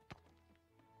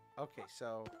 Okay,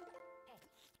 so...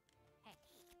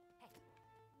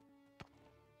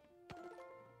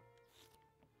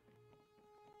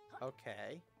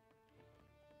 Okay.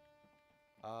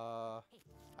 I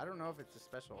don't know if it's a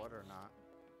special order or not.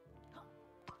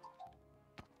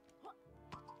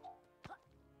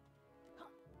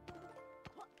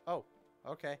 Oh,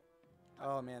 okay.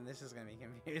 Oh man, this is gonna be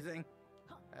confusing.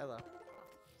 Hello.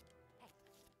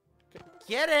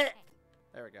 Get it!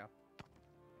 There we go.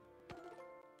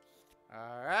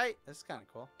 Alright, this is kind of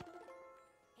cool.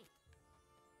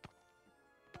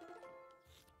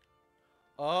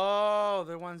 Oh,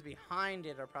 the ones behind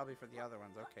it are probably for the other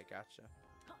ones. Okay, gotcha.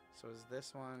 So is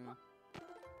this one...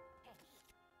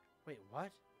 Wait,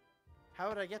 what? How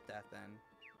would I get that then?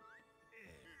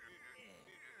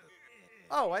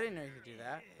 Oh, I didn't know you could do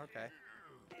that. Okay.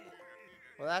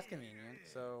 Well, that's convenient.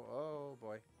 So, oh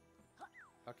boy.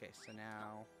 Okay, so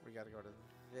now we gotta go to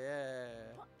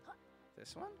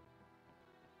this one?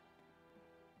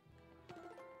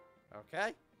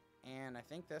 Okay. And I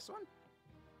think this one?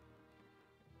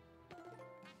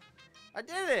 I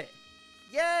did it!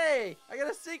 Yay! I got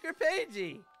a secret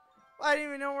pagey! Well, I didn't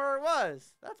even know where it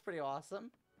was. That's pretty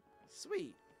awesome.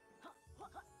 Sweet.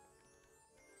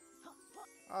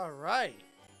 Alright.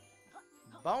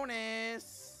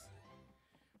 Bonus!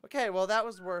 Okay, well that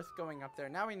was worth going up there.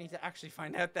 Now we need to actually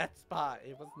find out that spot.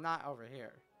 It was not over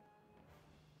here.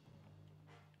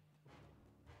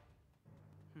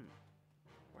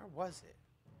 Where was it?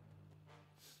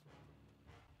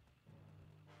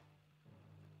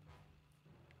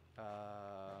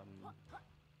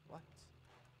 What?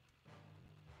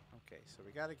 Okay, so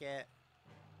we gotta get...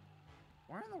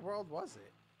 Where in the world was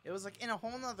it? It was like in a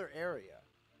whole nother area.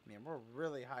 Man, we're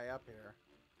really high up here.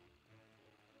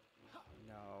 Oh,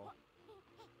 no.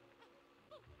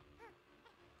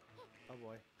 Oh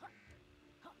boy.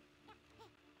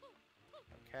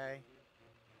 Okay.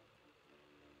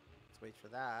 Let's wait for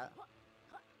that.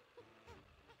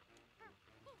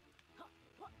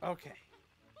 Okay.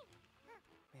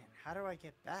 Man, how do I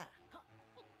get back?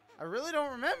 I really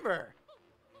don't remember.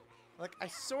 Like, I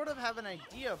sort of have an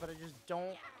idea, but I just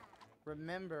don't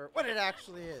remember what it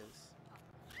actually is.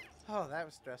 Oh, that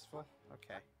was stressful.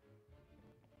 Okay.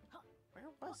 Where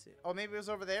was it? Oh, maybe it was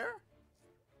over there?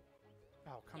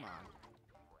 Oh, come on.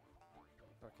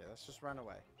 Okay, let's just run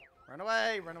away. Run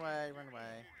away, run away, run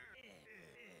away.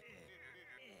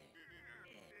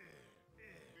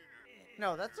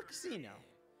 No, that's a casino.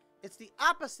 It's the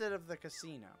opposite of the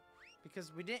casino.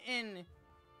 Because we didn't...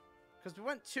 Because we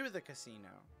went to the casino.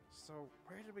 So,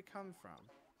 where did we come from?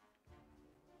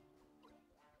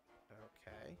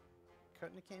 Okay.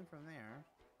 Couldn't have came from there.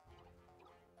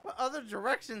 What other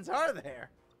directions are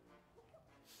there?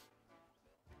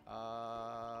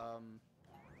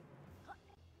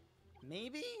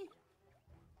 Maybe?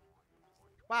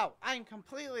 Wow, I'm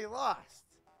completely lost.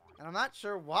 And I'm not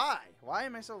sure why. Why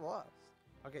am I so lost?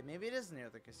 Okay, maybe it is near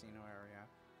the casino area.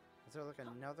 Is there like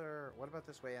another... What about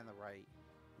this way on the right?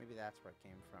 Maybe that's where it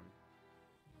came from.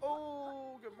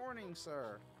 Oh, good morning,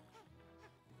 sir.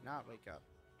 Not wake up.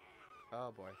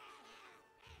 Oh, boy.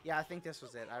 Yeah, I think this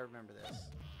was it. I remember this.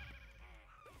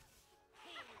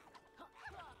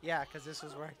 Yeah, because this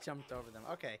was where I jumped over them.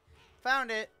 Okay, found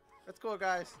it. Let's go,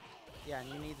 guys. Yeah, and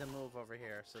you need to move over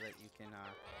here so that you can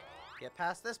get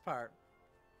past this part.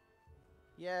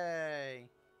 Yay.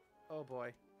 Oh,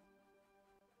 boy.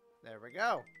 There we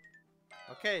go.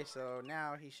 Okay, so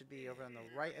now he should be over on the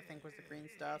right, I think was the green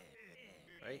stuff.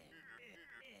 Right?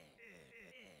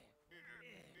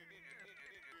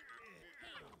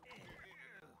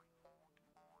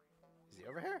 Is he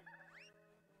over here?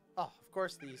 Oh, of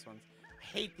course these ones. I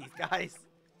hate these guys.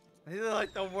 These are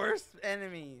like the worst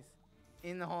enemies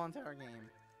in the whole entire game.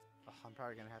 Oh, I'm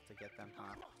probably gonna have to get them,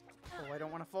 huh? Oh, I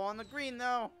don't want to fall on the green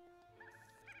though.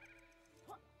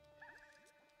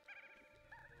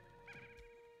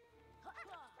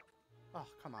 Oh,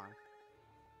 come on.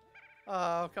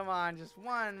 Oh, come on. Just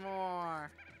one more.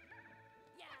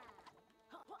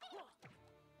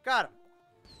 Got him.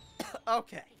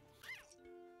 Okay.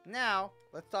 Now,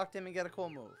 let's talk to him and get a cool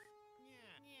move.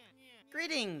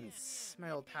 Greetings,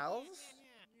 my old pals.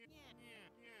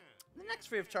 The next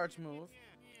free of charge move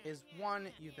is one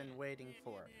you've been waiting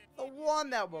for. The one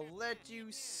that will let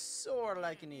you soar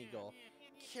like an eagle.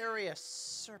 Carry a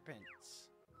serpent.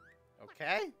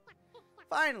 Okay?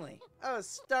 Finally, I was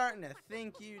starting to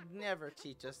think you'd never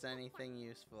teach us anything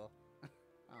useful.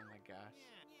 Oh my gosh.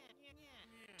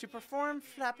 To perform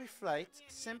Flappy Flight,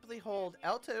 simply hold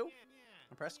L2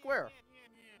 and press square.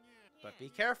 But be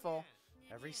careful,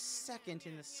 every second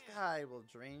in the sky will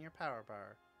drain your power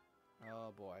bar.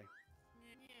 Oh boy.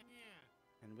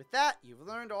 And with that, you've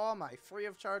learned all my free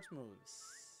of charge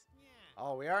moves.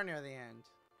 Oh, we are near the end.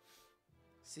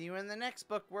 See you in the next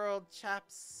book world,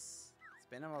 chaps. It's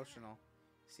been emotional.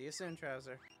 See you soon,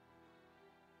 Trouser.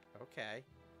 Okay.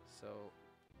 So,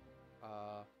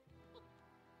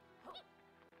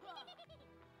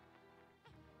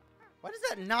 why does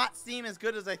that not seem as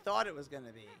good as I thought it was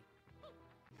gonna be?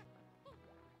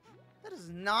 That is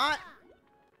not...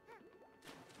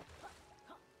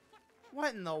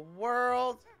 What in the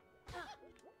world?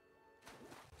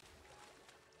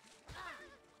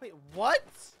 Wait, what?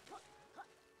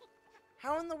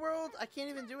 How in the world? I can't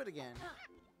even do it again.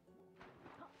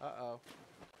 Uh-oh.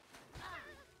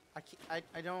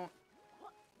 I don't...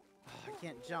 Oh, I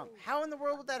can't jump. How in the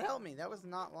world would that help me? That was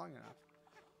not long enough.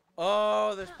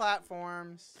 Oh, there's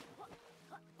platforms.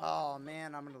 Oh,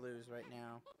 man, I'm gonna lose right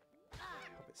now. I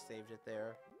hope it saved it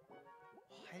there.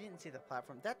 Oh, I didn't see the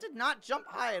platform. That did not jump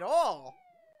high at all.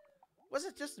 Was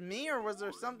it just me, or was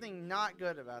there something not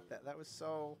good about that? That was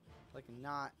so, like,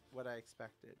 not what I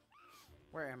expected.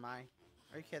 Where am I?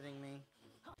 Are you kidding me?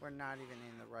 We're not even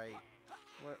in the right...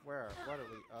 What are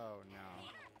we? Oh, no.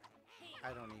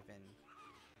 I don't even...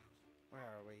 Where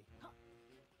are we?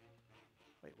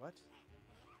 Wait, what?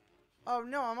 Oh,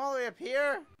 no, I'm all the way up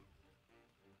here?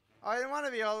 Oh, I didn't want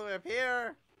to be all the way up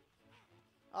here.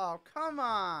 Oh, come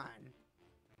on.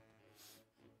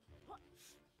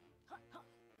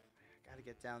 I gotta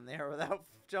get down there without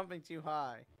jumping too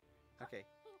high. Okay.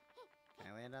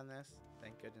 Can I land on this?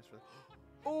 Thank goodness for...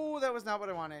 Oh, that was not what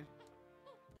I wanted.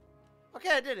 Okay,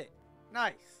 I did it.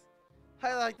 Nice.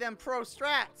 I like them pro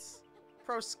strats.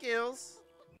 Pro skills.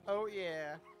 Oh,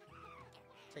 yeah.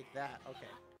 Take that.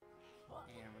 Okay.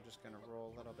 And we're just going to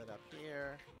roll a little bit up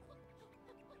here.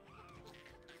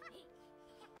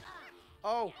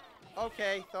 Oh,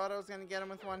 okay. Thought I was going to get him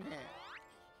with one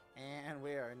hit. And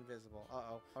we are invisible.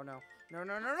 Uh-oh. Oh, no. No,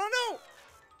 no, no, no, no!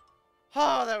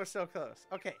 Oh, that was so close.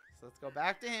 Okay, so let's go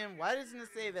back to him. Why doesn't it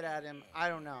save it at him? I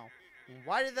don't know.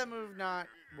 Why did that move not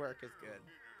work as good?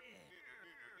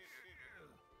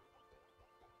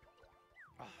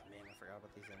 Oh, man, I forgot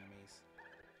about these enemies.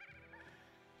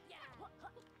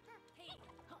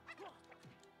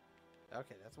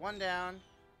 Okay, that's one down.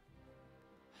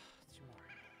 Two more.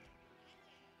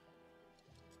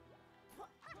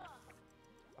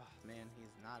 Oh, man,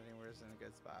 he's not anywhere in a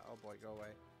good spot. Oh, boy, go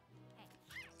away.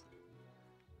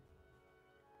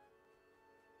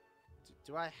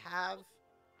 Do I have...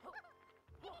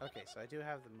 Okay, so I do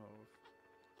have the move.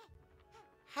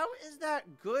 How is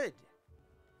that good?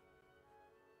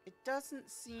 It doesn't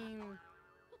seem...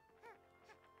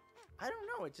 I don't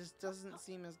know, it just doesn't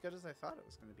seem as good as I thought it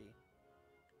was going to be.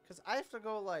 Because I have to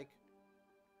go, like...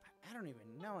 I don't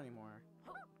even know anymore.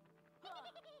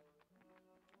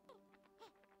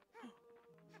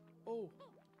 Oh.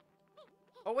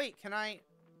 Oh, wait, can I...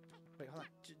 Wait, hold on.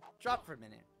 Drop for a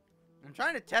minute. I'm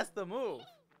trying to test the move.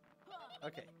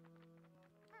 Okay.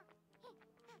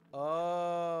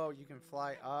 Oh, you can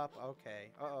fly up. Okay.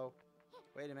 Uh-oh.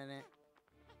 Wait a minute.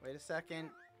 Wait a second.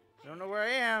 I don't know where I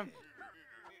am.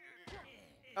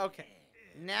 Okay.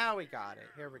 Now we got it.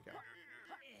 Here we go.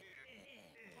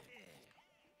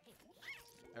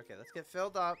 Okay, let's get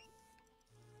filled up.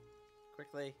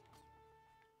 Quickly.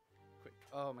 Quick.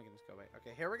 Oh my goodness, go away.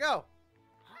 Okay, here we go.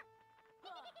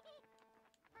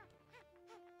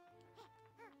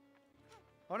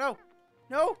 Oh no!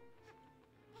 No!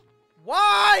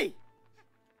 Why?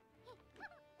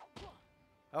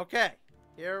 Okay,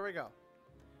 here we go.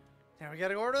 Now we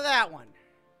gotta order that one.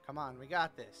 Come on, we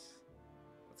got this.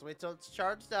 Let's wait till it's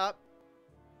charged up.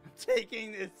 I'm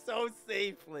taking this so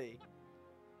safely.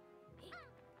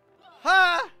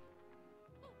 Ha!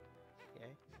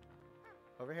 Okay.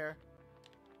 Over here.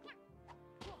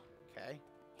 Okay.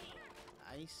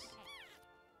 Nice.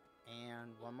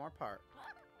 And one more part.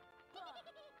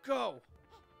 Go!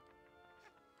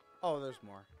 Oh, there's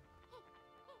more.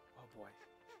 Oh, boy.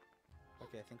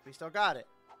 Okay, I think we still got it.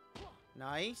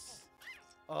 Nice.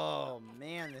 Oh,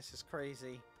 man, this is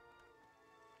crazy.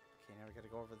 Okay, now we gotta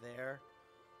go over there.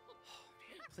 Oh,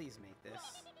 man, please make this.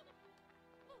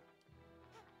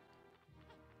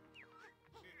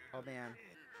 Oh, man.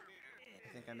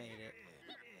 I think I made it.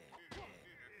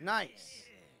 Nice.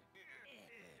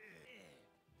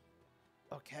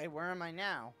 Okay, where am I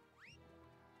now?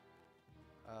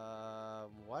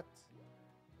 What?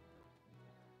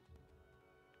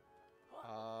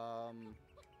 I'm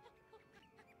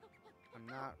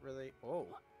not really... Oh.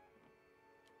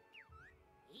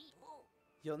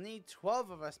 You'll need 12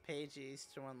 of us pages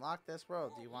to unlock this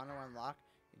world. Do you want to unlock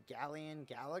Galleon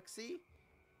Galaxy?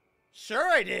 Sure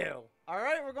I do!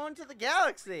 Alright, we're going to the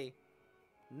galaxy!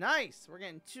 Nice! We're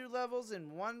getting 2 levels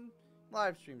in 1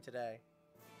 live stream today.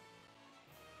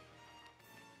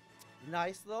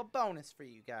 Nice little bonus for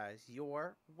you guys.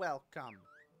 You're welcome.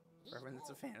 For everyone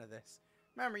that's a fan of this.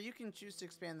 Remember, you can choose to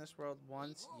expand this world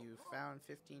once you've found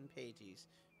 15 pages.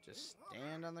 Just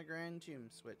stand on the Grand Tomb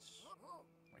switch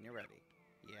when you're ready.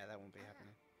 Yeah, that won't be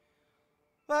happening.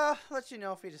 Well, I'll let you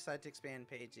know if we decide to expand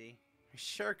Pagey. We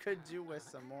sure could do with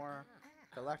some more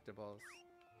collectibles.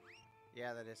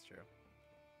 Yeah, that is true.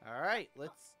 Alright,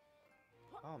 let's...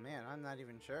 Oh man, I'm not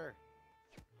even sure.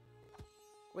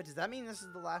 Wait, does that mean this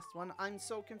is the last one? I'm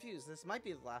so confused. This might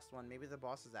be the last one. Maybe the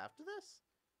boss is after this?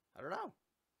 I don't know.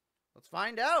 Let's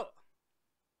find out.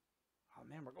 Oh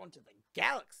man, we're going to the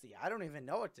galaxy. I don't even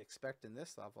know what to expect in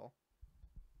this level.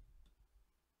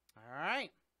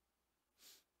 Alright.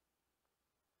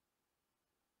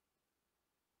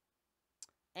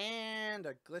 And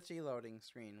a glitchy loading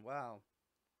screen. Wow.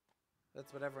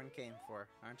 That's what everyone came for.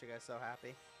 Aren't you guys so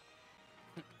happy?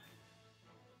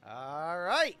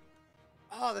 Alright.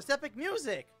 Oh, this epic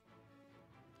music!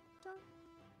 Dun.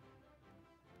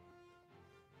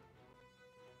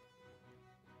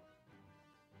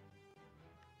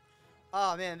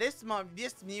 Oh man, this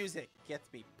music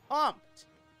gets me pumped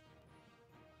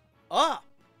up.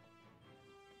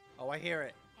 Oh, I hear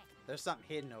it. There's something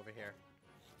hidden over here.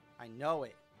 I know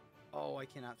it. Oh, I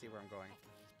cannot see where I'm going. Where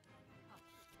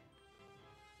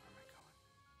am I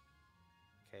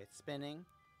going? Okay, it's spinning.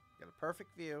 Got a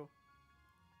perfect view.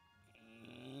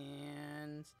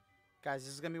 And guys,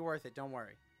 this is gonna be worth it, don't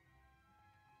worry.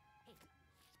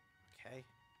 Okay.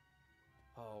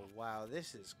 Oh wow,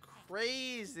 this is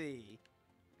crazy.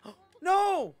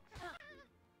 No!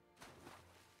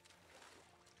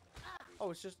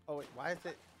 Oh, it's just... Oh wait, why is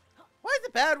it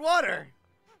bad water?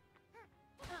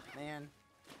 Man,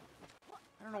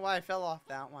 I don't know why I fell off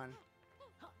that one.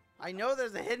 I know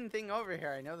there's a hidden thing over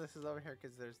here. I know this is over here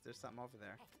because there's something over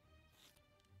there.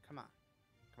 Come on.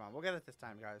 Come on, we'll get it this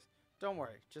time, guys. Don't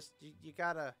worry. Just you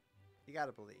gotta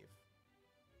believe.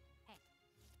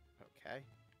 Okay.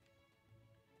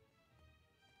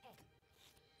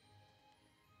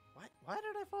 Why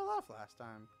did I fall off last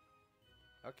time?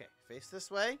 Okay, face this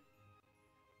way.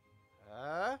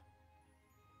 And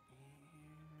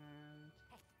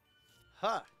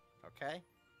huh. Okay.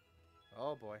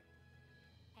 Oh boy.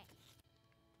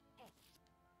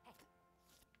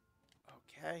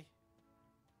 Okay.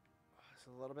 It's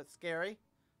a little bit scary.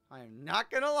 I am not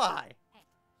gonna lie.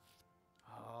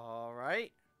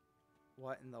 Alright.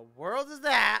 What in the world is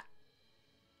that?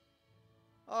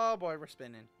 Oh boy, we're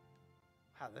spinning.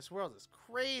 Wow, this world is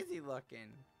crazy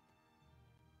looking.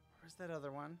 Where's that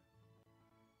other one?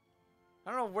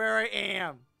 I don't know where I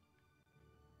am.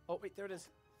 Oh, wait, there it is.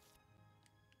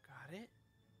 Got it.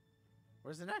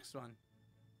 Where's the next one?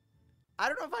 I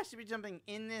don't know if I should be jumping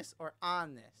in this or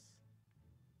on this.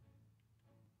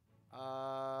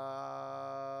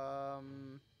 Oh,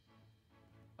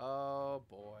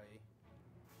 boy.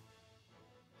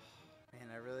 Man,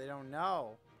 I really don't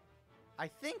know. I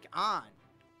think on.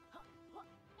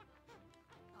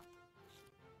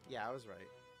 Yeah, I was right.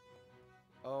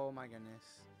 Oh, my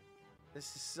goodness.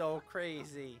 This is so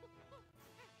crazy.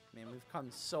 Man, we've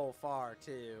come so far,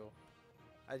 too.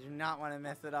 I do not want to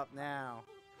mess it up now.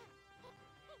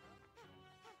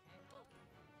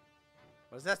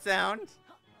 What does that sound?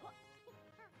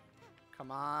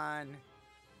 Come on.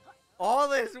 All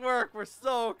this work, we're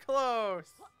so close.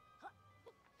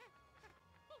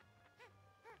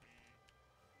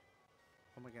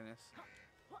 Oh my goodness.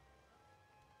 What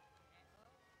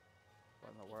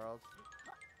in the world?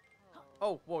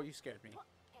 Oh, whoa, you scared me.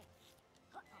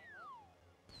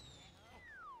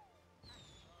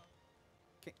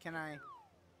 Can I?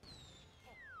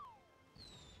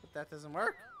 But that doesn't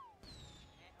work.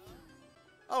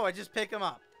 Oh, I just pick him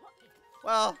up.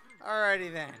 Well,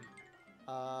 alrighty then.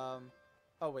 Oh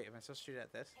wait, am I supposed to shoot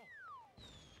at this?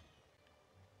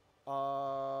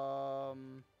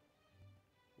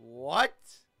 What?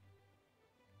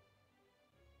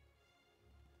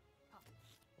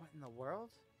 What in the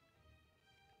world?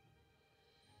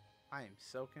 I am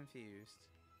so confused.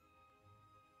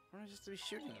 What am I supposed to be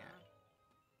shooting at?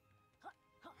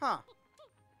 Huh.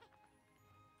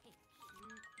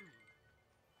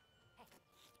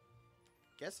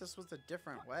 Guess this was a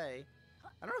different way.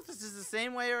 I don't know if this is the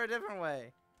same way or a different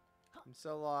way. I'm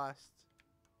so lost.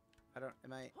 Am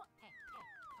I...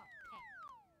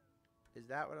 Is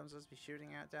that what I'm supposed to be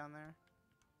shooting at down there?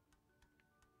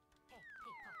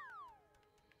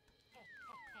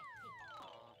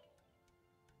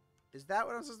 Is that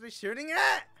what I'm supposed to be shooting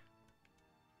at?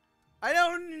 I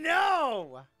don't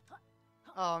know!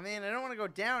 Oh man, I don't want to go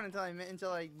down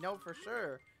until I know for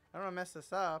sure. I don't want to mess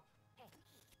this up.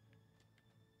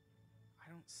 I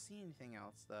don't see anything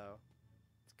else though.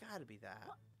 It's got to be that.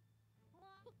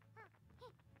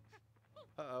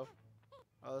 Uh-oh.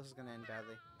 Oh, this is going to end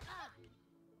badly.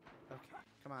 Okay,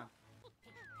 come on.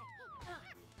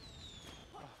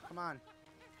 Oh, come on.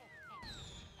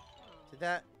 Did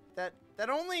that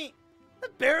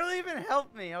barely even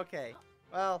helped me. Okay.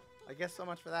 Well, I guess so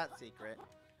much for that secret.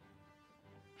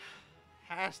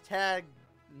 Hashtag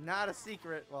not a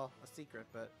secret. Well, a secret,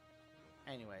 but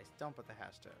anyways, don't put the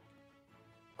hashtag.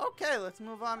 Okay, let's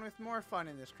move on with more fun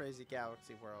in this crazy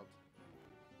galaxy world.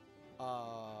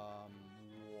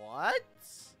 What?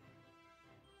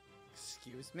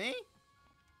 Excuse me?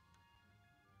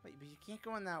 Wait, but you can't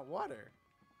go in that water.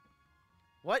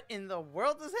 What in the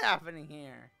world is happening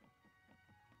here?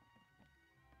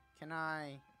 Can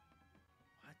I...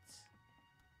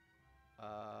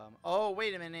 What? Oh,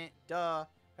 wait a minute. Duh.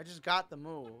 I just got the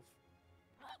move.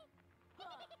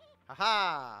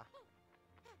 Haha!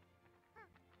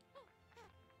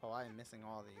 Oh, I am missing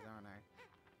all these, aren't I?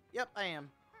 Yep, I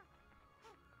am.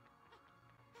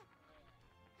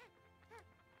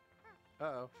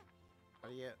 Uh-oh. What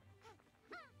do you get?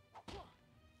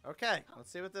 Okay,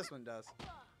 let's see what this one does.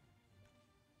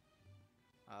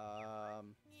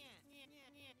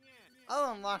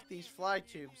 I'll unlock these fly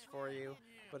tubes for you,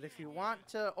 but if you want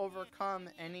to overcome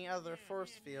any other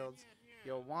force fields,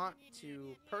 you'll want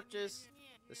to purchase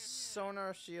the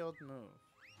sonar shield move.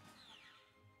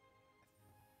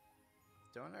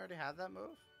 Don't I already have that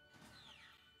move?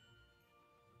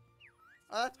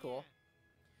 Oh, that's cool.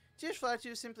 To use fly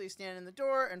tubes, simply stand in the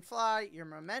door and fly. Your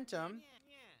momentum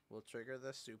will trigger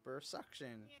the super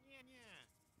suction.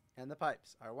 And the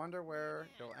pipes. I wonder where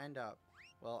you'll end up.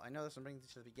 Well, I know this one brings you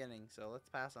to the beginning, so let's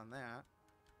pass on that.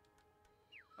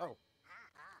 Oh.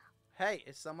 Hey,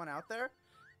 is someone out there?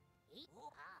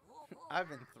 I've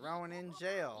been thrown in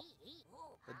jail.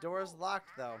 The door's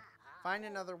locked, though. Find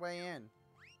another way in.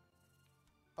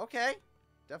 Okay.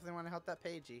 Definitely want to help that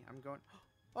Pagey. I'm going...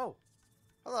 Oh.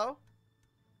 Hello.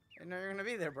 I know you're going to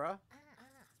be there, bro.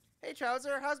 Hey,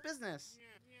 Trouser. How's business?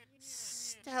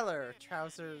 Stellar.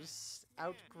 Trouser's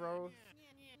outgrown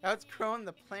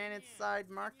the planet-side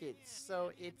market,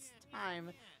 so it's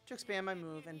time to expand my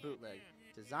move and bootleg.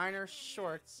 Designer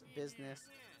shorts business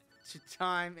to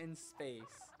time and space.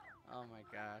 Oh my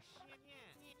gosh.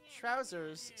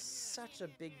 Trousers, such a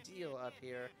big deal up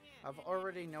here. I've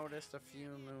already noticed a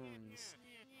few moons.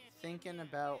 thinking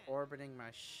about orbiting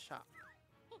my shop.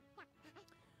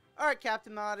 Alright,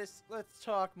 Captain Modest, let's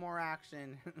talk more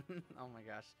action. Oh my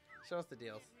gosh. Show us the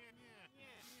deals.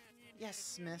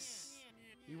 Yes, miss.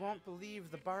 You won't believe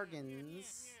the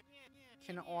bargains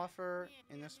can offer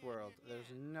in this world.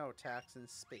 There's no tax in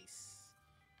space.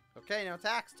 Okay, no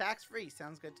tax. Tax-free.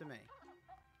 Sounds good to me.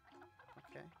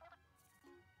 Okay.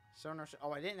 Sonar.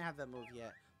 Oh, I didn't have that move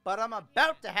yet. But I'm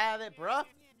about to have it, bruh.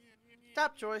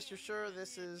 Top choice. You're sure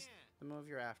this is the move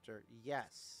you're after?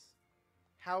 Yes.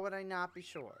 How would I not be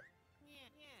sure?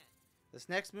 This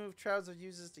next move Trouser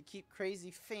uses to keep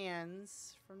crazy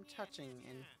fans from touching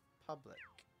in public.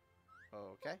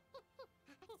 Okay.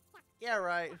 Yeah,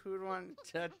 right. Who'd want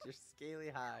to touch your scaly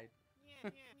hide?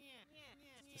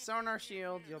 The sonar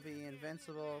shield, you'll be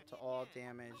invincible to all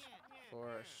damage for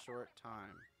a short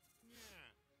time.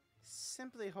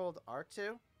 Simply hold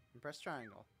R2 and press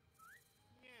triangle.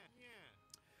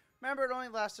 Remember, it only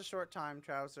lasts a short time.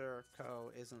 Trouser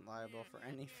Co. isn't liable for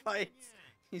any fights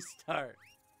you start.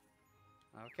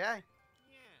 Okay.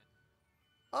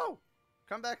 Oh!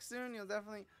 Come back soon, you'll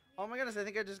definitely... Oh my goodness, I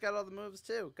think I just got all the moves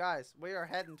too. Guys, we are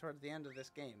heading towards the end of this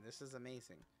game. This is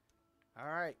amazing.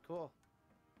 Alright, cool.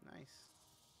 Nice.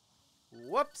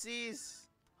 Whoopsies!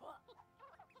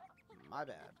 My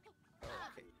bad.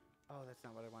 Okay. Oh, that's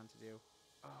not what I wanted to do.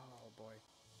 Oh, boy.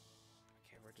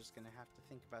 Okay, we're just gonna have to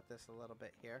think about this a little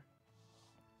bit here.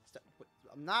 Stop. Wait,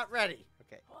 I'm not ready.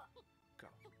 Okay. Go.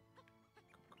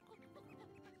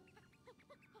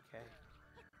 Okay.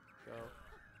 Go.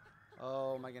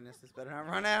 Oh my goodness, this better not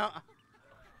run out.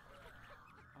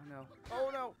 Oh no.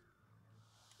 Oh no.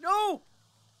 No!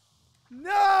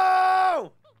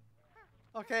 No!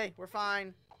 Okay, we're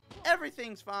fine.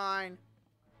 Everything's fine.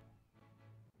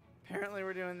 Apparently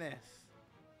we're doing this.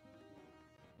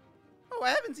 Oh, I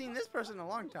haven't seen this person in a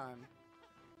long time.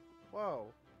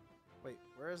 Whoa. Wait,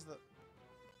 where's the...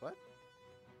 What?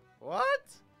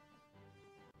 What?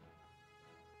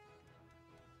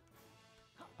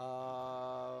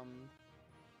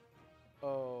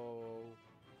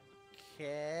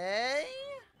 Okay.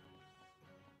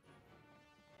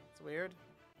 It's weird.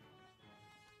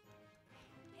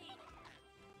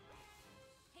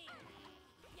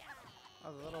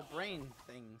 Oh, the little brain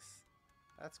things.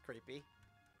 That's creepy.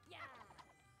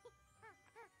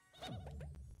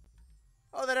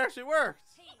 Oh, that actually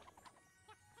worked!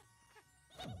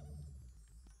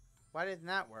 Why didn't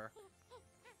that work?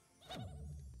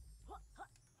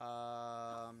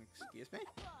 Excuse me?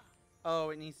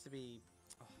 Oh, it needs to be...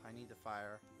 Oh, I need the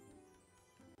fire.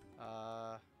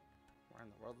 Where in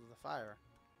the world is the fire?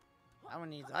 That one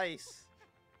needs ice.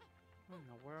 What in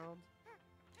the world?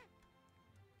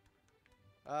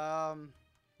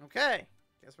 Okay.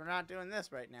 Guess we're not doing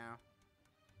this right now.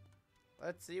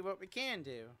 Let's see what we can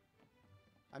do.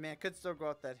 I mean, I could still go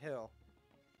up that hill.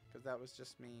 Because that was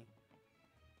just me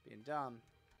being dumb.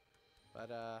 But,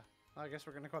 well, I guess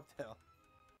we're gonna go up the hill.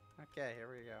 Okay, here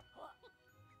we go.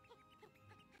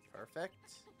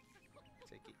 Perfect.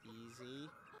 Take it easy.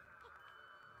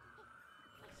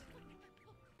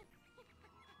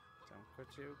 Don't go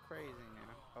too crazy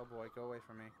now. Oh boy, go away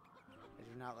from me. I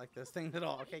do not like those things at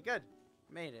all. Okay, good.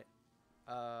 Made it.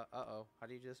 Uh-oh. How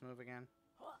do you do this move again?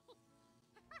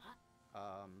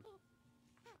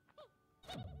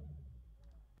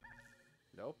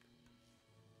 Nope.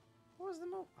 What was the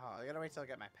move? Oh, I gotta wait till I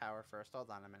get my power first. Hold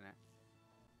on a minute.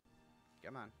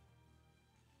 Come on.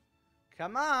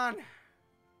 Come on!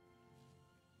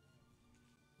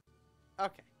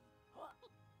 Okay.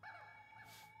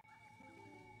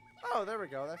 Oh, there we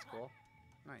go. That's cool.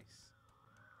 Nice.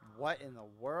 What in the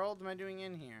world am I doing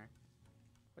in here?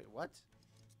 Wait, what?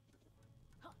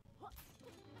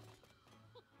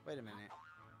 Wait a minute.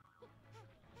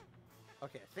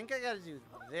 Okay, I think I gotta do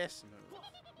this move.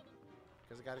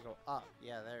 Because I gotta go up.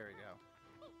 Yeah, there we go.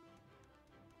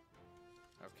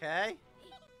 Okay.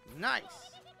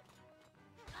 Nice!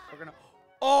 We're gonna...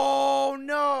 Oh,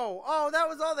 no! Oh, that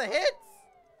was all the hits?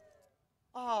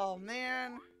 Oh,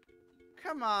 man.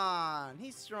 Come on.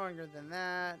 He's stronger than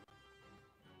that.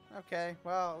 Okay,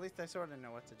 well, at least I sort of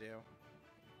know what to do.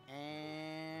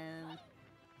 And...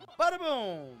 Bada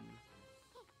boom!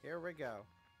 Here we go.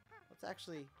 Let's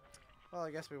actually... Well,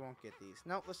 I guess we won't get these.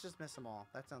 Nope, let's just miss them all.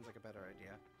 That sounds like a better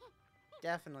idea.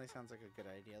 Definitely sounds like a good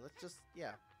idea. Let's just...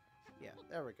 Yeah. Yeah,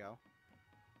 there we go.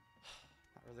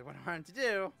 Not really what I wanted to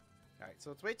do. Alright, so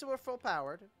let's wait till we're full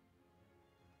powered.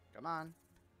 Come on.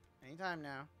 Anytime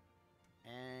now.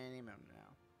 Any moment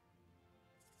now.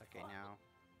 Okay, now.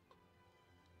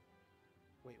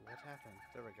 Wait, what happened?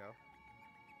 There we go.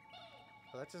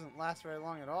 Well, that doesn't last very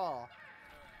long at all.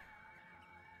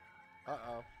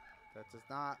 Uh-oh. That does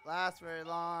not last very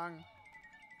long.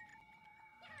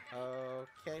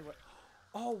 Okay, what?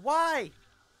 Oh, why?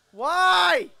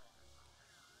 Why?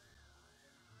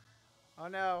 Oh,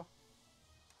 no.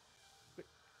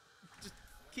 Just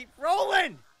keep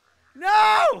rolling.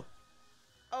 No!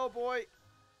 Oh, boy.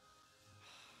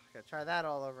 Gotta try that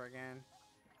all over again.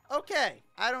 Okay,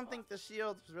 I don't think the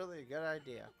shield was really a good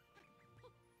idea.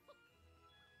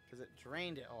 Because it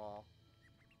drained it all.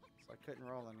 So I couldn't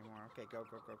roll anymore. Okay, go,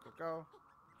 go, go, go, go.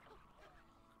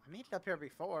 I made it up here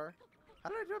before. How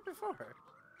did I do it before?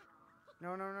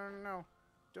 No, no, no, no, no.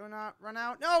 Do not run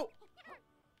out. No!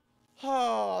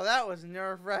 Oh, that was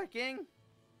nerve-wracking.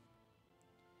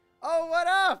 Oh, what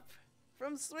up?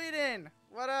 From Sweden.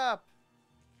 What up?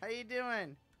 How you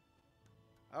doing?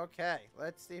 Okay,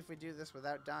 let's see if we do this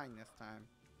without dying this time.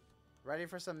 Ready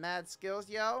for some mad skills,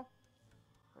 yo?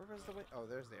 Where was the way? Oh,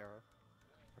 there's the arrow.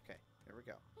 Okay, here we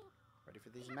go. Ready for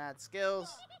these mad skills.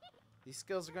 These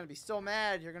skills are going to be so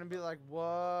mad, you're going to be like,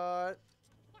 what?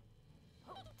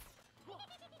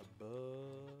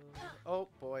 Oh,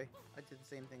 boy. I did the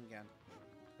same thing again.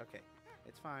 Okay,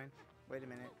 it's fine. Wait a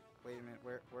minute. Wait a minute.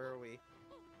 Where are we?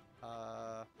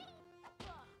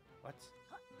 What?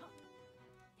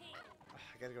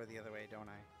 I gotta go the other way, don't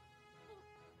I?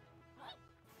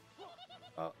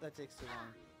 Oh, that takes too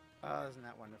long. Oh, isn't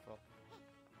that wonderful?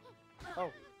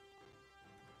 Oh. Oh,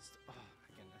 my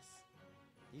goodness.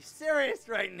 Are you serious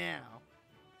right now?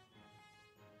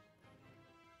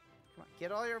 Come on,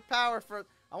 get all your power first.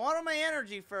 I want all my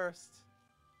energy first.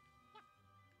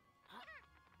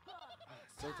 Oh,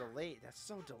 so delayed. That's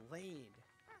so delayed.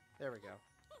 There we go.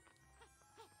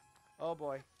 Oh,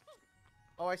 boy.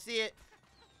 Oh, I see it.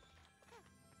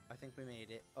 I think we made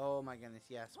it. Oh, my goodness.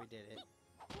 Yes, we did it.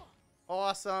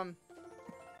 Awesome.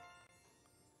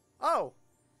 Oh.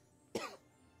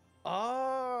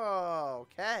 Oh,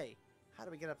 okay. How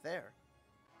do we get up there?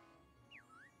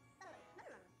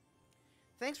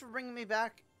 Thanks for bringing me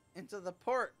back into the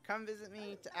port. Come visit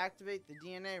me to activate the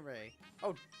DNA ray.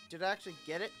 Oh, did I actually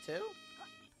get it too?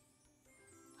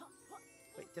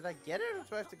 Wait, did I get it or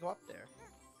do I have to go up there?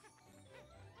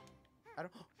 I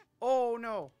don't... Oh,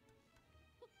 no.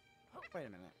 Wait a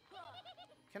minute.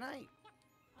 Can I...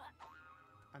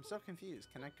 I'm so confused.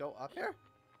 Can I go up here?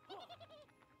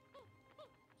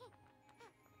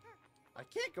 I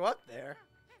can't go up there.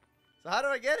 So how do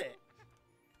I get it?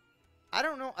 I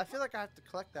don't know. I feel like I have to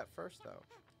collect that first, though.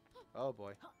 Oh,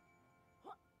 boy.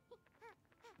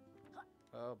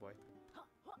 Oh, boy.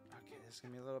 Okay, this is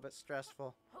going to be a little bit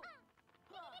stressful.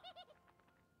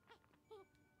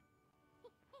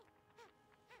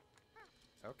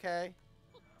 Okay.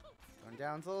 Going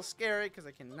down's a little scary because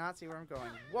I cannot see where I'm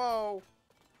going. Whoa!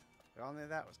 If only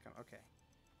that was coming. Okay.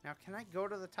 Now, can I go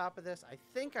to the top of this? I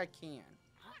think I can.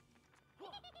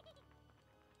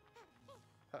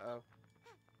 Uh-oh.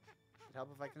 It'd help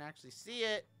if I can actually see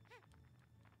it.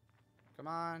 Come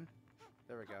on.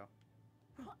 There we go.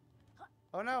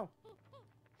 Oh, no.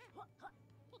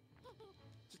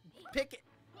 Just pick it.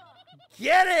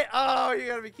 Get it! Oh, you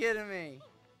gotta be kidding me.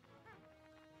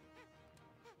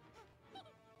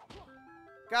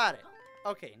 Got it.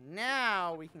 Okay,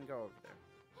 now we can go over there.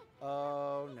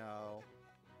 Oh, no.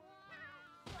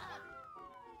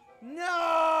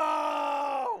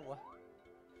 No!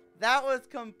 That was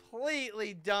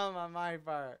completely dumb on my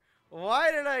part.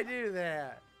 Why did I do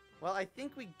that? Well, I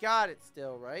think we got it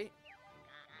still, right?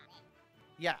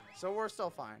 Yeah, so we're still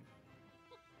fine.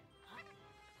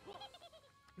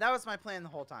 That was my plan the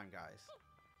whole time, guys.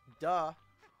 Duh.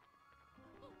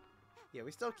 Yeah,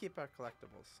 we still keep our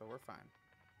collectibles, so we're fine.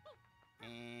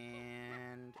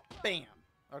 And bam.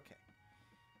 Okay.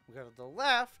 We go to the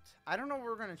left. I don't know what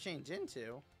we're going to change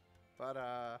into. But,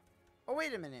 oh,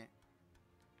 wait a minute.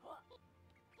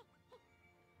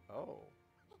 Oh.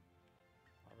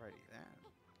 Alrighty then.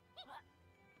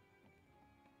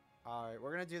 Alright,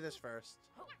 we're going to do this first.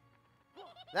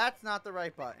 That's not the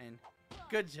right button.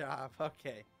 Good job.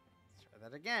 Okay. Let's try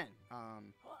that again.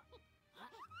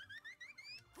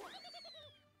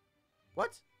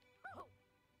 What?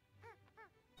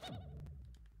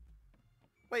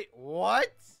 Wait,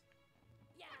 what?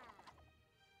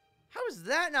 How is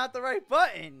that not the right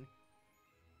button?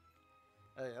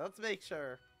 Okay, let's make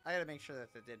sure. I gotta make sure that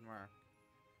it didn't work.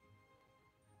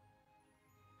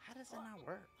 How does it not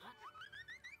work?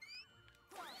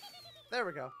 There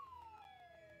we go.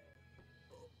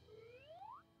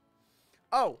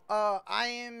 Oh, I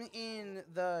am in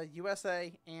the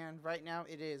USA, and right now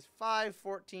it is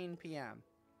 5:14 p.m.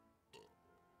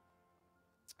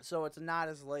 So it's not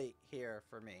as late here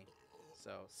for me.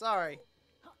 So, sorry.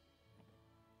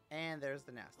 And there's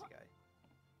the nasty guy.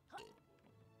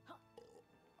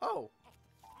 Oh!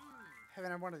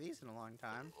 Haven't had one of these in a long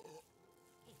time.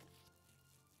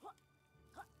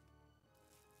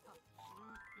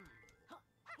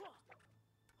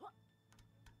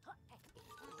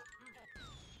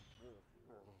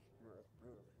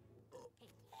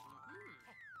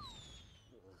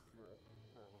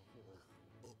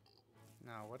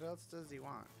 Now, what else does he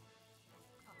want?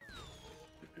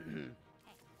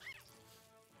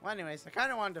 Well, anyways, I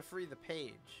kind of wanted to free the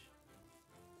page.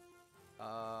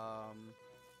 How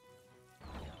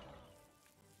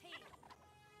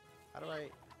do I...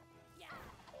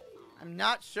 I'm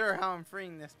not sure how I'm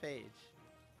freeing this page.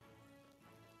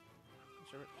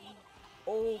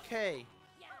 Okay.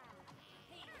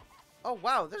 Oh,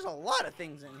 wow, there's a lot of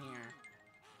things in here.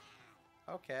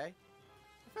 Okay.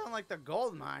 I found, like, the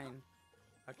gold mine.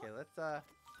 Okay, let's,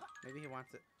 maybe he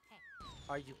wants it.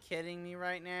 Are you kidding me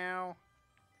right now?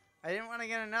 I didn't want to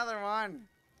get another one.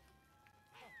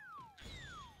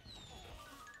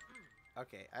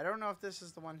 Okay, I don't know if this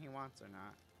is the one he wants or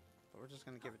not. But we're just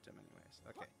going to give it to him anyways.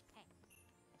 Okay.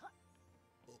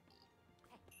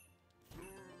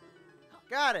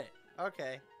 Got it!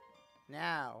 Okay.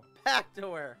 Now, back to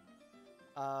work.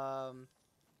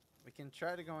 We can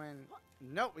try to go in.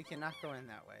 Nope, we cannot go in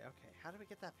that way. Okay, how do we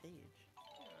get that page?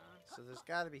 So there's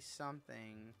got to be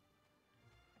something.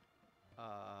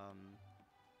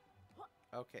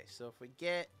 Okay, so if we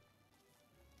get...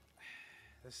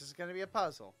 This is going to be a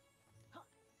puzzle.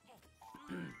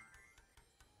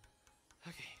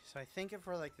 Okay, so I think if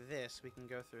we're like this, we can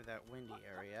go through that windy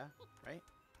area, right?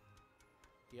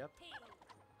 Yep.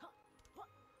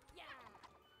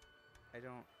 I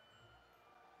don't...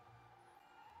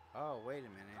 Oh, wait a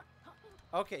minute.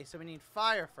 Okay, so we need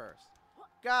fire first.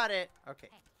 Got it! Okay.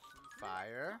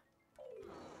 Fire.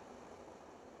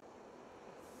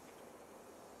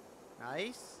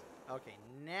 Nice. Okay,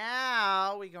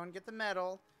 now we go and get the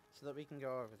metal so that we can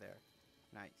go over there.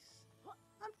 Nice.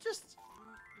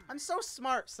 I'm so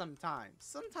smart sometimes.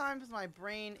 Sometimes my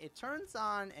brain, it turns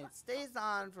on and it stays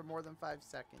on for more than 5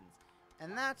 seconds.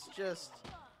 And that's just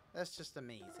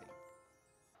amazing.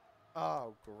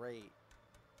 Oh, great.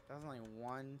 That was only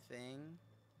one thing.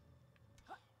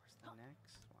 Where's the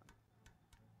next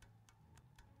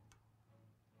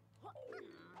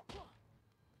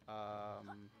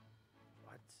one?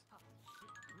 What?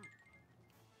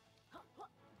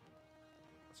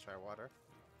 Let's try water.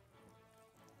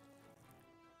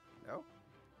 No?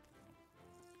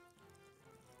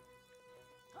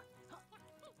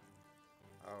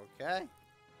 Okay.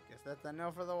 Guess that's a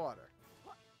no for the water.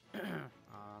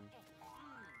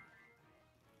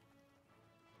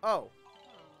 Oh.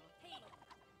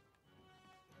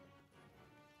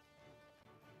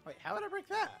 Wait, how would I break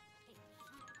that?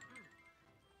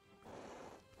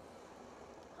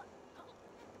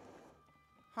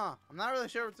 Huh. I'm not really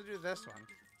sure what to do with this one.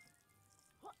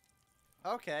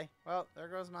 Okay. Well, there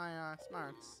goes my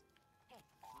smarts.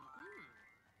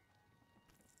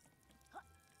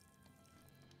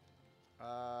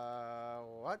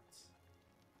 What?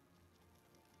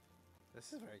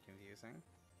 This is very confusing.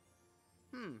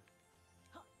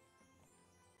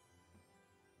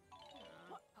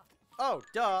 Oh,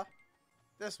 duh.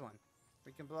 This one.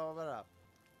 We can blow it up.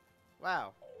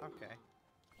 Wow. Okay.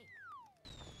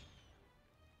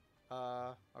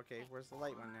 Okay, where's the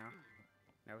light one now?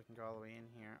 Now we can go all the way in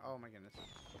here. Oh my goodness.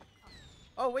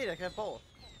 Oh wait, I can have both.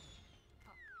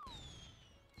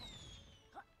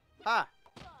 Ha!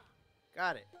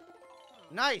 Got it.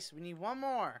 Nice! We need one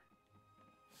more.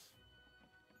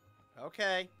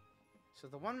 Okay. So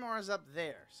the one more is up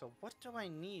there. So what do I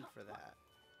need for that?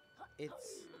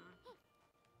 It's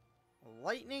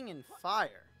lightning and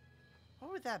fire.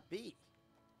 What would that be?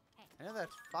 I know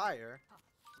that's fire.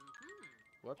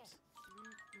 Whoops.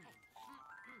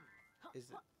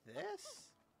 Is it this?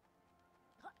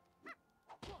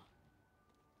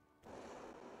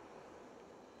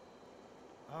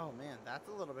 Oh man, that's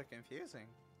a little bit confusing.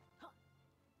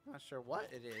 I'm not sure what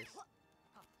it is.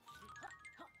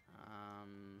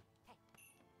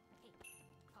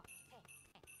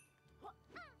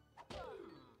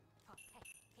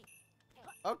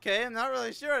 Okay, I'm not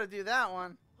really sure how to do that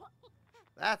one.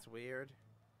 That's weird.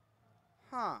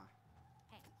 Huh.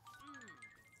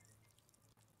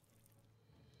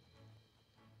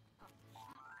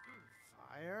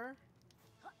 Fire?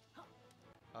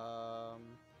 Does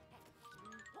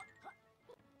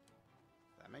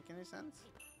that make any sense?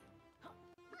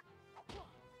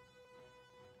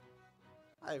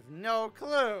 I have no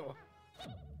clue.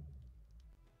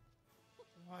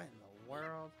 What in the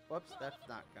world? Whoops, that's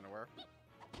not gonna work.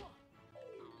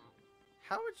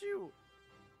 How would you...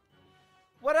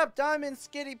 What up, Diamond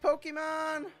Skitty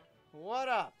Pokemon? What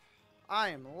up? I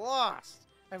am lost.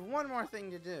 I have one more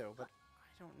thing to do, but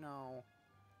I don't know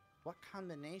what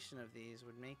combination of these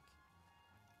would make...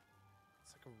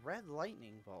 It's like a red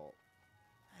lightning bolt.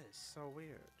 That is so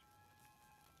weird.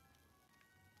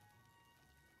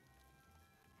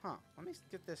 Huh. Let me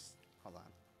get this. Hold on.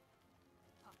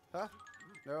 Huh?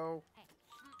 No.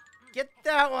 Get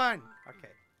that one!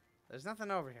 Okay. There's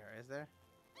nothing over here, is there?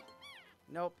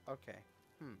 Nope. Okay.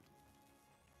 Don't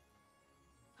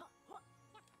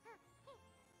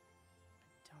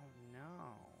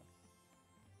know.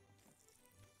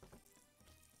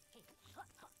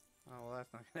 Oh, well,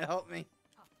 that's not gonna help me.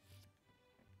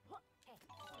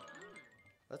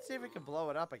 Let's see if we can blow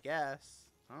it up, I guess.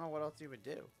 I don't know what else you would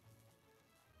do.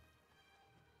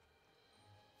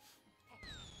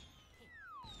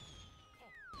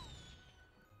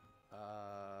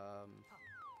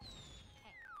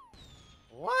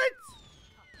 What?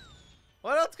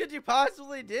 What else could you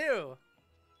possibly do?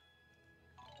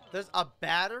 There's a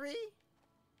battery?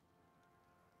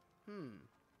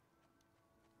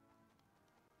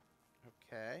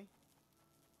 Okay.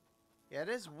 Yeah, it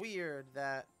is weird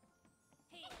that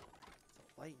it's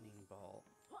a lightning bolt.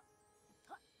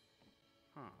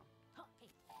 Huh.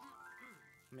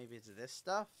 Maybe it's this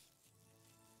stuff?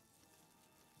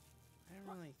 I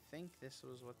didn't really think this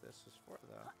was what this was for,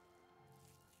 though.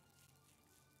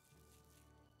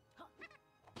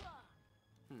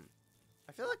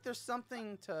 I feel like there's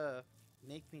something to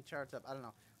make me charge up. I don't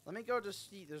know. Let me go to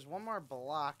see. There's one more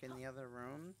block in the other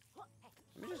room.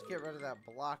 Let me just get rid of that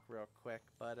block real quick.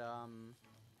 But, we'll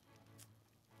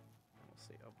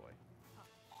see. Oh, boy.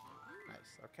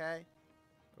 Nice. Okay.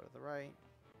 Go to the right.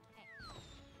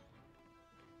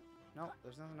 Nope.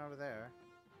 There's nothing over there.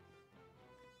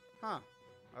 Huh.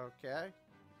 Okay.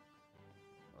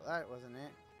 Well, that wasn't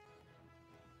it.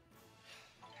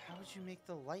 How would you make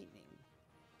the lightning?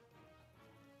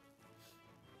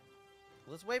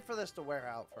 Let's wait for this to wear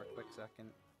out for a quick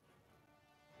second.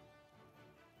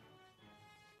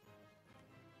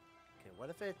 Okay, what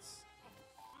if it's...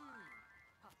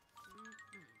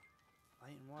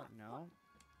 light and what? No.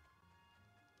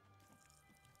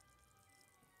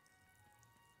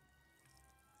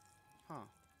 Huh.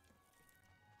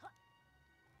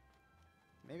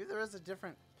 Maybe there is a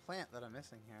different plant that I'm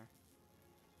missing here.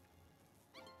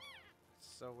 It's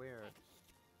so weird.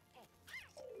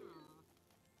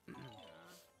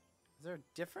 Is there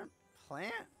a different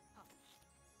plant?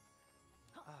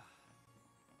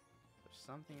 There's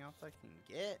something else I can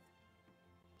get?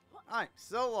 I'm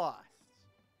so lost.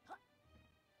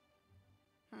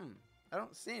 I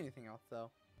don't see anything else, though.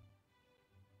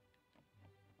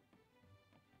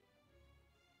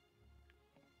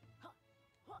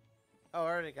 Oh, I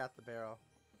already got the barrel.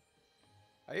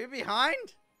 Are you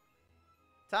behind?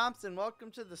 Thompson, welcome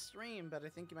to the stream, but I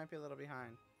think you might be a little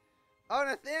behind. Oh,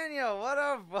 Nathaniel, what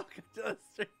up? Welcome to the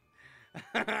stream.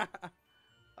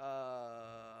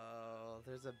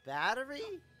 There's a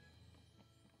battery?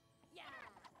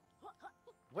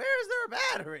 Where is there a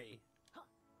battery?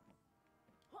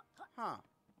 Huh.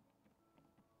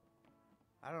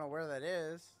 I don't know where that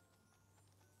is.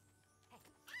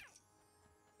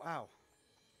 Wow.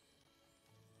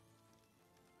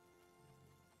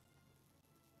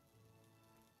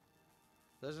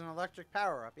 There's an electric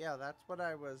power-up. Yeah, that's what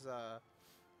I was,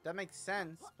 that makes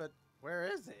sense, but where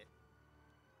is it?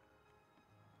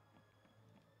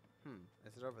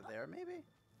 Is it over there, maybe?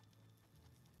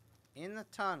 In the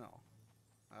tunnel.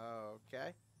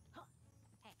 Okay.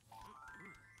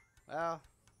 Well.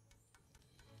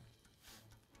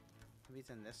 Maybe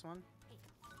it's in this one?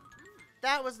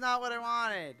 That was not what I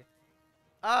wanted!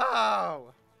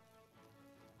 Oh!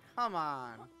 Come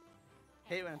on.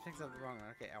 Hate when it picks up the wrong one.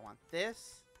 Okay, I want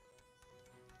this.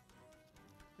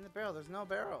 In the barrel, there's no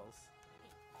barrels.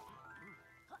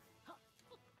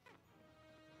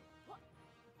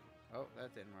 Oh,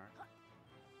 that didn't work.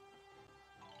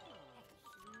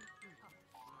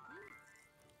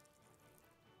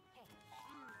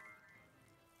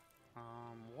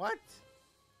 What?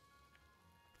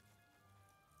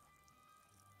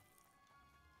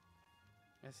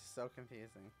 This is so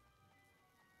confusing.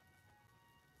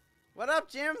 What up,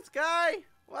 Jim Sky?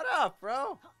 What up,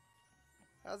 bro?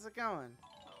 How's it going?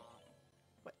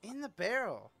 What, in the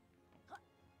barrel?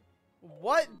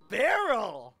 What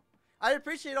barrel? I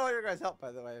appreciate all your guys' help,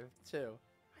 by the way, too.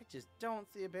 I just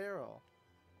don't see a barrel.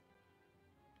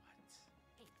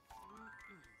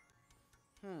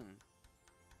 What?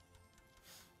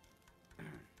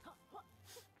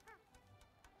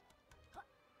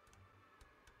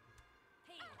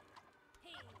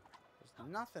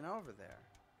 There's nothing over there.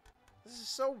 This is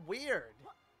so weird.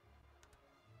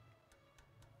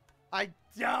 I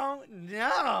don't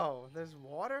know. There's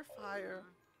water, fire,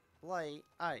 light,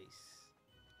 ice.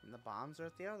 And the bombs are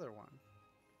at the other one.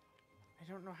 I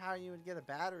don't know how you would get a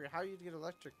battery, how you'd get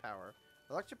electric power.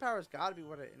 Electric power's gotta be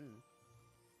what it is.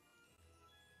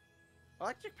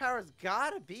 Electric power's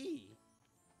gotta be.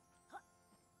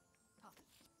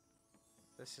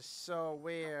 This is so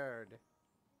weird.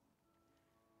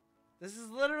 This is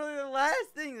literally the last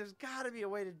thing. There's gotta be a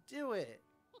way to do it.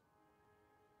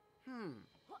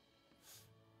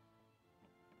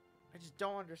 I just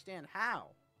don't understand how.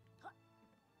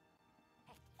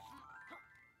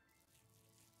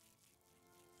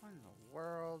 What in the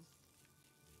world?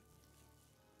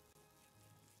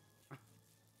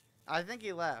 I think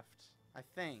he left. I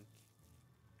think.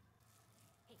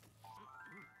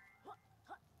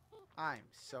 I'm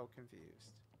so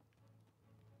confused.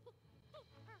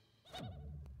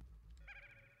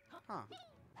 Huh.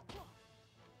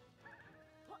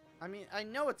 I mean, I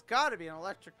know it's gotta be an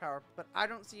electric power, but I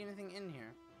don't see anything in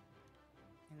here.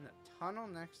 In the tunnel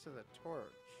next to the torch.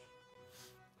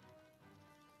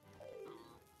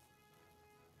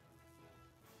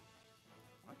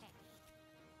 What?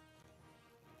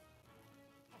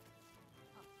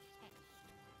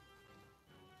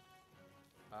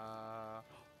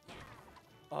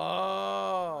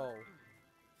 Oh!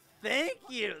 Thank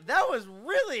you! That was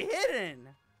really hidden!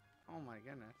 Oh my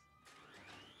goodness.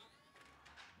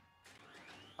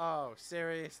 Oh,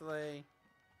 seriously?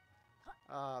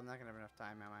 Oh, I'm not gonna have enough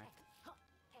time, am I?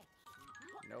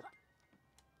 Nope.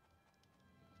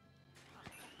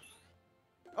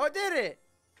 Oh, it did it!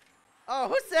 Oh,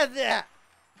 who said that?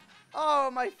 Oh,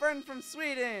 my friend from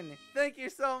Sweden! Thank you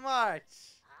so much!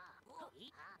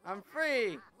 I'm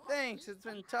free! Thanks, it's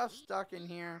been tough stuck in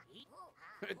here.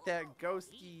 With that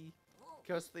ghostly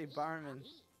barman.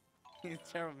 He's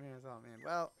terrible, man. Oh, man.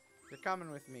 Well, you're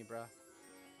coming with me, bruh.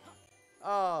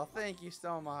 Oh, thank you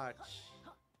so much.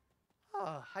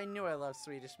 Oh, I knew I loved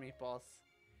Swedish meatballs.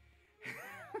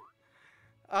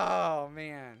 Oh,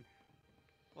 man.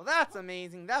 Well, that's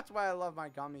amazing. That's why I love my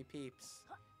gummy peeps.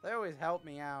 They always help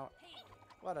me out.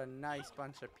 What a nice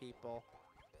bunch of people.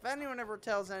 If anyone ever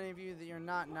tells any of you that you're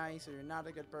not nice or you're not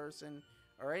a good person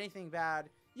or anything bad,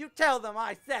 you tell them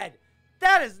I said,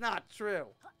 that is not true.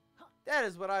 That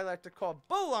is what I like to call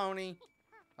baloney.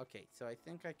 Okay, so I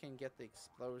think I can get the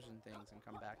explosion things and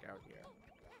come back out here.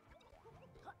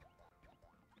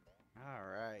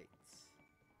 Alright.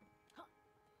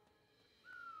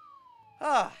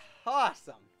 Ah,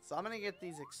 awesome. So I'm going to get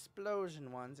these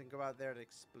explosion ones and go out there to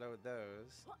explode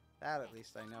those. That at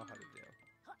least I know how to do.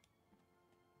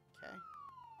 Okay.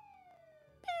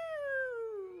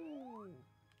 Pew!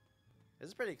 This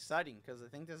is pretty exciting because I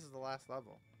think this is the last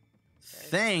level. Okay.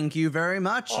 Thank you very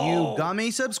much, you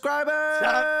gummy subscriber!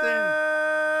 Thompson!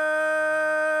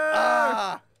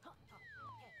 Ah!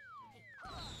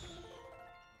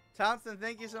 Thompson,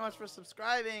 thank you so much for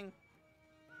subscribing.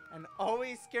 And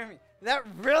always scare me. That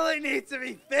really needs to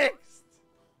be fixed!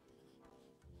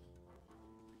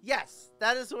 Yes,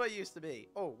 that is what it used to be.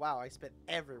 Oh, wow, I spit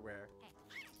everywhere.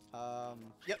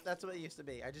 Yep, that's what it used to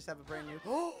be. I just have a brand new...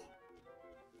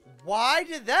 Why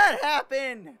did that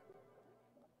happen?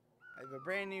 I have a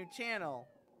brand new channel,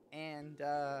 and,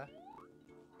 well,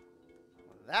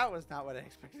 that was not what I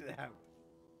expected to happen.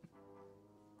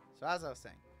 So, as I was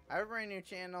saying, I have a brand new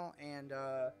channel, and,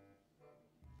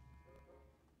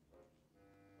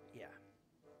 yeah.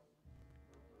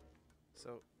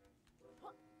 So,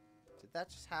 did that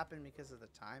just happen because of the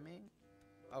timing?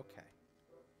 Okay.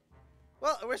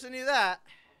 Well, I wish I knew that.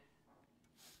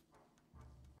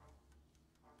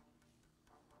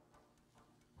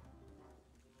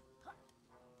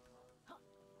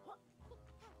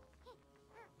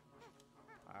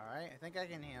 Alright, I think I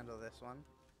can handle this one.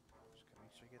 Just gotta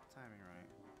make sure I get the timing right.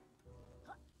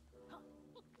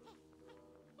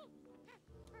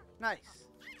 Nice.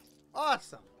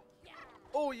 Awesome.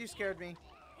 Oh, you scared me.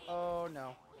 Oh,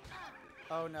 no.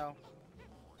 Oh, no.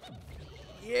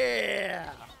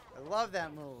 Yeah! I love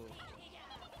that move.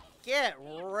 Get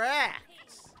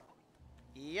wrecked!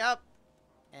 Yup.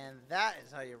 And that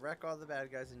is how you wreck all the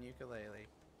bad guys in Yooka-Laylee.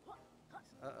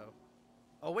 Uh-oh.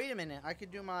 Oh, wait a minute. I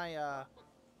could do my,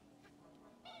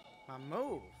 my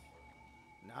move.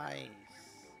 Nice.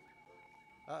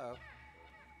 Uh-oh.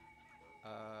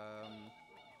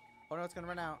 Oh, no, it's gonna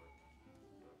run out.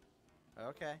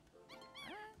 Okay.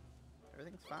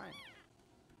 Everything's fine.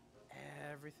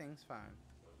 Everything's fine.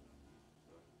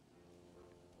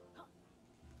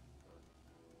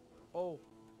 Oh.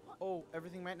 Oh,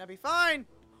 everything might not be fine.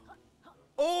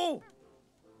 Oh!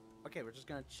 Okay, we're just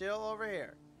gonna chill over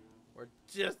here. We're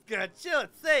just gonna chill.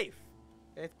 It's safe.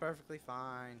 It's perfectly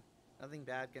fine. Nothing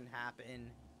bad can happen.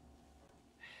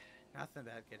 Nothing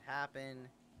bad could happen.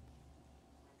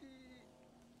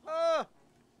 Oh!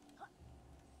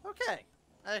 Okay.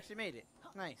 I actually made it.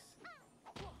 Nice.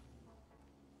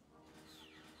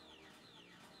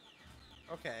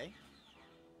 Okay.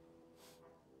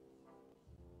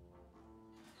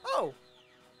 Oh!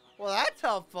 Well, that's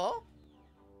helpful.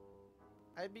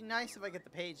 It'd be nice if I get the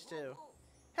page, too.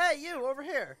 Hey, you, over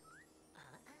here.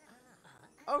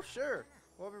 Oh, sure.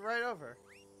 We'll be right over.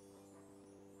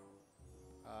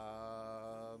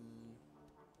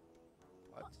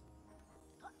 What?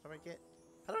 How do I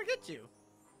get you?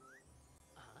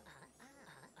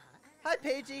 Hi,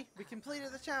 Pagey. We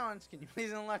completed the challenge. Can you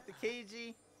please unlock the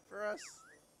KG for us?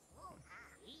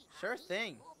 Sure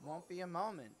thing. Won't be a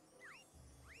moment.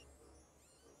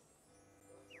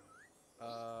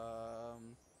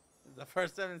 The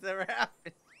first time it's ever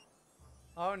happened.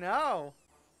 Oh no!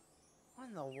 What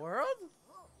in the world?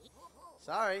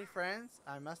 Sorry, friends.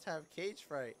 I must have cage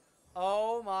fright.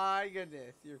 Oh my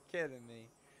goodness. You're kidding me.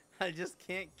 I just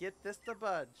can't get this to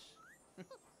budge.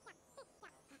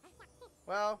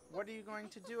 Well, what are you going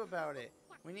to do about it?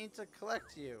 We need to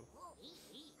collect you.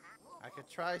 I could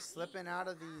try slipping out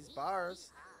of these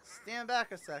bars. Stand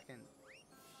back a second.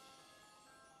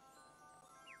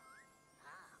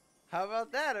 How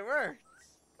about that? It worked.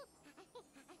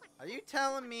 Are you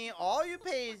telling me all you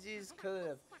pages could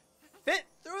have fit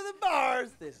through the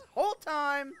bars this whole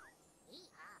time?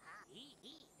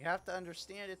 You have to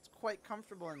understand it's quite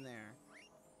comfortable in there.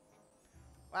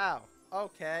 Wow.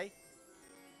 Okay.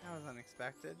 That was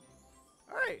unexpected.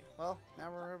 Alright. Well, now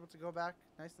we're able to go back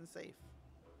nice and safe.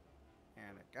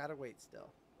 And I gotta wait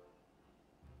still.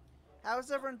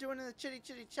 How's everyone doing in the chitty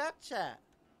chitty chat chat?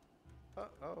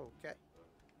 Oh, okay.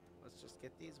 Let's just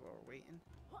get these while we're waiting.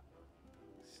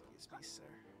 Excuse me, sir.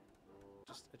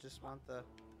 I just want the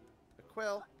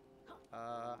quill.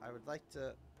 I would like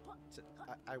to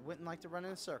I wouldn't like to run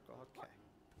in a circle. Okay.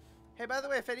 Hey, by the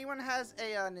way, if anyone has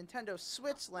a Nintendo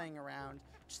Switch laying around,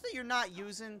 just that you're not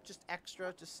using, just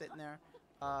extra, just sitting there,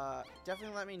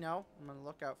 definitely let me know. I'm gonna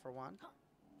look out for one,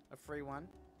 a free one,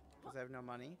 because I have no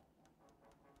money.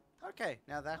 Okay,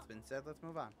 now that's been said. Let's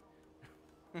move on.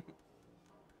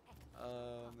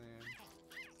 Oh man.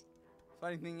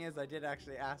 Funny thing is, I did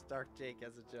actually ask Dark Jake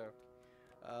as a joke.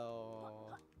 Oh.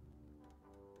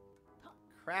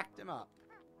 Cracked him up.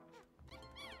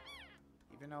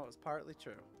 Even though it was partly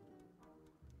true.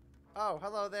 Oh,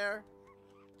 hello there.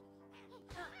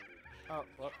 Oh,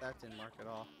 well, that didn't work at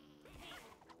all.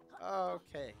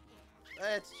 Okay.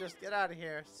 Let's just get out of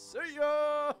here. See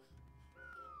ya!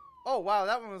 Oh, wow,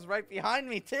 that one was right behind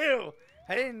me, too.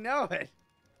 I didn't know it.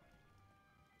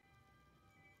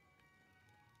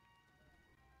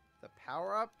 The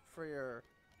power-up for your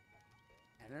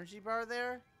energy bar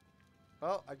there?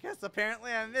 Well, I guess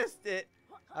apparently I missed it.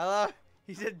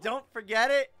 He said, don't forget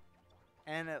it.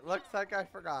 And it looks like I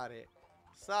forgot it.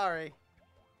 Sorry.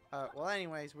 Well,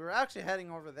 anyways, we were actually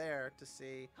heading over there to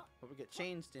see what we get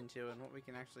changed into and what we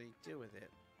can actually do with it.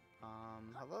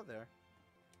 Hello there.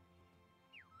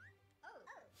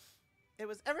 It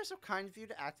was ever so kind of you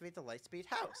to activate the Lightspeed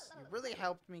house. You really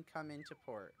helped me come into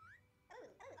port.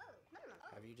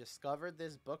 Have you discovered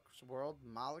this book's world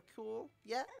molecule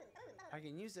yet? I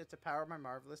can use it to power my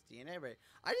marvelous DNA ray.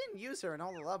 I didn't use her in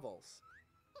all the levels.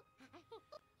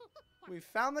 We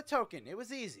found the token. It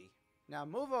was easy. Now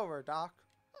move over, Doc.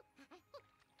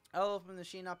 I'll open the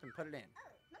machine up and put it in.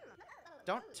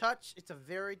 Don't touch. It's a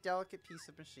very delicate piece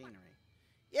of machinery.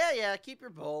 Yeah, keep your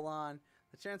bowl on.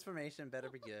 The transformation better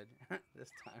be good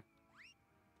this time.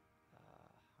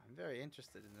 I'm very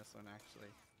interested in this one,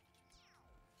 actually.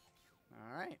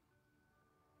 Alright.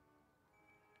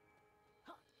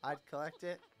 I'd collect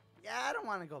it. Yeah, I don't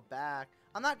want to go back.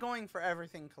 I'm not going for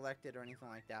everything collected or anything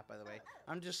like that, by the way.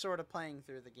 I'm just sort of playing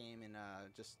through the game and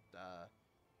just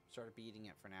sort of beating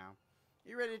it for now.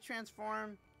 You ready to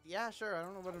transform? Yeah, sure. I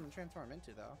don't know what I'm going to transform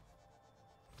into, though.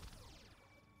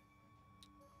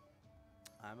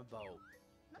 I'm a boat.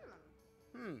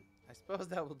 I suppose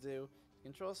that will do.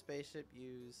 Control spaceship,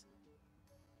 use...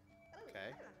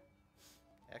 Okay.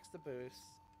 X to boost.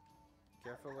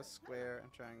 Careful with square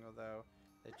and triangle, though.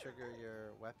 They trigger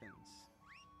your weapons.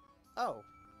 Oh,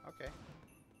 okay.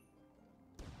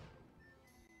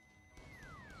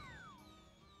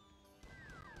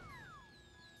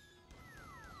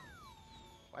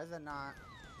 Why is that not?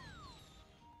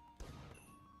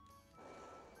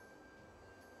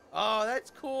 Oh,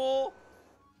 that's cool!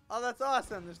 Oh, that's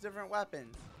awesome. There's different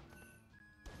weapons.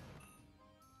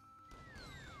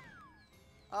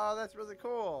 Oh, that's really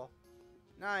cool.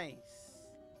 Nice.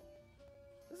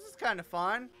 This is kind of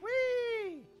fun.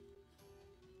 Whee!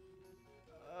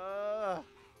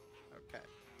 Okay.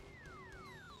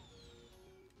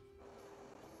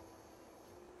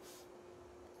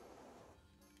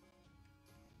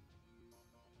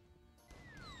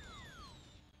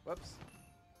 Whoops.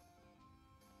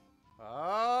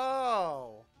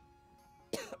 Oh!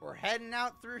 We're heading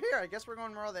out through here. I guess we're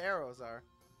going where all the arrows are.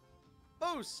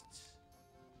 Boost!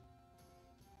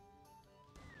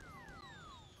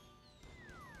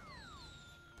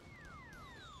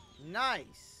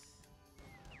 Nice!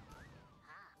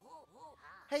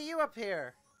 Hey, you up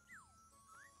here!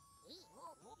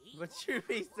 Would you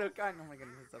be so kind? Oh my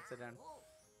goodness, it's upside down.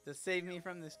 To save me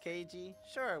from this cagey?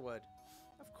 Sure I would.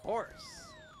 Of course.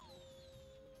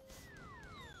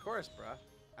 Of course, bruh.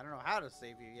 I don't know how to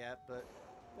save you yet, but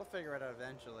we'll figure it out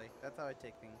eventually. That's how I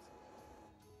take things.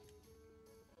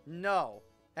 No.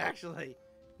 Actually.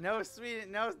 No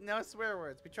swear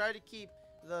words. We try to keep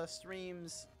the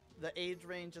streams, the age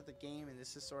range of the game, and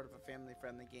this is sort of a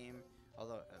family-friendly game.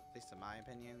 Although, at least in my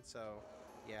opinion, so,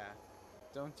 yeah.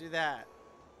 Don't do that.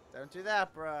 Don't do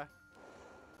that, bruh.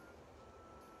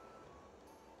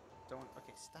 Don't,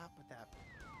 okay, stop with that.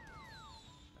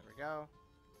 There we go.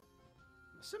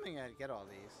 I'm assuming I'd get all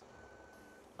these.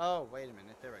 Oh, wait a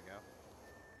minute, there we go.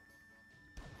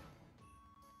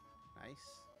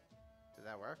 Nice. Did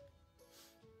that work?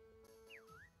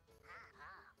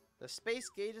 The space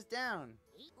gate is down.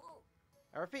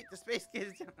 I repeat, the space gate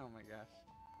is down. Oh my gosh.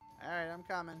 Alright, I'm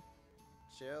coming.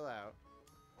 Chill out.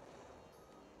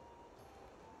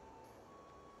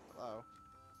 Hello.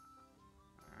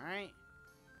 Alright.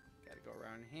 Gotta go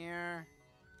around here.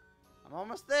 I'm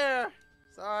almost there.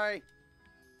 Sorry.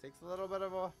 Takes a little bit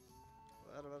of a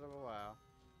while.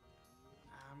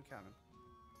 I'm coming.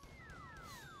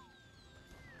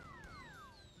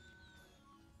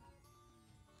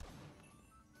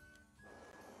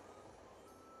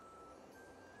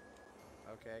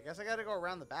 Okay, I guess I gotta go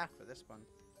around the back for this one.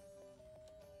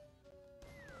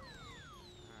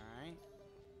 Alright.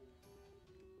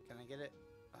 Can I get it?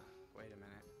 Oh, wait a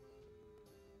minute.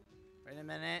 Wait a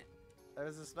minute. There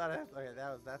was a spot I have to, okay,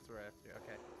 that's where I have to do.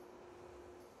 Okay.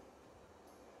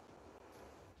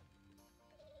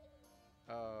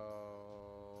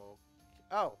 Oh.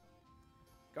 Oh.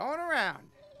 Going around.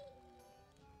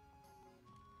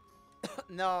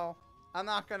 No, I'm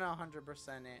not gonna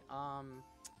 100% it.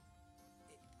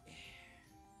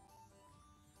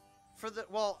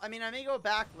 Well, I mean, I may go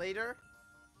back later,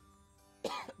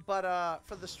 but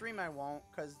for the stream I won't,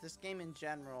 because this game in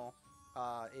general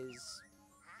is,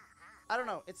 I don't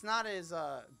know, it's not as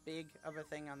big of a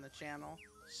thing on the channel,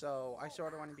 so I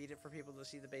sort of want to beat it for people to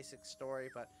see the basic story,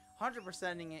 but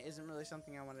 100%ing it isn't really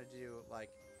something I want to do,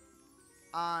 like,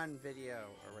 on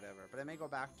video or whatever, but I may go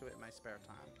back to it in my spare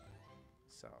time.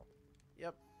 So,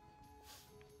 yep.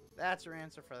 That's your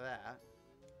answer for that.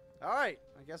 Alright,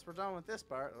 I guess we're done with this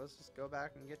part. Let's just go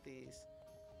back and get these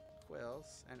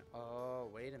quills. And,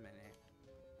 oh, wait a minute.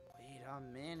 Wait a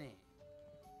minute.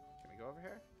 Can we go over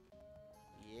here?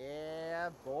 Yeah,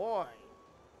 boy.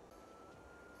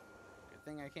 Good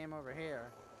thing I came over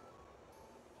here.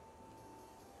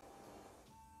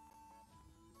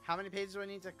 How many pages do I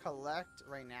need to collect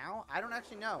right now? I don't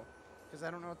actually know, because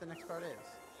I don't know what the next part is.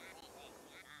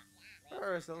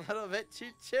 First, a little bit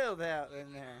too chilled out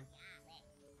in there.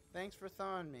 Thanks for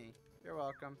thawing me. You're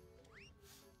welcome.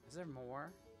 Is there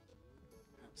more?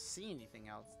 I don't see anything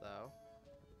else, though.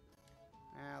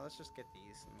 Let's just get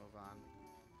these and move on.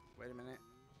 Wait a minute.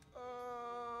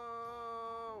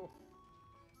 Oh!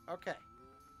 Okay.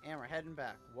 And we're heading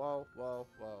back. Whoa, whoa,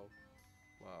 whoa.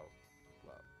 Whoa,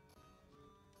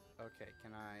 whoa. Okay,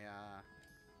 can I,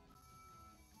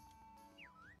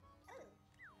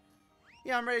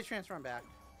 Yeah, I'm ready to transform back.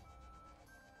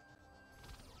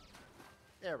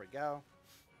 There we go.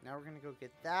 Now we're gonna go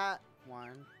get that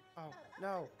one. Oh,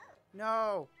 no.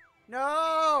 No!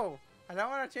 No! I don't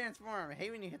want to transform. I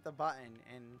hate when you hit the button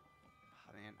and...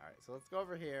 Oh, man. Alright, so let's go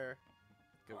over here.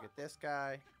 Go get this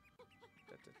guy.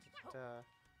 Uh-oh.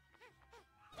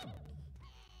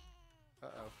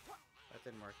 That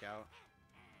didn't work out.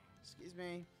 Excuse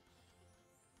me.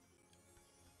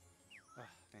 Oh,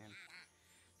 man.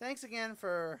 Thanks again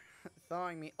for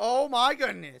thawing me. Oh, my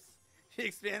goodness! If you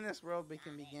expand this world, we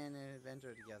can begin an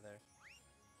adventure together.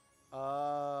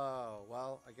 Oh,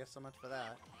 well, I guess so much for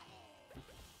that.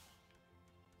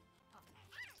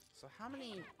 So how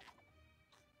many?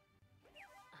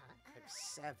 I have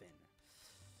 7.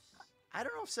 I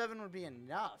don't know if 7 would be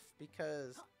enough,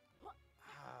 because...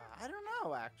 I don't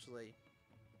know, actually.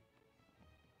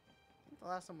 I think the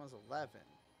last one was 11.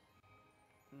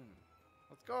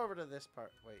 Let's go over to this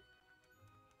part. Wait.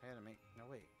 I gotta make... No,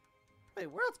 wait. Wait,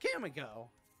 where else can we go?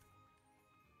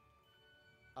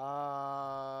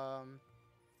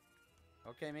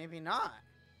 Okay, maybe not.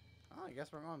 Oh, I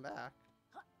guess we're going back.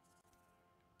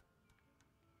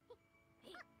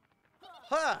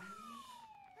 Huh!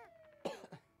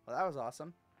 Well, that was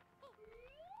awesome.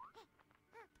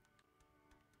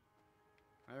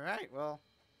 Alright, well,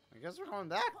 I guess we're going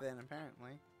back then,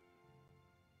 apparently.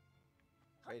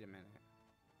 Wait a minute.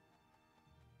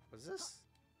 Was this?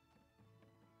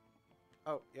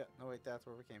 Oh, yeah. No, wait, that's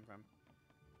where we came from.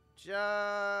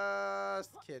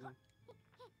 Just kidding.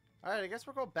 Alright, I guess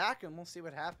we'll go back and we'll see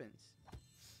what happens.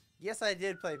 Yes, I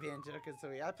did play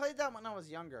Banjo-Kazooie. I played that when I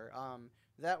was younger.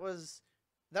 That was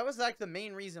like the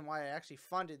main reason why I actually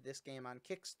funded this game on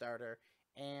Kickstarter,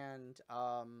 and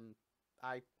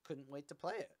I couldn't wait to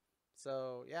play it.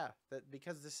 So yeah,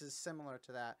 because this is similar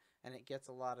to that, and it gets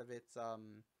a lot of its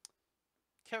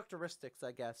characteristics,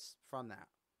 I guess, from that.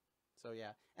 So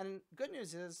yeah, and good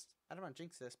news is, I don't want to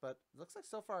jinx this, but it looks like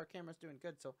so far our camera's doing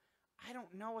good. So I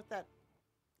don't know what that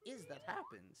is that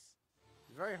happens.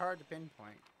 It's very hard to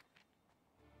pinpoint.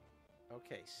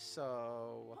 Okay,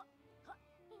 so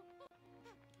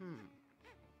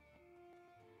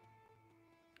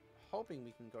hoping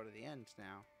we can go to the end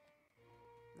now.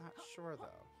 Not sure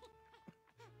though.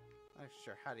 Not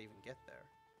sure how to even get there.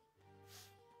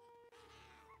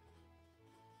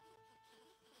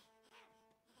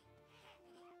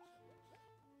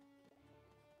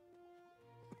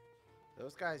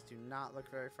 Those guys do not look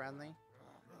very friendly.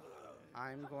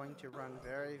 I'm going to run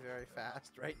very, very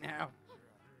fast right now.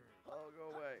 Oh, go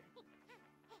away.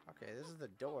 Okay, this is the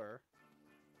door.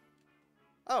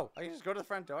 Oh, I can just go to the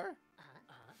front door?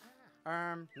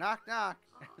 Knock, knock.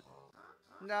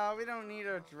 No, we don't need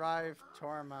a drive,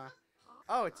 Torma.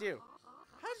 Oh, it's you.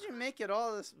 How did you make it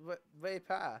all this way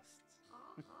past?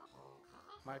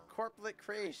 My corpulent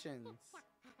creations.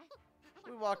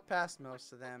 We walked past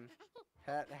most of them.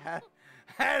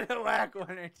 Had to whack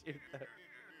one or two though.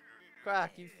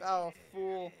 Quack, you foul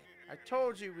fool. I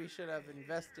told you we should have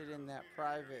invested in that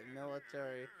private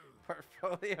military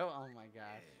portfolio. Oh my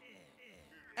gosh.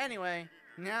 Anyway,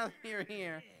 now that you're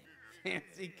here,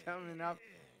 fancy coming up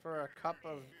for a cup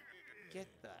of get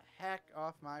the heck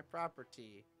off my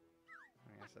property.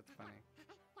 I guess that's funny.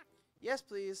 Yes,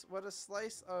 please. What a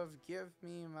slice of give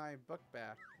me my book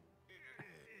back.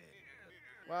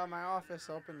 Well, my office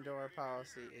open door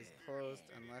policy is closed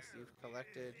unless you've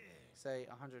collected, say,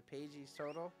 100 pages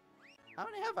total. How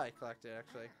many have I collected,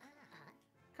 actually?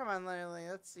 Come on, Laylee,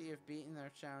 let's see if beating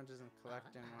their challenges and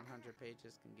collecting 100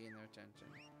 pages can gain their attention.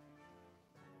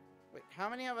 Wait, how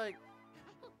many have I...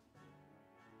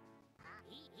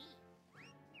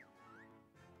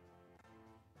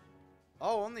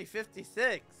 Oh, only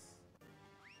 56.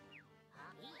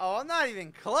 Oh, I'm not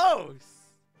even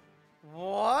close.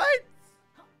 What?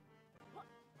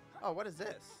 Oh, what is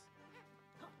this?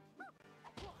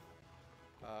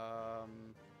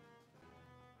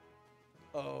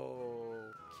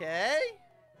 Okay.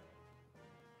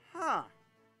 Huh.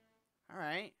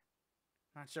 Alright.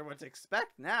 Not sure what to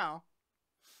expect now.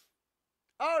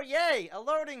 Oh, yay! A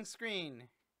loading screen!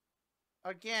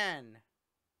 Again.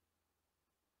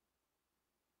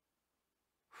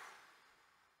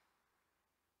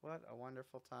 What a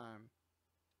wonderful time.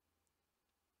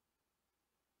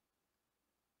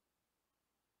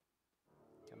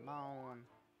 Come on.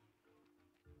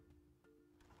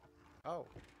 Oh.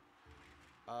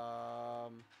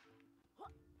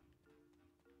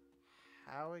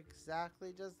 How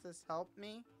exactly does this help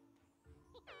me?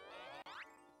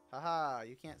 Haha,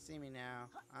 you can't see me now.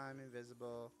 I'm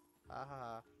invisible.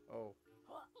 Haha. Oh.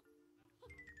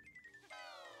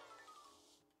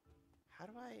 How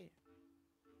do I...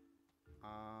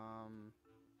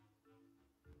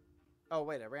 Oh,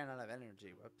 wait, I ran out of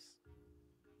energy. Whoops.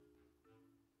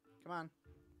 Come on.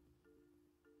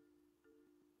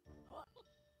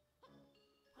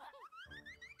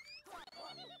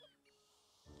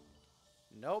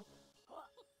 Nope.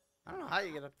 I don't know how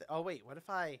you get up there. Oh, wait, what if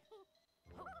I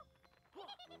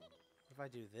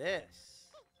do this?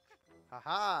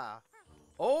 Haha.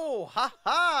 Oh,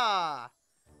 haha.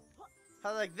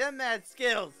 I like them mad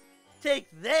skills. Take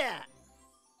that.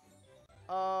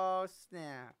 Oh,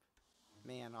 snap.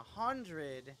 Man,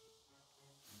 100.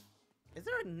 Is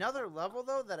there another level,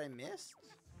 though, that I missed?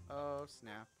 Oh,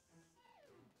 snap.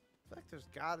 I feel like there's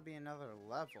got to be another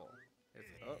level.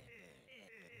 Oh.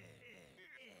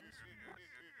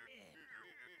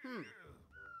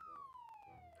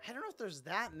 I don't know if there's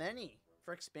that many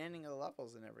for expanding the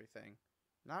levels and everything.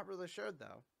 Not really sure,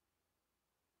 though.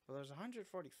 Well, there's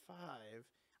 145.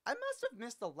 I must have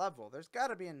missed a level. There's got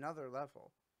to be another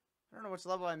level. I don't know which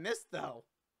level I missed, though.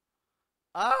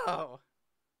 Oh!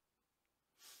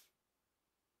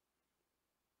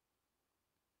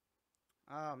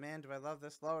 Oh man, do I love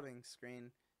this loading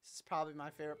screen. This is probably my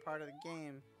favorite part of the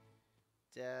game.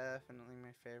 Definitely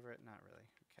my favorite. Not really.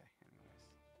 Okay, anyways.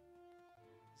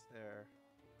 Is there...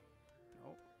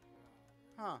 Nope.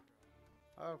 Huh.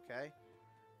 Okay.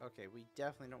 Okay, we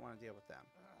definitely don't want to deal with them.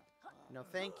 No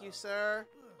thank you, sir.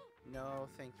 No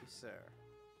thank you, sir.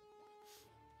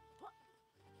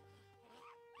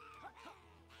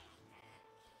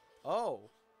 Oh.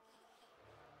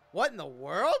 What in the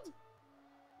world?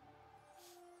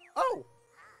 Oh!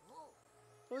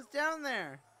 Who's down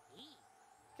there?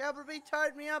 Capital B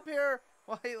tied me up here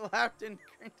while he laughed and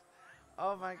grinned.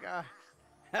 Oh my gosh.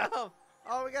 Help!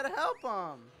 Oh, we gotta help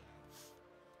him!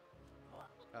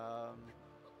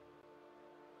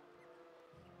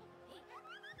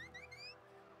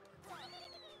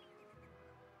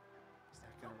 Is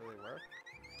that gonna really work?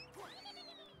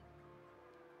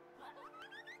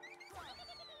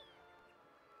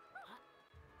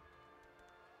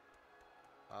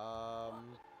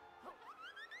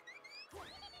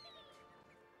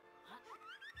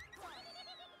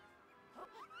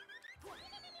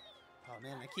 Oh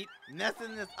man, I keep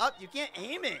messing this up. You can't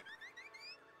aim it.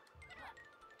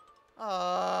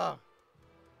 Oh.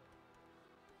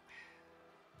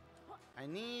 I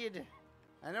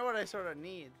know what I sort of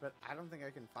need, but I don't think I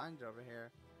can find it over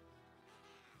here.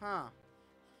 Huh.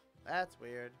 That's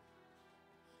weird.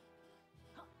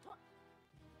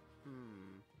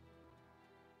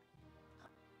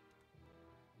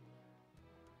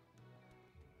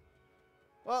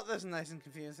 Well, this is nice and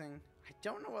confusing. I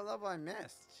don't know what level I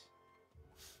missed.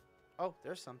 Oh,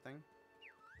 there's something.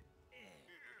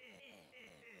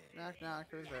 Knock, knock.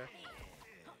 Who's there?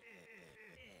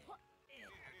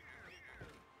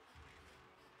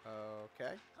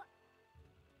 Okay.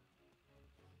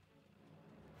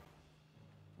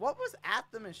 What was at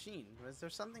the machine? Was there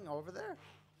something over there?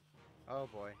 Oh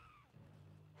boy.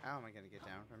 How am I gonna get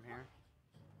down from here?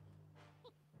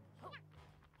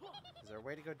 Is there a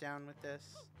way to go down with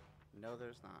this? No,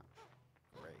 there's not.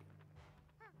 Great.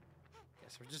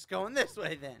 Guess we're just going this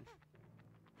way then.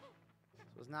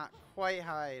 This was not quite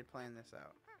how I had planned this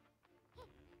out.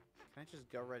 Can I just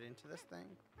go right into this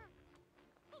thing?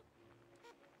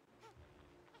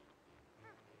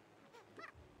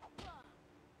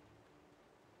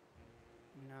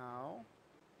 No.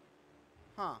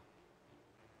 Huh. I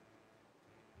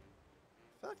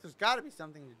feel like there's got to be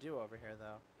something to do over here,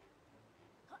 though.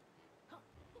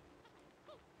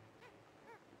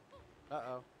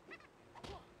 Uh-oh.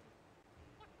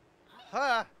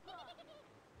 Ha!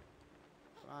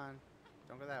 Come on.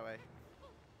 Don't go that way.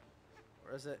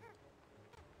 Where is it?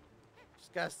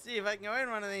 Just gotta see if I can go in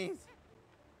one of these.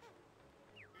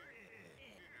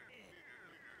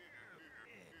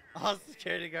 All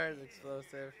security guards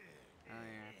explosive. Oh,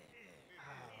 yeah.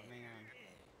 Oh, man.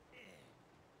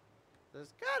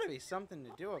 There's gotta be something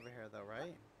to do over here, though,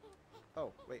 right?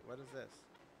 Oh, wait, what is this?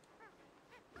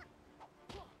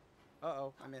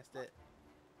 Uh-oh, I missed it.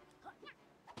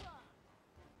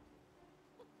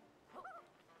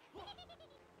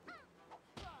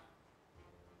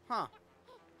 Huh.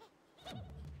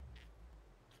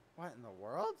 What in the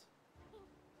world?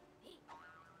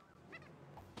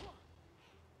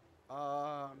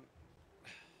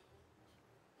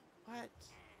 What?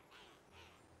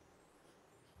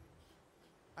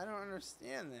 I don't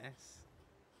understand this.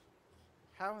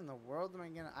 How in the world am I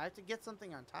gonna... I have to get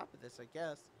something on top of this, I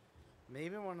guess.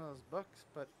 Maybe one of those books,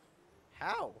 but...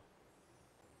 How?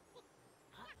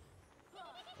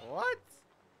 What?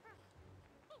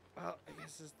 Well, I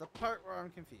guess this is the part where I'm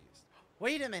confused.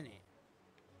 Wait a minute!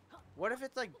 What if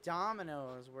it's like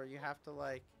dominoes, where you have to,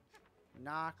 like,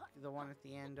 knock the one at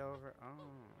the end over?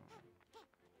 Oh.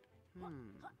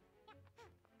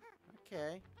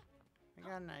 Okay. I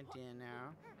got an idea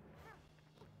now.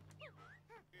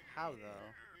 How,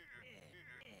 though?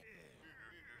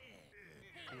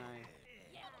 Can I...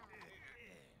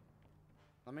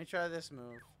 Let me try this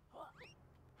move.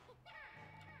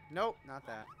 Nope, not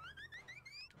that.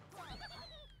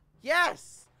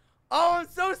 Yes! Oh, I'm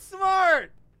so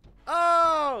smart!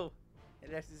 Oh!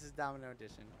 This is Domino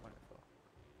Edition. Wonderful.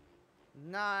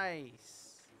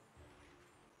 Nice.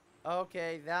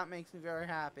 Okay, that makes me very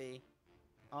happy.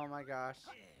 Oh my gosh.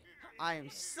 I am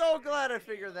so glad I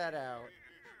figured that out.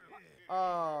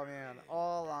 Oh man,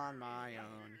 all on my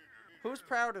own. Who's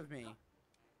proud of me?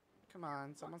 Come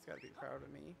on, someone's got to be proud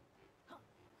of me.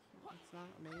 It's not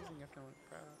amazing if no one's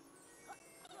proud.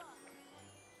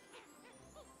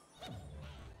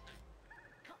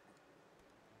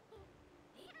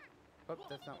 Oh,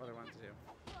 that's not what I wanted to do.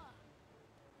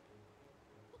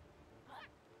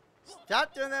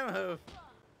 Stop doing that move!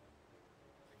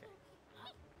 Okay.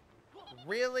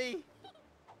 Really?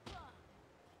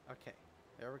 Okay,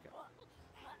 there we go.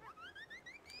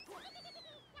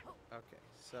 Okay,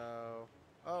 so...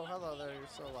 Oh, hello there, you're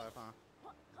still alive, huh?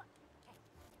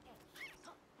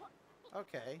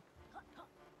 Okay.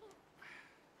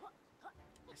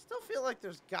 I still feel like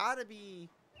there's gotta be...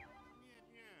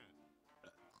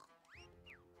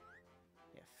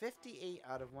 Yeah, 58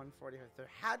 out of 145. There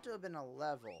had to have been a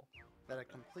level that I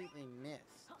completely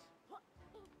missed.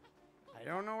 I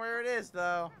don't know where it is,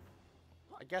 though.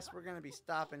 I guess we're gonna be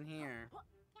stopping here.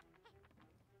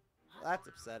 That's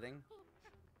upsetting.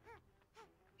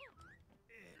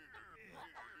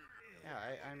 Yeah,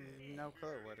 I'm no clue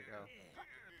where to go.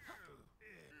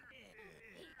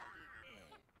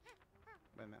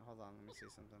 Wait a minute, hold on, let me see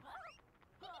something.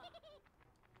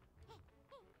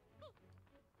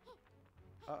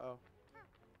 Uh-oh.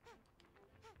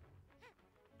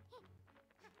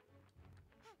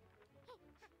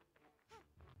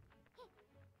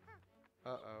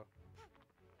 Uh-oh.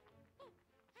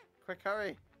 Quick,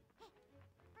 hurry!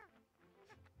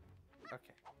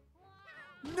 Okay.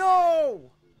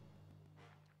 No!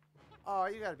 Oh,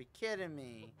 you gotta be kidding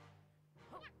me.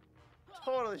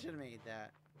 Totally should have made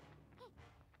that.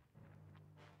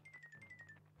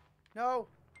 No!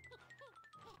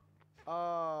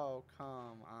 Oh,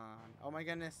 come on. Oh my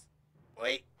goodness.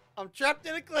 Wait! I'm trapped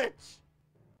in a glitch!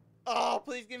 Oh,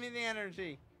 please give me the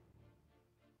energy.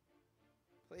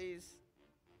 Please.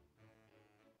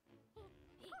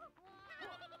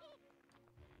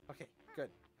 Okay, good.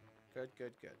 Good,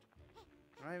 good, good.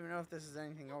 I don't even know if this is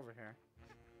anything over here.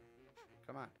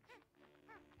 Come on.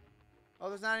 Oh,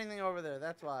 there's not anything over there.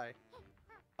 That's why.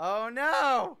 Oh,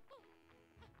 no!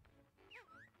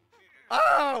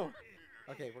 Oh!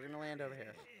 Okay, we're gonna land over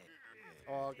here. It's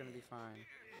all gonna be fine.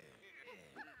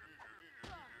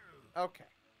 Okay.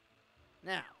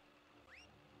 Now.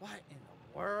 What in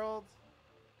the world?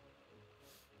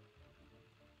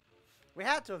 We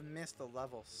had to have missed the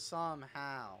level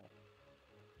somehow.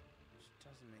 Which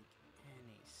doesn't make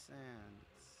any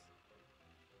sense.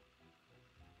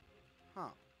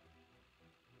 Huh.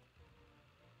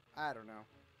 I don't know.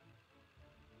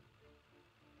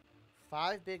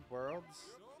 5 big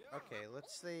worlds? Okay,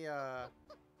 let's see, is there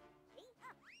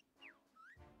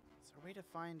a way to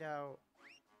find out?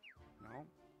 No?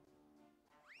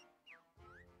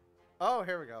 Oh,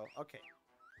 here we go. Okay.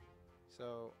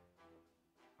 So,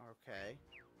 okay.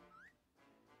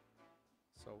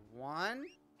 So, 1,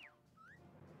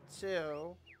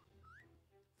 2,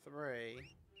 3,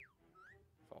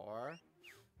 4,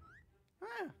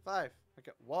 5.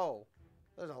 Okay. Whoa.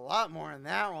 There's a lot more in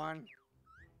that one.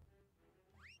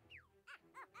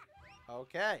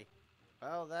 Okay.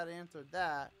 Well, that answered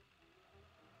that.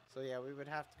 So, yeah, we would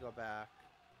have to go back.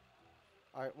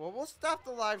 Alright, well, we'll stop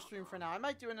the live stream for now. I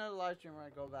might do another live stream where I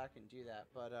go back and do that.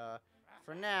 But,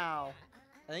 for now,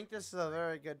 I think this is a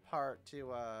very good part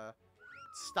to,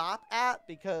 stop at.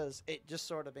 Because it just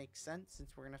sort of makes sense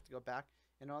since we're going to have to go back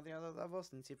in all the other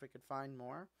levels and see if we could find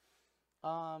more.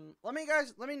 Let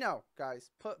me know, guys.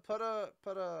 Put a,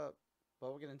 well,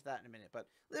 we'll get into that in a minute, but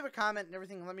leave a comment and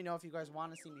everything and let me know if you guys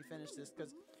want to see me finish this,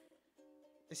 because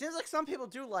it seems like some people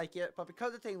do like it, but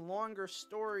because it's a longer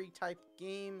story type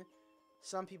game,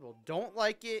 some people don't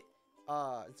like it,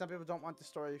 and some people don't want the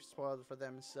story spoiled for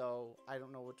them, so I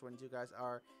don't know which ones you guys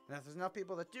are, and if there's enough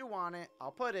people that do want it, I'll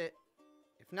put it.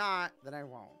 If not, then I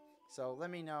won't. So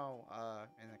let me know,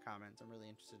 in the comments. I'm really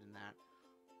interested in that.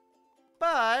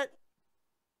 But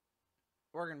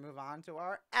we're going to move on to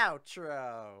our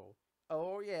outro.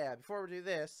 Oh, yeah. Before we do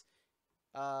this,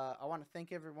 I want to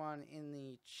thank everyone in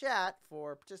the chat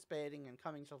for participating and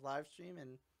coming to the live stream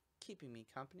and keeping me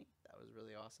company. That was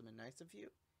really awesome and nice of you.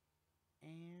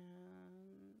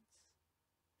 And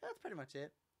that's pretty much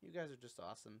it. You guys are just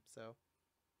awesome. So,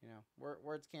 you know,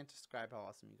 words can't describe how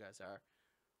awesome you guys are.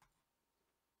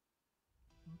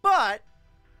 But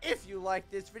if you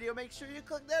like this video, make sure you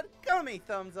click that gummy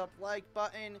thumbs up like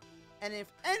button. And if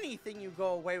anything you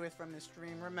go away with from this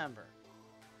stream, remember,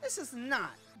 this is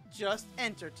not just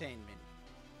entertainment.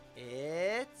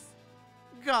 It's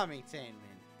Gummytainment.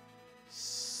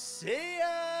 See ya!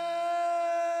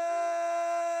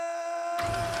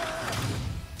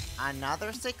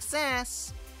 Another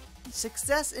success.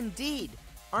 Success indeed.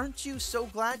 Aren't you so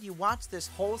glad you watched this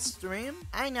whole stream?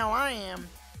 I know I am.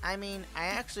 I mean, I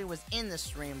actually was in the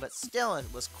stream, but still it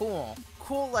was cool.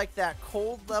 Cool like that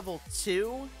cold level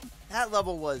 2. That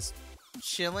level was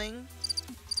chilling.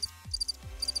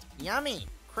 Yummy.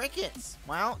 Crickets.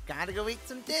 Well, gotta go eat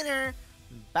some dinner.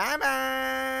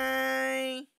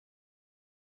 Bye-bye.